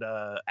and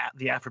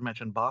the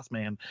aforementioned Boss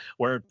Man,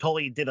 where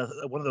Tully did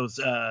one of those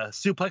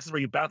suplexes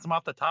where you bounce him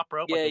off the top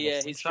rope.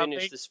 Yeah, he's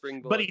finished the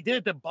springboard. But he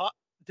did it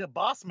to to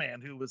Boss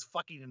Man, who was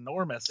fucking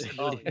enormous.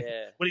 Oh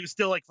yeah. When he was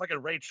still like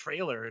fucking Ray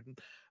Trailer, and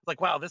like,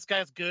 wow, this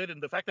guy's good.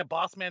 And the fact that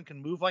Boss Man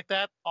can move like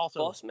that, also,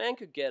 Boss Man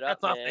could get up,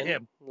 hats off man. to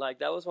him. Like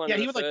that was one Yeah,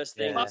 of he the would first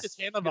like things. pop his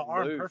hand on the He could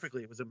arm move.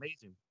 perfectly. It was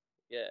amazing.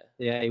 Yeah.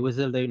 Yeah, he was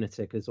a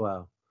lunatic as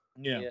well.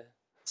 Yeah.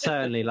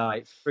 Certainly,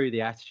 like through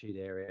the Attitude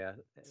Era,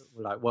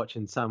 like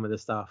watching some of the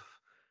stuff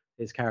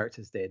his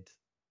characters did,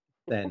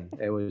 then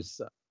it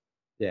was,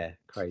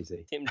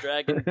 crazy. Him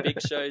dragging Big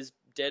Show's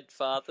dead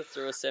father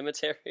through a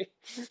cemetery.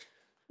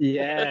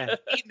 Yeah,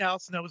 Eating Al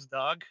Snow's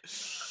dog,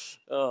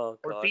 Oh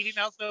or gosh. feeding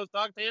Al Snow's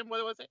dog to him.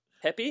 What was it?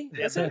 Peppy?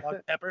 Yeah, Was it? dog,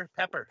 Pepper.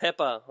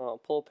 Pepper. Oh,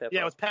 poor Pepper.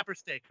 Yeah, it was pepper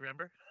steak.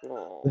 Remember?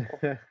 Oh.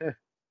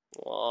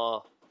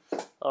 Oh.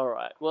 All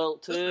right.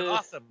 Well, This is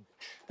awesome.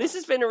 This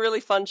has been a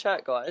really fun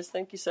chat, guys.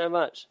 Thank you so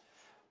much.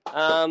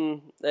 I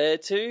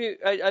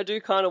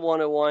do kind of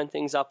want to wind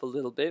things up a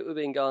little bit. We've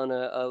been going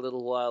a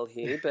little while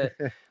here, but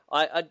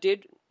I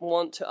did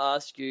want to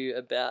ask you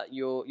about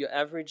your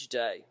average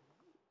day.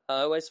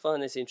 I always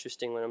find this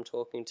interesting when I'm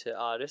talking to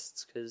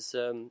artists because,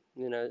 so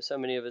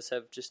many of us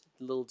have just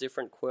little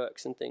different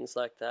quirks and things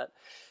like that.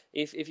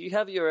 If you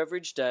have your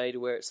average day to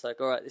where it's like,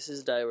 all right, this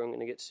is a day where I'm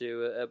going to get to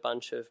do a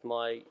bunch of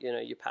my,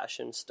 your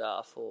passion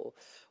stuff or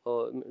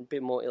a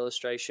bit more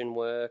illustration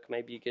work.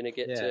 Maybe you're going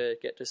to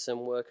get to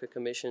some worker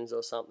commissions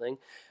or something.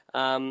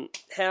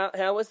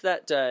 How was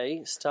that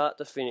day, start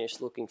to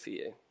finish, looking for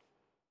you?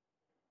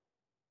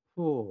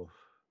 well,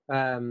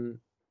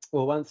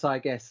 once I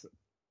guess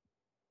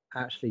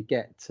actually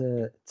get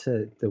to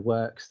the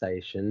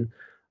workstation,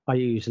 I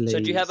usually. So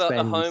do you have a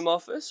spend... home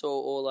office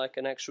or like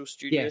an actual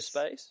studio Yes.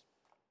 space?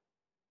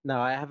 No,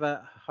 I have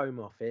a home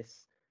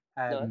office.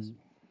 Nice.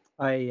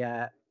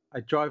 I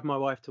drive my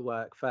wife to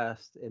work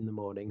first in the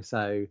morning,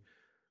 so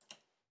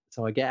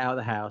I get out of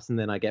the house and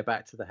then I get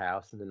back to the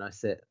house and then I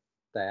sit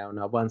down.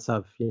 Once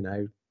I've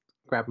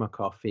grabbed my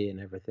coffee and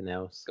everything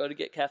else. Got to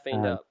get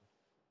caffeined up.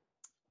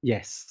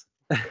 Yes.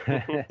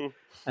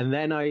 And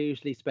then I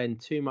usually spend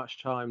too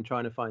much time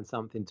trying to find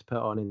something to put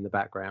on in the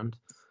background.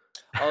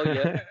 Oh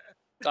yeah.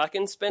 I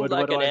can spend What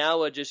like do an I-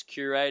 hour just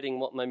curating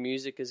what my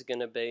music is going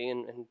to be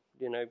and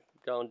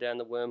going down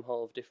the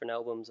wormhole of different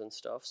albums and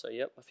stuff. So,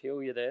 yep, I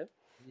feel you there.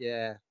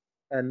 Yeah.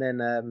 And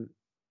then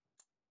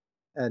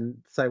and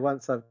so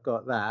once I've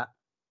got that,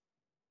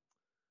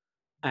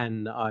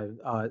 and I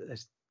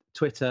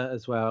Twitter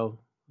as well,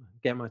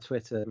 get my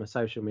Twitter, my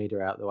social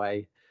media out the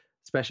way,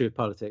 especially with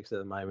politics at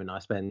the moment. I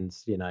spend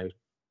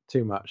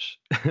too much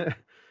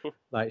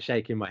like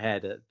shaking my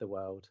head at the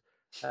world.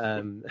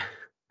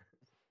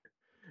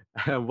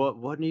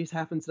 What news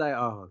happened today?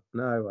 Oh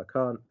no, I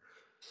can't.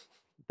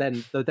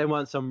 Then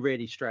once I'm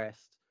really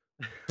stressed,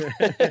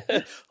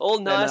 All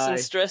nice I- and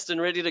stressed and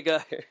ready to go.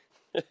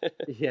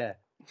 yeah.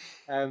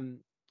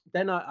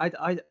 Then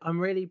I'm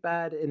really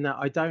bad in that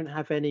I don't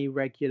have any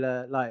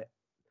regular, like,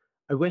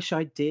 I wish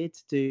I did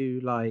do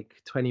like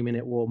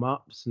 20-minute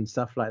warm-ups and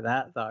stuff like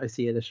that I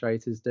see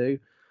illustrators do.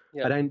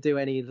 Yeah. I don't do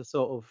any of the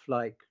sort of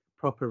like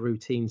proper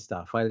routine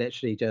stuff. I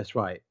literally just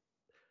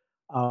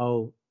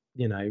I'll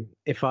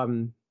if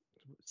I'm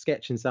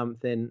sketching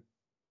something,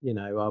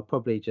 I'll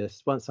probably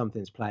just, once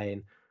something's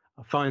playing,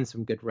 I'll find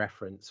some good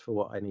reference for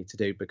what I need to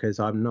do, because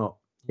I'm not,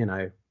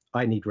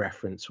 I need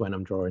reference when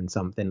I'm drawing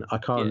something. I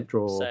can't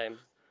draw Same.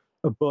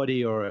 a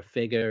body or a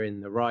figure in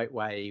the right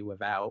way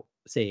without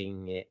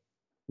seeing it,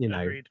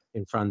 Agreed.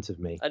 in front of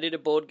me. I did a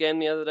board game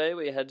the other day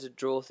where you had to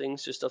draw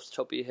things just off the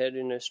top of your head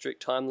in a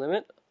strict time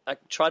limit. I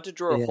tried to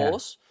draw a Yeah.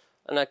 horse,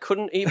 and I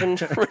couldn't even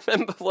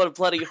remember what a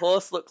bloody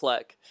horse looked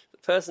like. The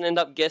person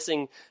ended up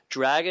guessing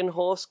dragon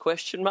horse ?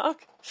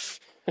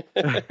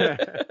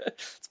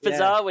 It's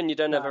bizarre when you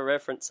don't have a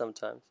reference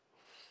sometimes.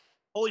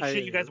 Holy I-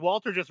 shit, you guys!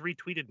 Walter just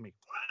retweeted me.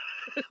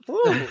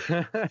 Ooh.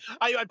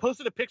 I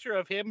posted a picture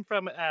of him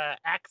from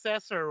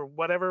Access or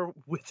whatever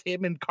with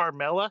him and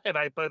Carmela, and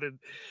I put in,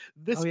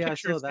 this Oh, yeah, I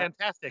picture saw is that.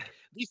 fantastic.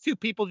 These two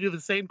people do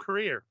the same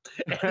career.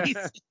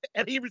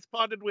 And he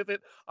responded with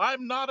it,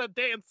 I'm not a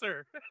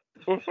dancer.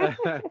 That's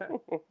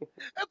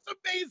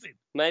amazing.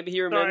 Maybe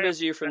he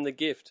remembers you from the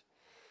gift.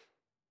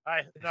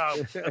 No,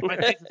 my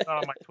face is not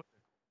on my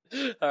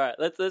Twitter. All right,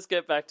 let's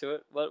get back to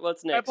it.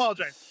 What's next? I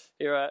apologize.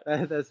 You're right.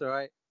 That's all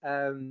right.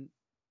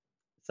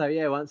 So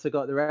yeah, once I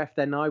got the ref,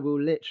 then I will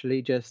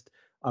literally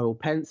I will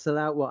pencil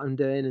out what I'm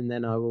doing, and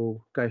then I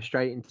will go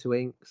straight into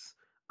inks.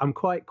 I'm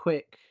quite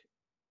quick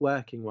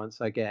working once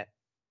I get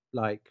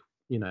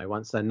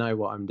once I know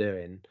what I'm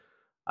doing.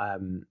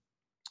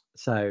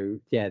 So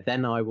yeah,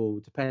 then I will,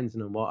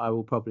 depending on what, I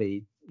will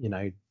probably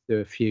do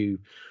a few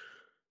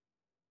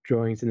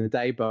drawings in the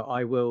day, but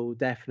I will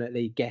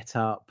definitely get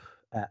up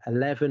at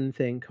 11,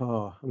 think,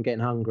 oh, I'm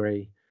getting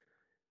hungry,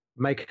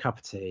 make a cup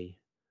of tea,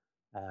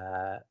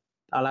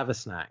 I'll have a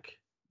snack,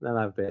 then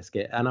I'll have a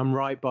biscuit, and I'm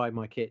right by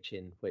my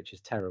kitchen, which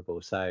is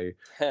terrible. So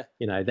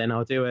then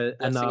I'll do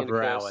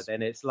another hour,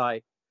 then it's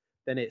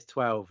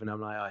 12, and I'm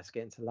like, oh, it's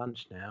getting to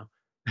lunch now.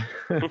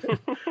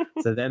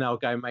 So then I'll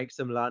go make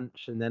some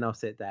lunch, and then I'll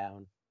sit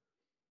down,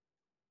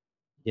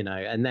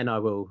 and then I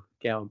will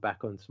get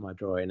back onto my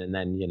drawing, and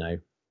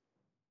then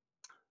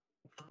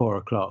 4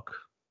 o'clock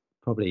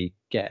probably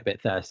get a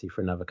bit thirsty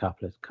for another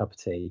cup of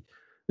tea.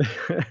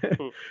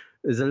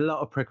 There's a lot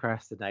of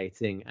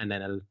procrastinating and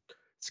then a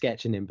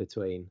sketching in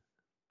between.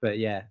 But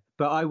yeah,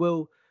 but I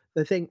will.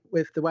 The thing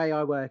with the way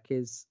I work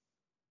is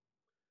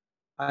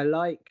I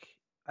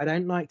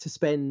don't like to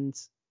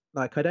spend,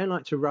 like, I don't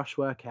like to rush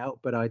work out,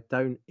 but I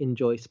don't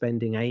enjoy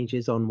spending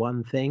ages on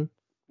one thing.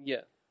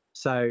 Yeah.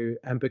 So,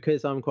 and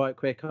because I'm quite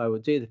quick, I will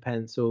do the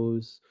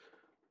pencils,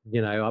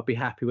 I'll be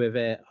happy with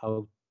it.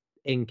 I'll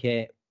ink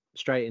it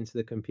straight into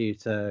the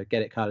computer,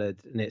 get it colored,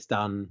 and it's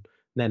done.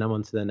 Then I'm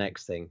on to the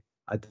next thing.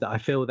 I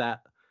feel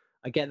that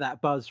I get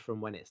that buzz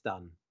from when it's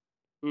done,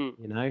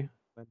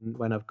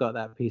 when I've got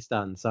that piece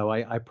done. So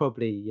I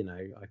probably,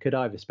 I could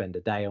either spend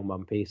a day on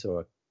one piece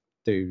or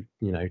do,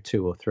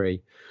 2 or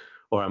 3,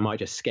 or I might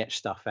just sketch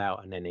stuff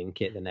out and then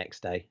ink it the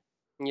next day.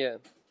 Yeah.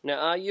 Now,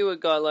 are you a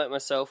guy like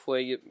myself where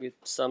you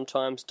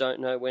sometimes don't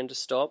know when to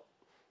stop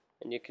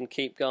and you can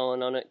keep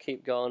going on it,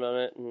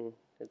 and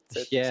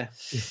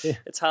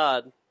it's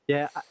hard.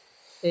 Yeah,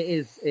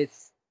 it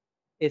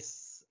is.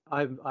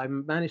 I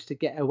managed to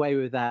get away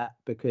with that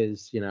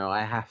because,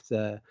 I have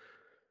to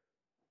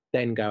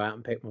then go out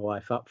and pick my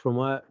wife up from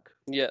work.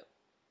 Yeah.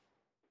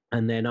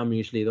 And then I'm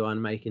usually the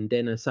one making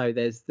dinner. So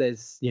there's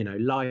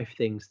life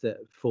things that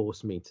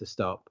force me to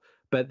stop.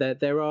 But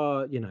there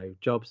are,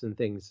 jobs and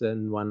things,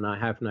 and when I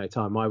have no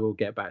time, I will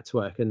get back to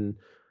work,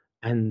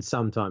 and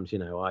sometimes,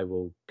 I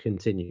will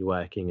continue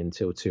working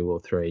until 2 or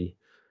 3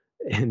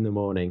 in the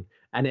morning.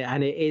 And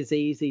it is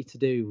easy to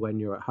do when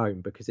you're at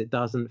home because it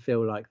doesn't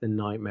feel like the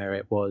nightmare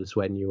it was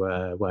when you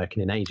were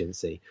working in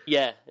agency.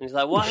 Yeah, and it's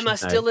like, why am I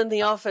still in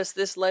the office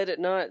this late at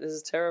night? This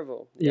is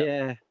terrible. Yep.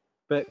 Yeah,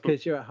 but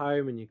because you're at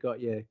home and you've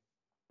got your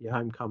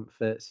home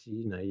comforts,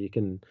 you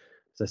can,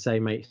 as I say,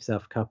 make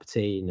yourself a cup of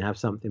tea and have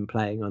something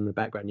playing on the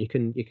background. You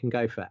can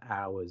go for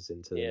hours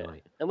into the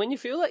night. And when you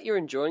feel like you're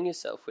enjoying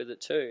yourself with it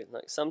too,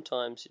 like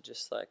sometimes you're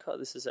just like, oh,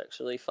 this is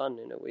actually fun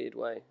in a weird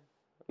way.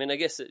 I mean, I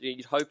guess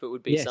you'd hope it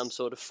would be some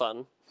sort of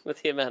fun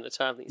with the amount of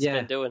time that you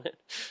spend doing it.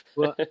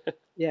 Well,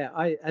 yeah,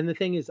 and the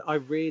thing is, I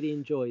really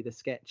enjoy the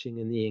sketching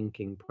and the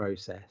inking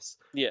process.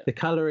 Yeah. The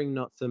colouring,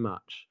 not so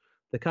much.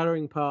 The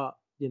colouring part,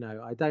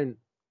 I don't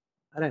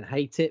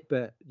hate it,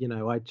 but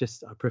I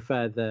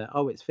prefer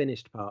it's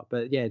finished part.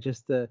 But yeah,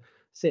 just the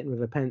sitting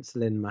with a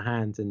pencil in my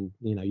hand and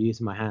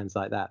using my hands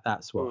like that.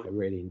 That's what I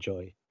really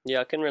enjoy.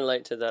 Yeah, I can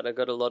relate to that. I've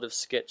got a lot of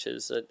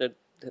sketches. I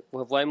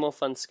have way more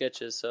fun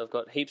sketches. So I've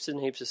got heaps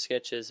and heaps of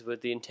sketches with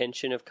the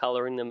intention of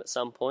colouring them at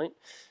some point.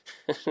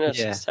 I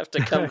just have to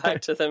come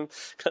back to them.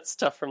 Got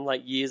stuff from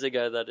like years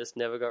ago that I just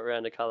never got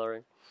around to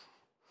colouring.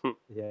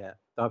 Yeah,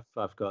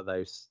 I've got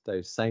those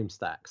same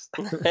stacks.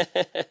 This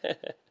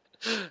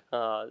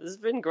has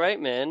been great,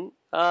 man.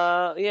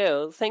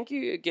 Well, thank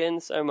you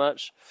again so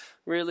much.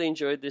 Really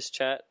enjoyed this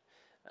chat.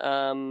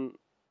 And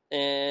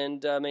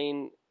I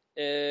mean,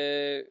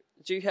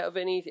 do you have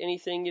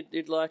anything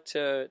you'd like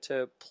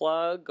to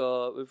plug?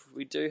 Or if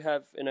we do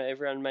have,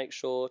 everyone make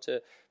sure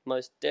to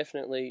most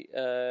definitely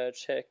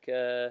check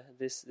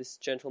this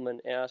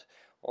gentleman out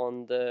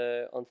on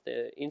the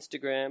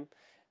Instagram.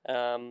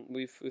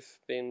 We've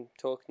been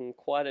talking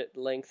quite at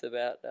length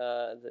about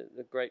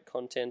the great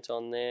content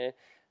on there.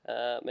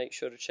 Make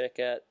sure to check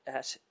out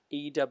at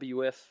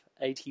EWF81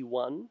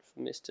 for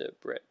Mr.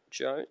 Brett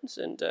Jones.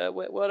 And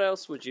what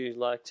else would you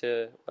like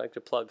to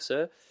plug,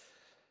 sir?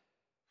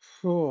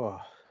 Oh,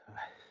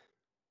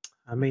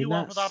 I mean, you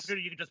want with the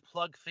opportunity, you can just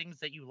plug things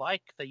that you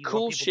like. That you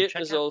cool want people shit to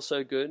check is out.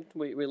 also good.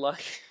 We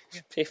like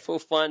people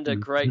find a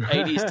great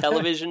 80s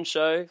television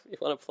show. If you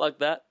want to plug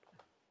that,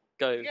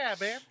 go. Yeah,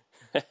 man.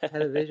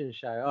 Television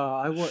show.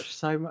 Oh, I watch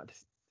so much.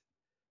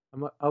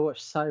 I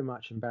watch so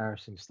much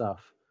embarrassing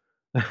stuff.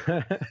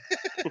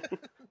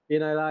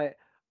 Like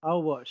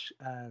I'll watch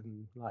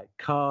like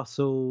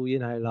Castle.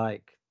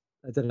 Like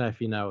I don't know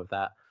if you know of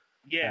that.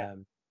 Yeah.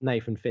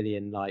 Nathan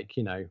Fillion, like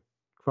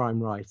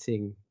crime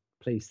writing,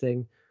 police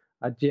thing.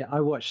 I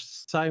watch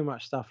so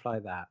much stuff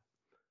like that.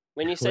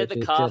 When you said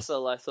The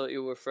Castle, I thought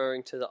you were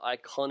referring to the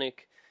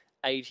iconic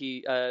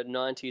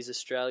 90s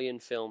Australian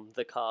film,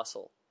 The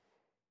Castle.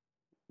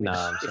 No,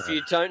 I'm if sorry.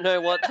 you don't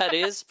know what that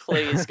is,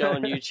 please go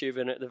on YouTube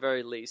and at the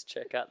very least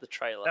check out the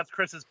trailer. That's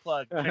Chris's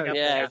plug. Check out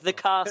Yeah, The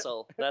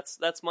Castle.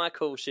 That's my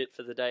cool shit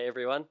for the day,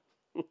 everyone.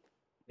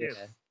 Yeah.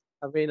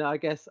 I mean, I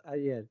guess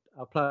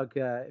I'll plug.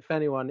 If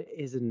anyone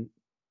isn't,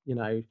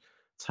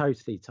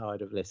 totally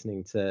tired of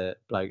listening to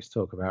blokes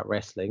talk about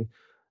wrestling,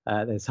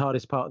 there's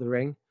Hardest Part of the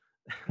Ring,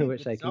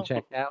 which they can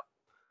check out.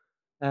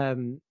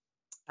 And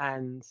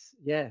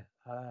yeah,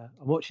 I'm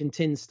watching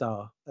Tin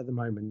Star at the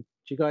moment.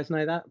 Do you guys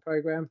know that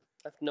program?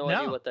 I have no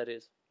idea what that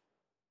is.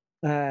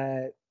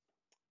 Well,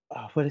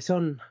 it's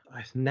on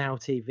Now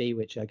TV,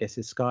 which I guess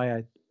is Sky.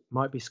 It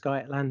might be Sky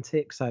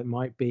Atlantic, so it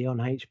might be on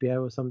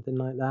HBO or something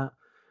like that.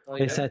 Oh,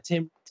 yeah. It's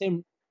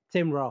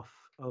Tim Roth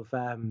of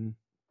I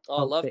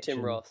love Fiction.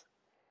 Tim Roth.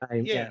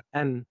 Yeah,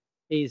 and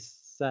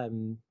he's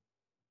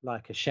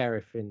like a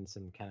sheriff in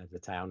some Canada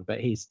town, but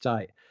he's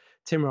like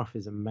Tim Roth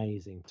is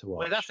amazing to watch.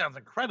 Wait, that sounds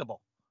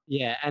incredible.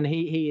 Yeah, and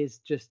he is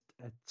just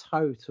a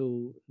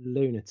total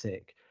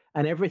lunatic.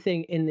 and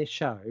everything in this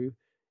show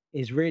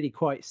is really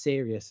quite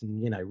serious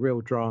and, you know,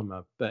 real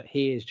drama. But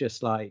he is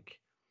just like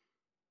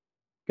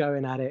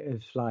going at it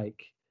of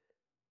like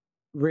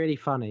really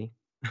funny.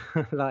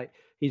 Like,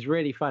 he's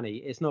really funny.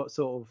 It's not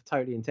sort of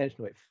totally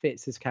intentional. It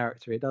fits his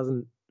character. It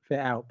doesn't fit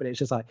out, but it's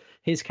just like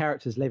his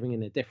character's living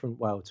in a different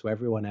world to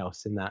everyone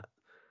else in that,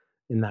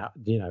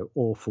 you know,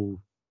 awful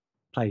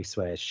place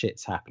where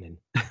shit's happening.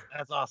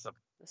 That's awesome.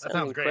 That That sounds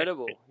sounds great.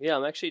 incredible. Yeah,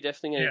 I'm actually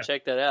definitely going to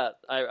check that out.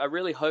 I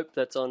really hope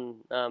that's on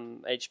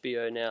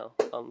HBO now.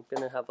 I'm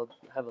going to have a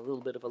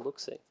little bit of a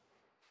look-see.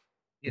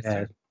 Yes, Yeah.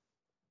 sir.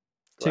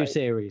 2 Great.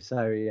 series,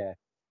 so yeah,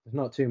 there's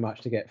not too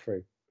much to get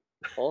through.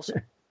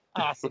 Awesome.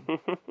 Awesome.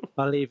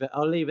 I'll leave it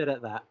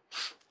at that.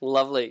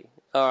 Lovely.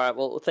 All right.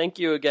 Well, thank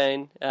you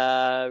again.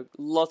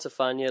 Lots of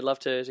fun. Yeah, I'd love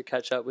to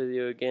catch up with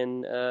you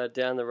again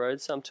down the road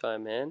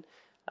sometime, man.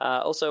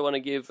 Also want to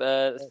give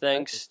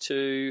thanks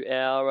to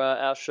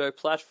our show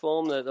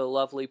platform, the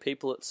lovely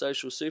people at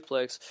Social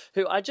Suplex,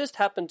 who I just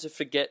happened to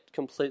forget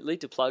completely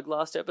to plug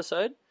last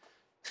episode.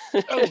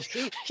 Oh,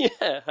 shoot.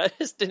 Yeah, I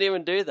just didn't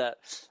even do that.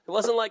 It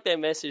wasn't like they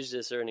messaged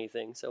us or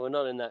anything, so we're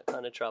not in that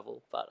kind of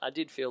trouble. But I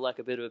did feel like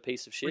a bit of a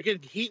piece of We're shit.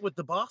 getting heat with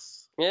the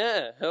boss.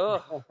 Yeah.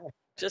 Oh,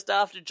 just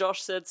after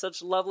Josh said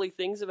such lovely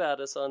things about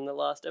us on the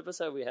last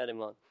episode we had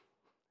him on.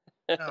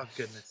 Oh,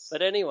 goodness.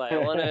 But anyway, I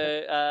want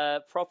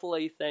to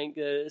properly thank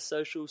the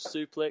Social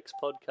Suplex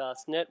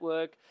Podcast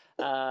Network,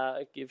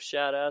 give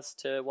shout-outs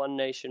to One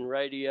Nation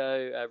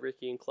Radio,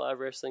 Ricky and Clive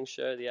Wrestling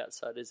Show, the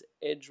Outsiders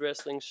Edge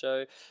Wrestling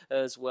Show,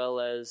 as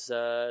well as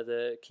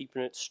the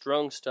Keeping It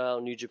Strong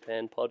Style New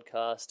Japan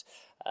podcast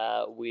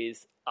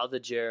with other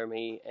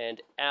Jeremy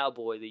and our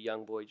boy, the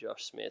young boy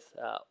Josh Smith.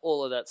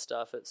 All of that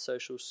stuff at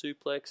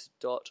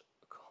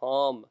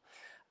socialsuplex.com.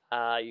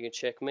 You can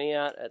check me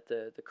out at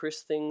the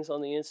Chris Things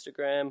on the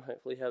Instagram.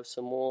 Hopefully have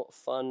some more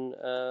fun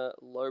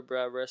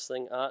lowbrow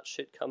wrestling art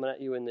shit coming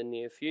at you in the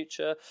near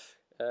future.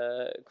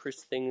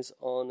 Chris Things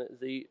on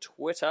the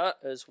Twitter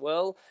as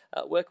well.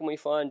 Where can we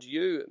find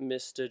you,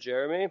 Mr.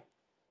 Jeremy?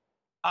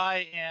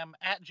 I am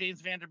at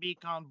James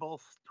Vanderbeek on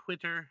both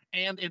Twitter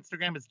and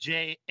Instagram. It's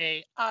JAIMS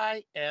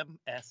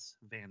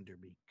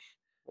Vanderbeek.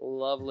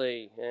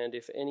 Lovely. And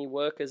if any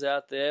workers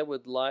out there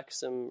would like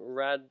some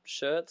rad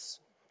shirts,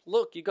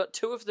 look, you got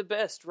 2 of the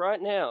best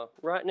right now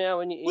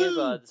in your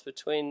earbuds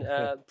between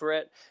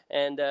Brett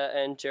and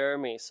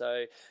Jeremy.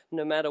 So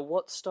no matter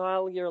what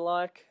style you're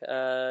like,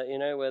 you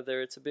know, whether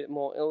it's a bit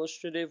more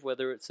illustrative,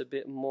 whether it's a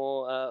bit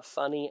more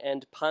funny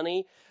and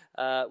punny,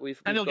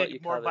 we've And you'll got you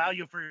get more covered.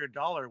 value for your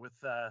dollar with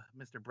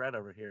Mr. Brett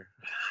over here.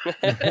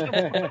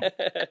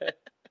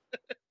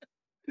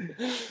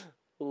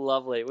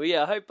 Lovely. Well,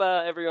 yeah, I hope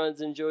everyone's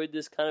enjoyed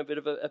this kind of bit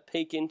of a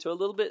peek into a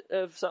little bit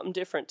of something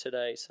different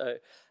today. So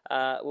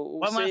we'll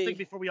One last see. thing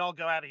before we all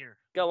go out of here.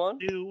 Go on.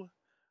 Do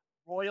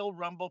Royal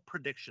Rumble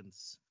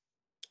predictions.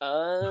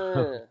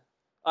 I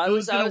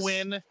Who's going was to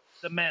win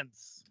the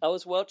men's? I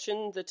was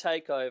watching the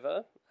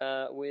takeover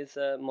with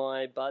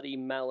my buddy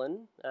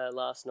Malin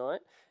last night,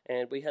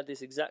 and we had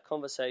this exact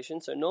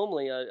conversation. So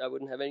normally I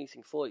wouldn't have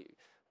anything for you,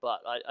 but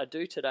I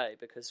do today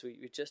because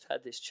we just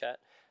had this chat.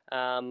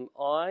 I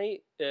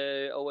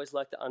always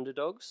like the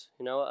underdogs.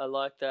 You know, I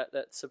like that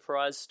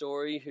surprise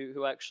story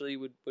who actually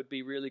would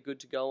be really good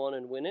to go on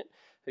and win it,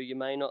 who you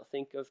may not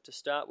think of to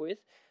start with.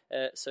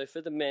 So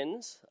for the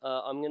men's,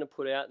 I'm going to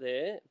put out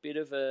there a bit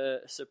of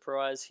a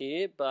surprise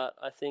here, but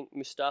I think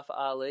Mustafa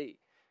Ali.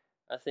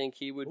 I think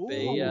he would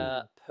be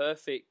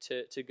perfect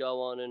to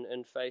go on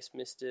and face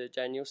Mr.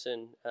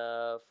 Danielson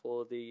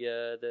for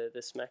the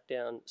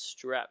SmackDown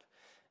strap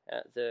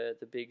at the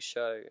big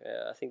show.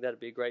 I think that'd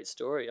be a great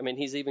story. I mean,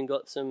 he's even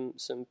got some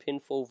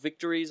pinfall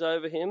victories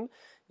over him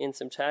in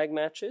some tag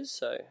matches,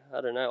 so I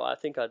don't know. I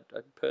think I'd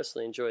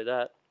personally enjoy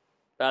that.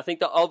 But I think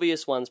the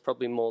obvious one's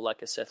probably more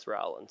like a Seth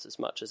Rollins, as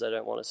much as I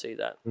don't want to see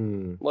that.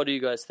 What do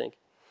you guys think?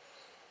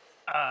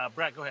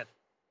 Brett, go ahead.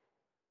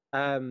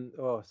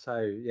 So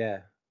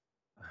yeah,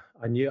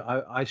 I knew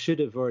I should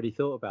have already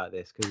thought about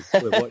this because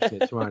we're watching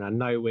it tomorrow, and I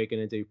know we're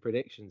going to do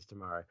predictions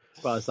tomorrow.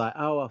 But I was like,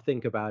 I'll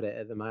think about it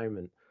at the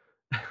moment.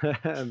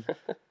 And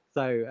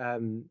I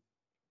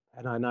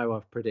know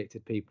I've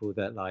predicted people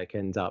that like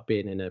end up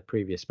being in a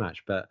previous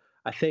match, but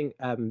I think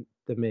The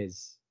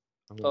Miz.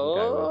 I'm gonna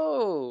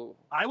go with.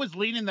 I was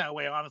leaning that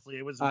way, honestly.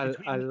 It was.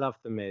 I love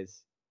The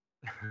Miz.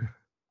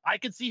 I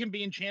could see him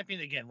being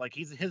champion again. Like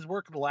his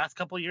work the last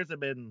couple of years have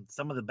been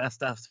some of the best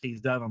stuff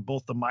he's done on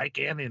both the mic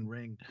and in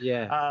ring.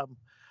 Yeah.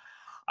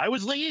 I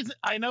was leaning.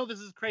 I know this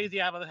is crazy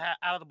out of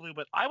the blue,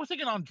 but I was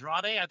thinking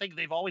Andrade. I think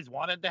they've always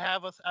wanted to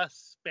have a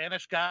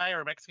Spanish guy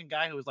or a Mexican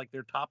guy who was like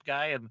their top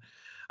guy, and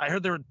I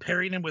heard they were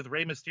pairing him with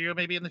Rey Mysterio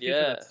maybe in the future.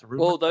 Yeah. That's rumored,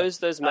 Well, those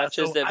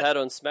matches so they've had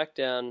on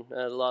SmackDown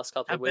the last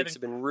couple of have been weeks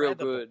have been real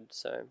incredible. good.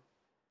 So,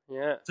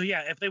 yeah. So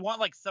yeah, if they want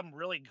like some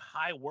really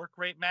high work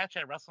rate match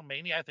at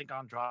WrestleMania, I think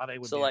Andrade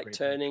would. So be a like great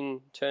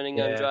turning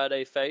Yeah.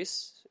 Andrade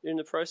face in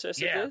the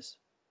process Yeah. of this.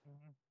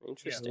 pick.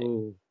 Interesting.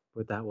 Ooh,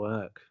 would that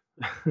work?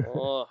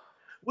 Oh,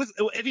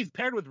 If he's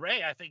paired with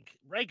Ray, I think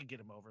Ray could get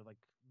him over. Like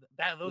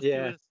that, those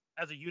Yeah. two is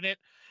as a unit.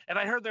 And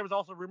I heard there was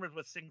also rumors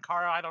with Sin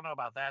Cara. I don't know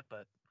about that,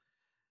 but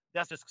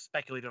that's just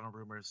speculating on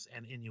rumors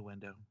and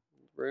innuendo.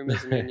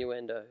 Rumors and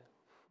innuendo.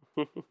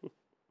 All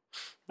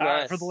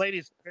right, for Nice. the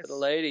ladies, For Chris, the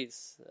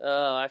ladies.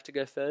 Oh, I have to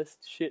go first.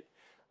 Shit.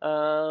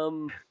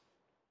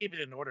 keep it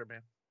in order,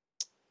 man.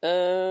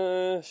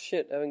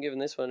 Shit. I haven't given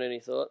this one any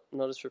thought.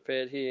 Not as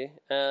prepared here.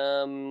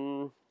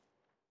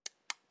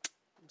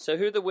 So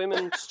who are the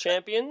women's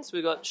champions?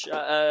 We got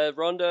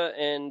Ronda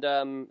and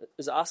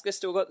has Asuka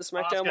still got the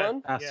SmackDown Asuka.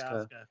 one? Yeah, Asuka.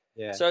 Asuka.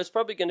 Yeah. So it's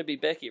probably going to be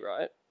Becky,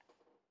 right?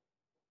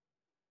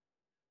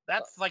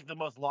 That's like the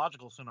most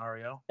logical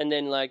scenario. And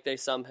then like they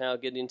somehow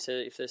get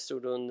into, if they're still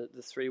doing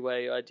the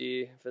three-way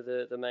idea for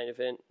the main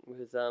event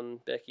with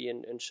Becky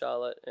and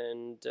Charlotte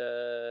and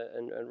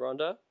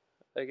Ronda,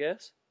 I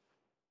guess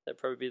that'd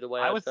probably be the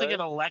way. I I'd was go. thinking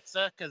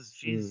Alexa because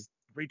she's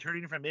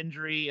returning from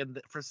injury, and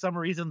for some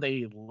reason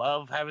they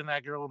love having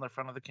that girl in the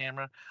front of the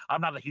camera. I'm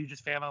not a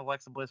hugest fan of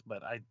Alexa Bliss,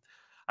 but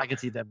I could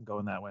see them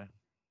going that way.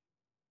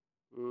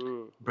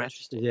 Brett?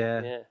 Interesting.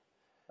 Yeah.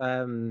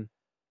 Yeah.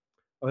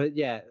 Well,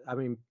 yeah, I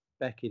mean,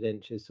 Becky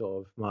Lynch is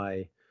sort of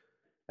my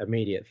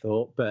immediate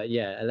thought, but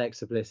yeah,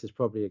 Alexa Bliss is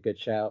probably a good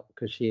shout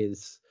because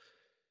she's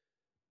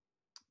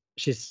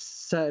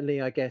certainly,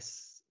 I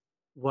guess,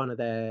 one of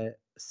their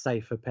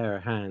safer pair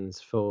of hands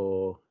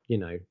for, you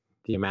know,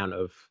 the amount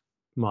of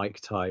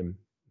mic time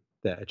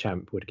that a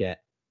champ would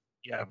get.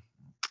 Yeah.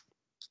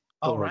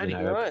 Or, Alrighty. you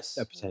know, Nice.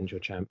 a potential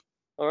champ.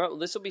 All right. Well,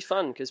 this will be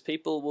fun because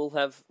people will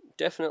have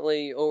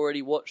definitely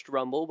already watched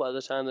Rumble by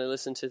the time they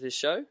listen to this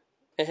show.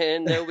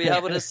 And they'll be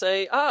able to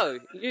say, "Oh,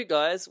 you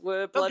guys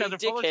were bloody guys are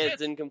full of dickheads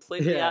shit." and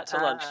completely out to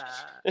lunch."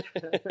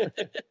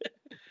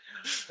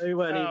 They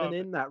weren't Oh. even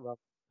in that run.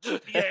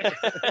 Yeah.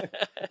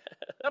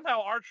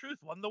 Somehow our truth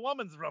won the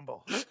women's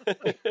rumble.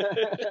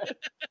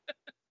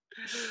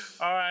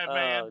 All right,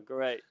 man. Oh,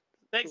 great.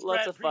 Thanks, Lots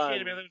Brett. of Appreciate fun.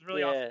 it, man. That was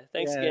really yeah. awesome.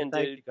 Thanks Yeah, again,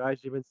 thank dude. you guys.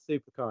 You've been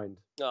super kind.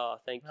 Oh,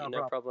 thank you. No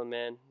No problem,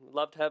 man.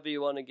 Love to have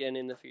you on again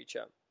in the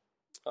future.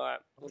 All right.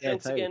 Well, Yeah,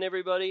 thanks totally. again,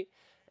 everybody.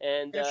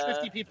 And There's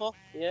 50 people.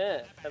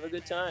 yeah, have a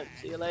good time.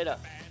 See you later.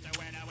 Well,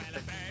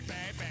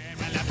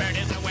 a bird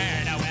is a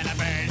winner, well, a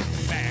bird,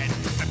 bird,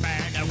 a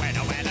bird, a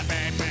winner, well, a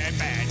bird, bird,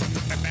 bird.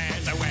 A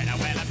bird's a winner,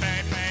 well, a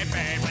bird, bird,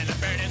 bird. Well, a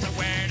bird is a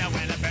winner,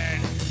 well, a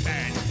bird,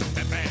 bird.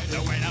 The bird's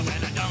a winner,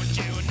 well, don't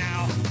you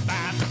know?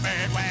 About the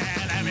bird,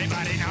 well,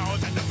 everybody knows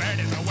that the bird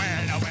is a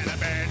winner, well,